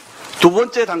않았습니다. 두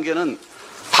번째 단계는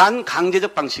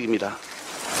반강제적 방식입니다.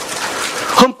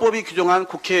 헌법이 규정한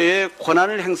국회의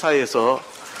권한을 행사해서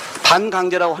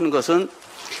반강제라고 하는 것은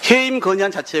해임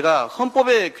건의안 자체가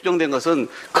헌법에 규정된 것은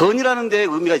건의라는 데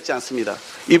의미가 있지 않습니다.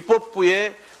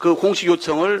 입법부의 그 공식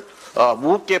요청을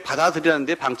무겁게 받아들이라는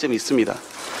데 방점이 있습니다.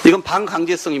 이건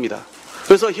반강제성입니다.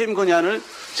 그래서 해임 건의안을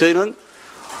저희는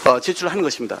제출하는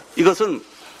것입니다. 이것은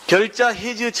결자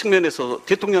해지 측면에서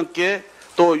대통령께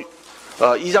또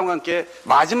이 장관께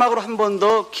마지막으로 한 번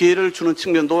더 기회를 주는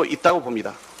측면도 있다고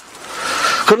봅니다.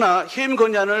 그러나 해임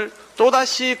건의안을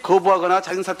또다시 거부하거나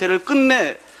자진 사퇴를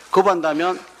끝내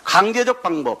거부한다면 강제적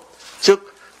방법,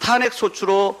 즉 탄핵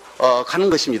소추로 가는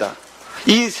것입니다.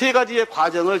 이 세 가지의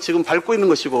과정을 지금 밟고 있는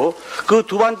것이고 그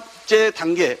두 번째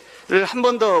단계를 한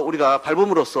번 더 우리가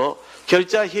밟음으로써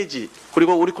결자 해지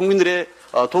그리고 우리 국민들의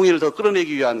동의를 더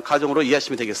끌어내기 위한 과정으로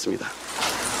이해하시면 되겠습니다.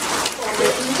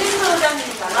 임진수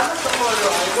의장님이 날아갔던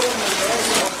걸로 알고 있는데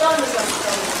어떤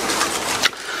의견이세요?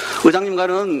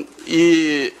 의장님과는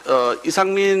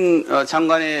이상민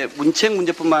장관의 문책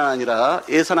문제뿐만 아니라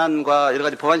예산안과 여러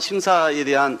가지 법안 심사에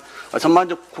대한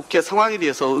전반적 국회 상황에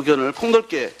대해서 의견을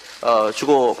폭넓게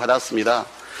주고받았습니다.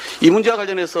 이 문제와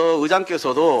관련해서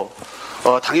의장께서도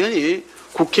당연히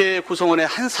국회 구성원의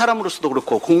한 사람으로서도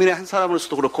그렇고 국민의 한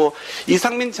사람으로서도 그렇고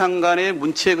이상민 장관의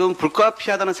문책은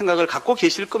불가피하다는 생각을 갖고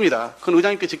계실 겁니다. 그건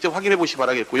의장님께 직접 확인해 보시기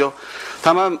바라겠고요.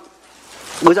 다만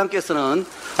의장께서는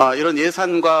이런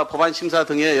예산과 법안 심사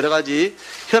등의 여러 가지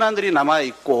현안들이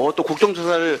남아있고 또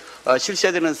국정조사를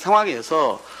실시해야 되는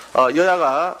상황에서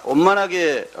여야가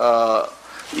원만하게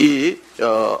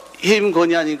해임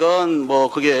건의안이건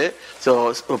뭐 그게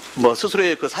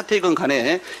스스로의 그 사퇴이건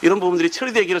간에 이런 부분들이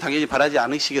처리되기를 당연히 바라지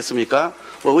않으시겠습니까?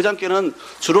 의장께는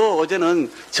주로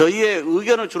어제는 저희의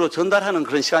의견을 주로 전달하는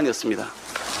그런 시간이었습니다.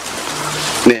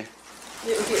 네.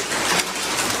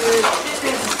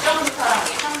 국정조사랑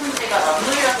예산 문제가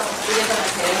남들이라서 국회에서는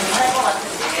대응을 할 것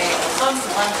같은데 어떤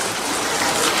보완이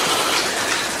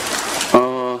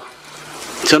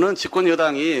저는 집권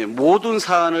여당이 모든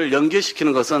사안을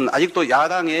연계시키는 것은 아직도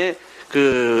야당의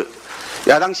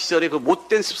야당 시절의 그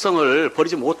못된 습성을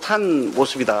버리지 못한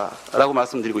모습이다라고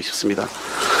말씀드리고 싶습니다.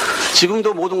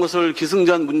 지금도 모든 것을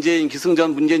기승전 문재인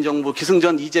정부,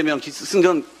 기승전 이재명,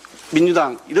 기승전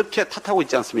민주당 이렇게 탓하고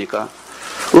있지 않습니까?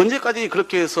 언제까지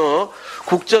그렇게 해서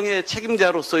국정의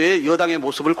책임자로서의 여당의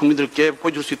모습을 국민들께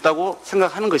보여줄 수 있다고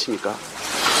생각하는 것입니까?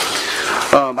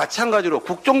 마찬가지로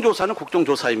국정조사는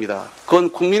국정조사입니다.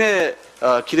 그건 국민의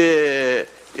기대에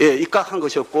입각한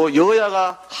것이었고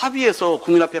여야가 합의해서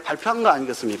국민 앞에 발표한 거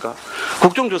아니겠습니까?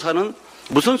 국정조사는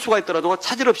무슨 수가 있더라도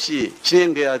차질 없이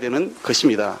진행돼야 되는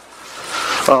것입니다.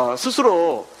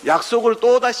 스스로 약속을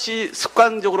또다시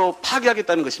습관적으로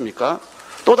파기하겠다는 것입니까?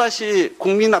 또다시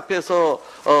국민 앞에서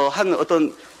한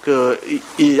어떤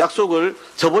이 약속을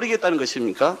저버리겠다는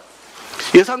것입니까?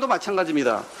 예산도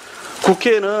마찬가지입니다.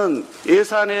 국회에는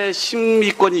예산의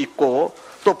심의권이 있고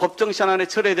또 법정 시한안에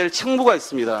처리해야 될 책무가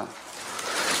있습니다.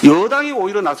 여당이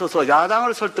오히려 나서서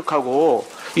야당을 설득하고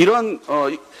이런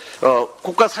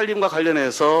국가 살림과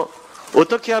관련해서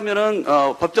어떻게 하면은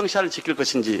법정 시한을 지킬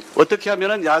것인지, 어떻게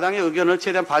하면은 야당의 의견을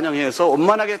최대한 반영해서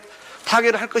원만하게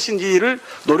타결을 할 것인지를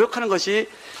노력하는 것이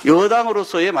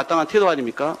여당으로서의 마땅한 태도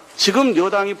아닙니까? 지금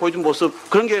여당이 보여준 모습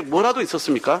그런 게 뭐라도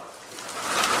있었습니까?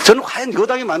 저는 과연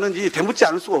여당이 맞는지 되묻지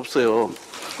않을 수가 없어요.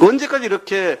 언제까지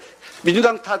이렇게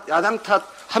민주당 탓, 야당 탓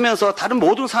하면서 다른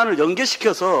모든 사안을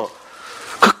연계시켜서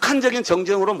극한적인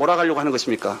정쟁으로 몰아가려고 하는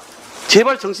것입니까?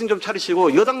 제발 정신 좀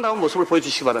차리시고 여당다운 모습을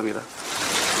보여주시기 바랍니다.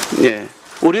 예.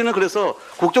 우리는 그래서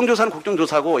국정조사는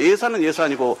국정조사고 예산은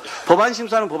예산이고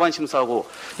법안심사는 법안심사고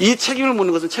이 책임을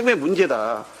묻는 것은 책임의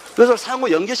문제다. 그래서 상호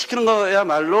연계시키는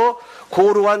거야말로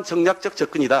고루한 정략적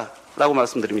접근이다라고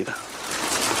말씀드립니다.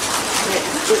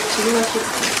 질문하실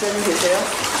기자님 계세요?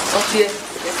 뒤에.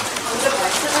 먼저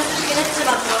말씀해 주시긴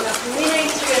했지만 그러면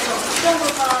국민의힘 측에서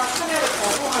국정조사 참여를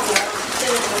거부하면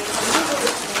이제는 저희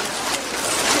전문적으로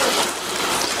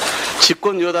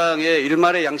집권 여당의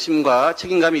일말의 양심과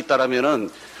책임감이 있다라면은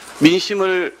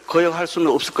민심을 거역할 수는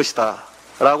없을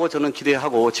것이다라고 저는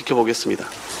기대하고 지켜보겠습니다.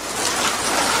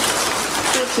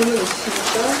 질문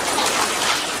있으십니까?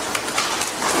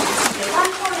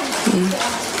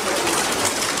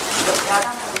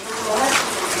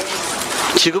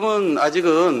 지금은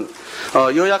아직은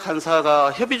여야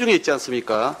간사가 협의 중에 있지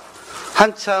않습니까?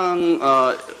 한창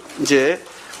이제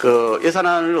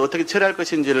예산안을 어떻게 처리할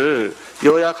것인지를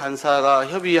여야 간사가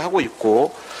협의하고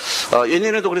있고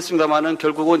예년에도 그랬습니다만은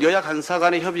결국은 여야 간사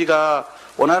간의 협의가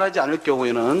원활하지 않을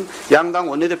경우에는 양당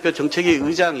원내대표 정책위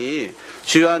의장이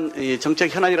주요한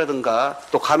정책 현안이라든가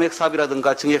또 감액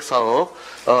사업이라든가 증액 사업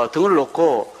등을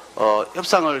놓고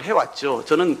협상을 해왔죠.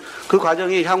 저는 그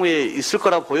과정이 향후에 있을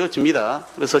거라고 보여집니다.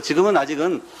 그래서 지금은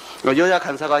아직은 여야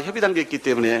간사가 협의 단계에 있기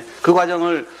때문에 그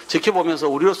과정을 지켜보면서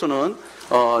우리로서는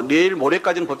내일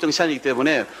모레까지는 법정 시한이기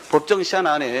때문에 법정 시한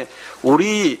안에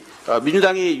우리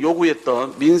민주당이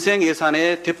요구했던 민생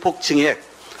예산의 대폭 증액,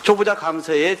 초부자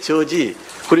감세의 저지,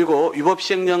 그리고 위법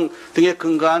시행령 등에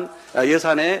근거한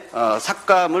예산의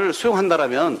삭감을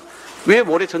수용한다라면 왜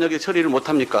모레 저녁에 처리를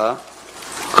못합니까?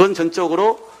 그건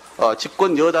전적으로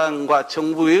집권 여당과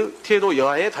정부의 태도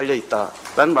여하에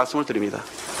달려있다라는 말씀을 드립니다.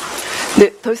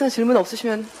 네, 더 이상 질문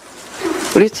없으시면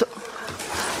우리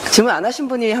질문 안 하신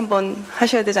분이 한번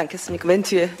하셔야 되지 않겠습니까? 맨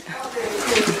뒤에.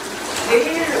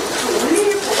 내일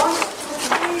오늘 법안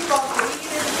국회가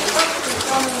계획되는 내각도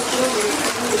있다는 그런 얘기를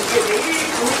듣는데 내일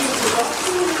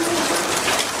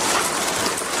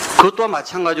그것 또한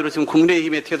마찬가지로 지금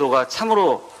국민의힘의 태도가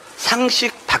참으로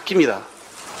상식 바뀝니다.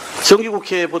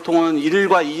 정기국회 보통은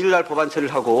 1일과 2일 날 법안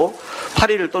처리를 하고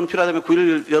 8일 또는 필요하다면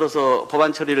 9일 열어서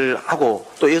법안 처리를 하고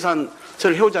또 예산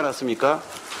처리를 해오지 않았습니까?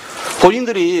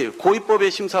 본인들이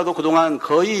고위법의 심사도 그동안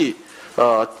거의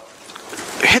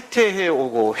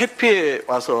회퇴해오고 회피해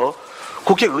와서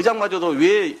국회 의장마저도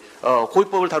왜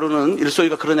고위법을 다루는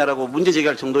일소위가 그러냐라고 문제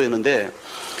제기할 정도였는데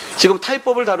지금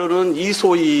타입법을 다루는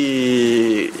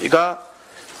이소위가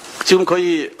지금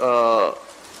거의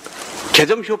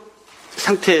개점휴업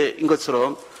상태인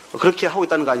것처럼 그렇게 하고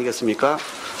있다는 거 아니겠습니까?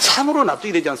 참으로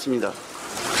납득이 되지 않습니다.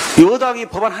 여당이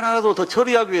법안 하나라도 더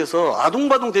처리하기 위해서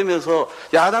아둥바둥 되면서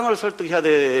야당을 설득해야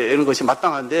되는 것이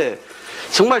마땅한데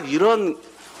정말 이런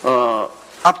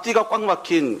앞뒤가 꽉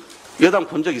막힌 여당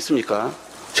본 적 있습니까?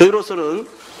 저희로서는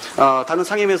다른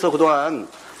상임위에서 그동안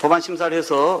법안 심사를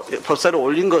해서 법사를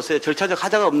올린 것에 절차적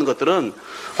하자가 없는 것들은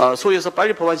소위에서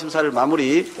빨리 법안 심사를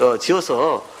마무리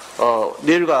지어서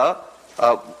내일과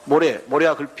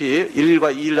모레와 글피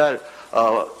 1일과 2일 날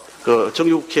그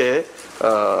정기국회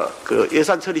그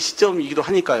예산 처리 시점이기도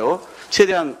하니까요.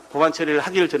 최대한 법안 처리를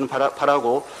하기를 저는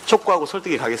바라고 촉구하고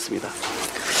설득해 가겠습니다.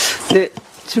 네,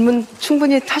 질문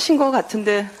충분히 하신 것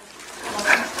같은데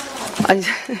아니.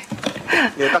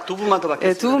 네, 딱 두 분만 더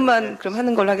받겠습니다. 네, 두 분만 그럼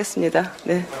하는 걸로 하겠습니다.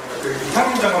 네.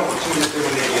 이상민 장관 고침제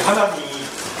때문에 하나이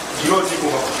이루어지고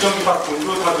국정기사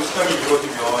본조사도 시작이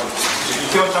이루어지면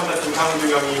이태원 참사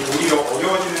진상규명이 오히려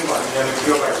어려워지는 거 아니냐는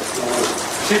우려가 있고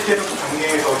실제로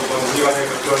당내에서 이번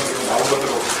논의관에서 그런 일이 나온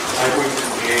것으로 알고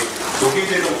있는데 여기에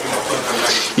대해서 좀 어떤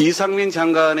생각이? 이상민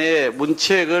장관의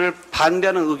문책을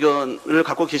반대하는 의견을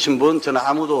갖고 계신 분 저는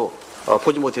아무도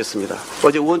보지 못했습니다.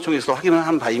 어제 의원총회에서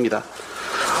확인한 바입니다.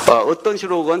 어떤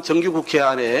식으로건 정기국회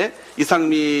안에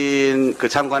이상민 그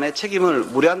장관의 책임을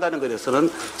무례한다는 것에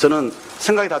대해서는 저는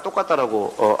생각이 다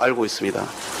똑같다라고 알고 있습니다.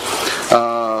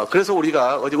 그래서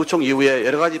우리가 어제 의총 이후에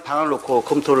여러 가지 방안을 놓고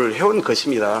검토를 해온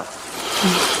것입니다.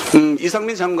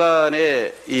 이상민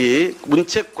장관의 이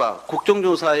문책과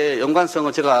국정조사의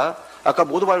연관성은 제가 아까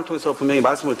모두 발언을 통해서 분명히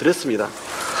말씀을 드렸습니다.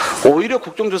 오히려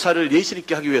국정조사를 예실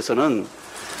있게 하기 위해서는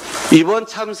이번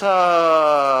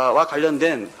참사와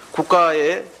관련된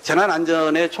국가의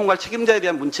재난안전의 총괄 책임자에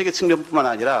대한 문책의 측면뿐만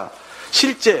아니라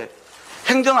실제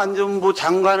행정안전부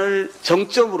장관을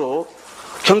정점으로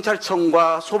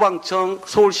경찰청과 소방청,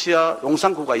 서울시와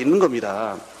용산구가 있는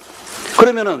겁니다.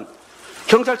 그러면은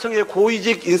경찰청의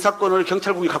고위직 인사권을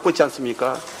경찰국이 갖고 있지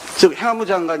않습니까? 즉 행안부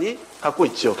장관이 갖고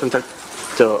있죠.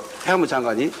 행안부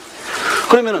장관이.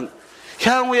 그러면은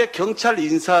향후에 경찰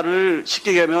인사를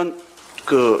쉽게 얘기하면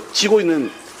지고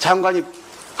있는 장관이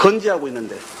건재하고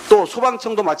있는데 또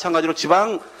소방청도 마찬가지로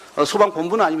지방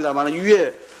소방본부는 아닙니다만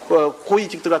위에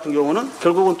고위직들 같은 경우는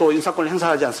결국은 또 인사권을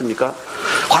행사하지 않습니까?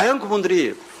 과연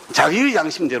그분들이 자기의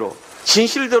양심대로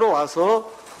진실대로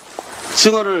와서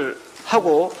증언을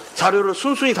하고 자료를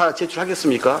순순히 다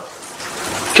제출하겠습니까?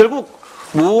 결국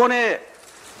무언의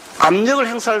압력을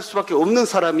행사할 수밖에 없는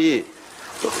사람이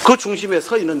그 중심에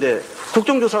서 있는데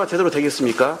국정조사가 제대로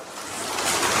되겠습니까?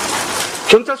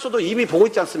 경찰서도 이미 보고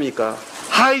있지 않습니까?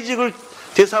 하위직을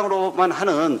대상으로만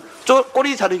하는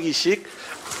꼬리 자르기식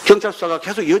경찰 수사가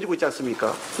계속 이어지고 있지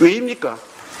않습니까? 왜입니까?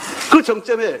 그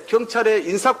정점에 경찰의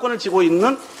인사권을 쥐고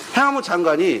있는 행안부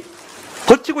장관이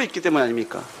버티고 있기 때문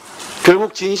아닙니까?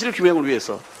 결국 진실 규명을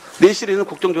위해서 내실에 있는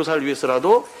국정조사를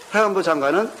위해서라도 행안부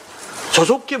장관은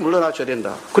조속히 물러나줘야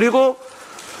된다. 그리고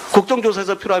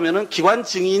국정조사에서 필요하면 기관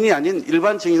증인이 아닌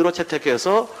일반 증인으로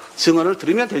채택해서 증언을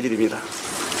들으면 될 일입니다.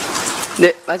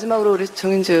 네, 마지막으로 우리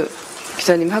정인주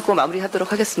기자님 하고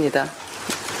마무리하도록 하겠습니다.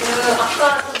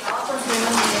 아까 좀 나왔던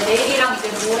질문인데 내일이랑 이제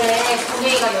모레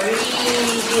본회의가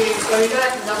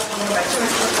열려야 된다고 방금 말씀을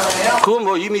주셨잖아요. 그건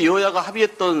뭐 이미 여야가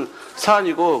합의했던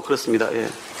사안이고 그렇습니다. 예.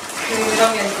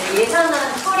 그러면 이제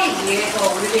예산안 처리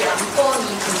위해서 올릴 안건이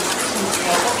좀 있으신지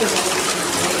어떻게 보고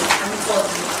계신지 안건.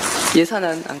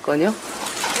 예산안 안건이요?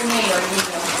 본회의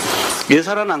열리면.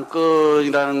 예산안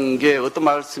안건이라는 게 어떤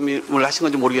말씀을 하신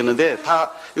건지 모르겠는데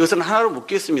다 이것은 하나로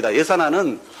묶겠습니다.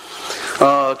 예산안은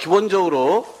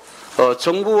기본적으로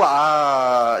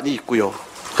정부안이 있고요.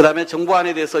 그 다음에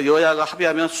정부안에 대해서 여야가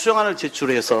합의하면 수정안을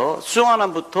제출해서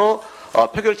수정안부터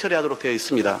표결 처리하도록 되어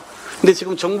있습니다. 근데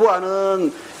지금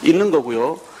정부안은 있는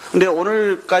거고요. 근데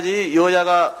오늘까지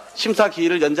여야가 심사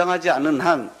기일을 연장하지 않는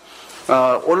한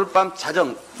오늘 밤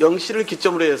자정 0시를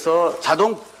기점으로 해서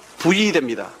자동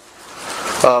부의됩니다.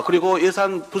 그리고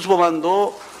예산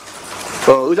부수법안도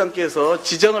의장께서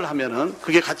지정을 하면은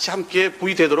그게 같이 함께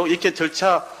부의되도록 이렇게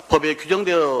절차 법에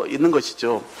규정되어 있는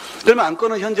것이죠. 그러면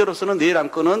안건은 현재로서는 내일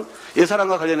안건은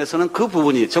예산안과 관련해서는 그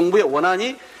부분이 정부의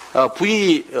원안이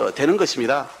부의되는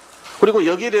것입니다. 그리고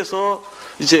여기에 대해서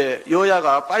이제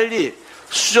여야가 빨리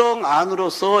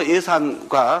수정안으로서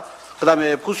예산과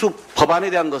그다음에 부수 법안에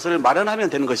대한 것을 마련하면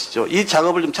되는 것이죠. 이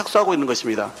작업을 좀 착수하고 있는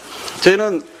것입니다.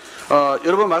 저희는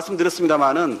여러 번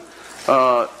말씀드렸습니다마는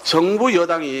정부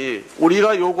여당이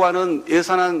우리가 요구하는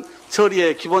예산안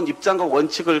처리의 기본 입장과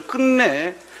원칙을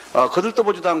끝내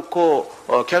거들떠보지도 않고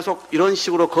계속 이런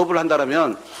식으로 거부를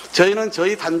한다면 저희는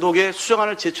저희 단독의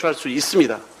수정안을 제출할 수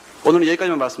있습니다. 오늘은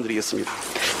여기까지만 말씀드리겠습니다.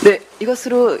 네,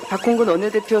 이것으로 박홍근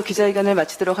원내대표 기자회견을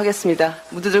마치도록 하겠습니다.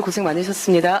 모두들 고생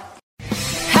많으셨습니다.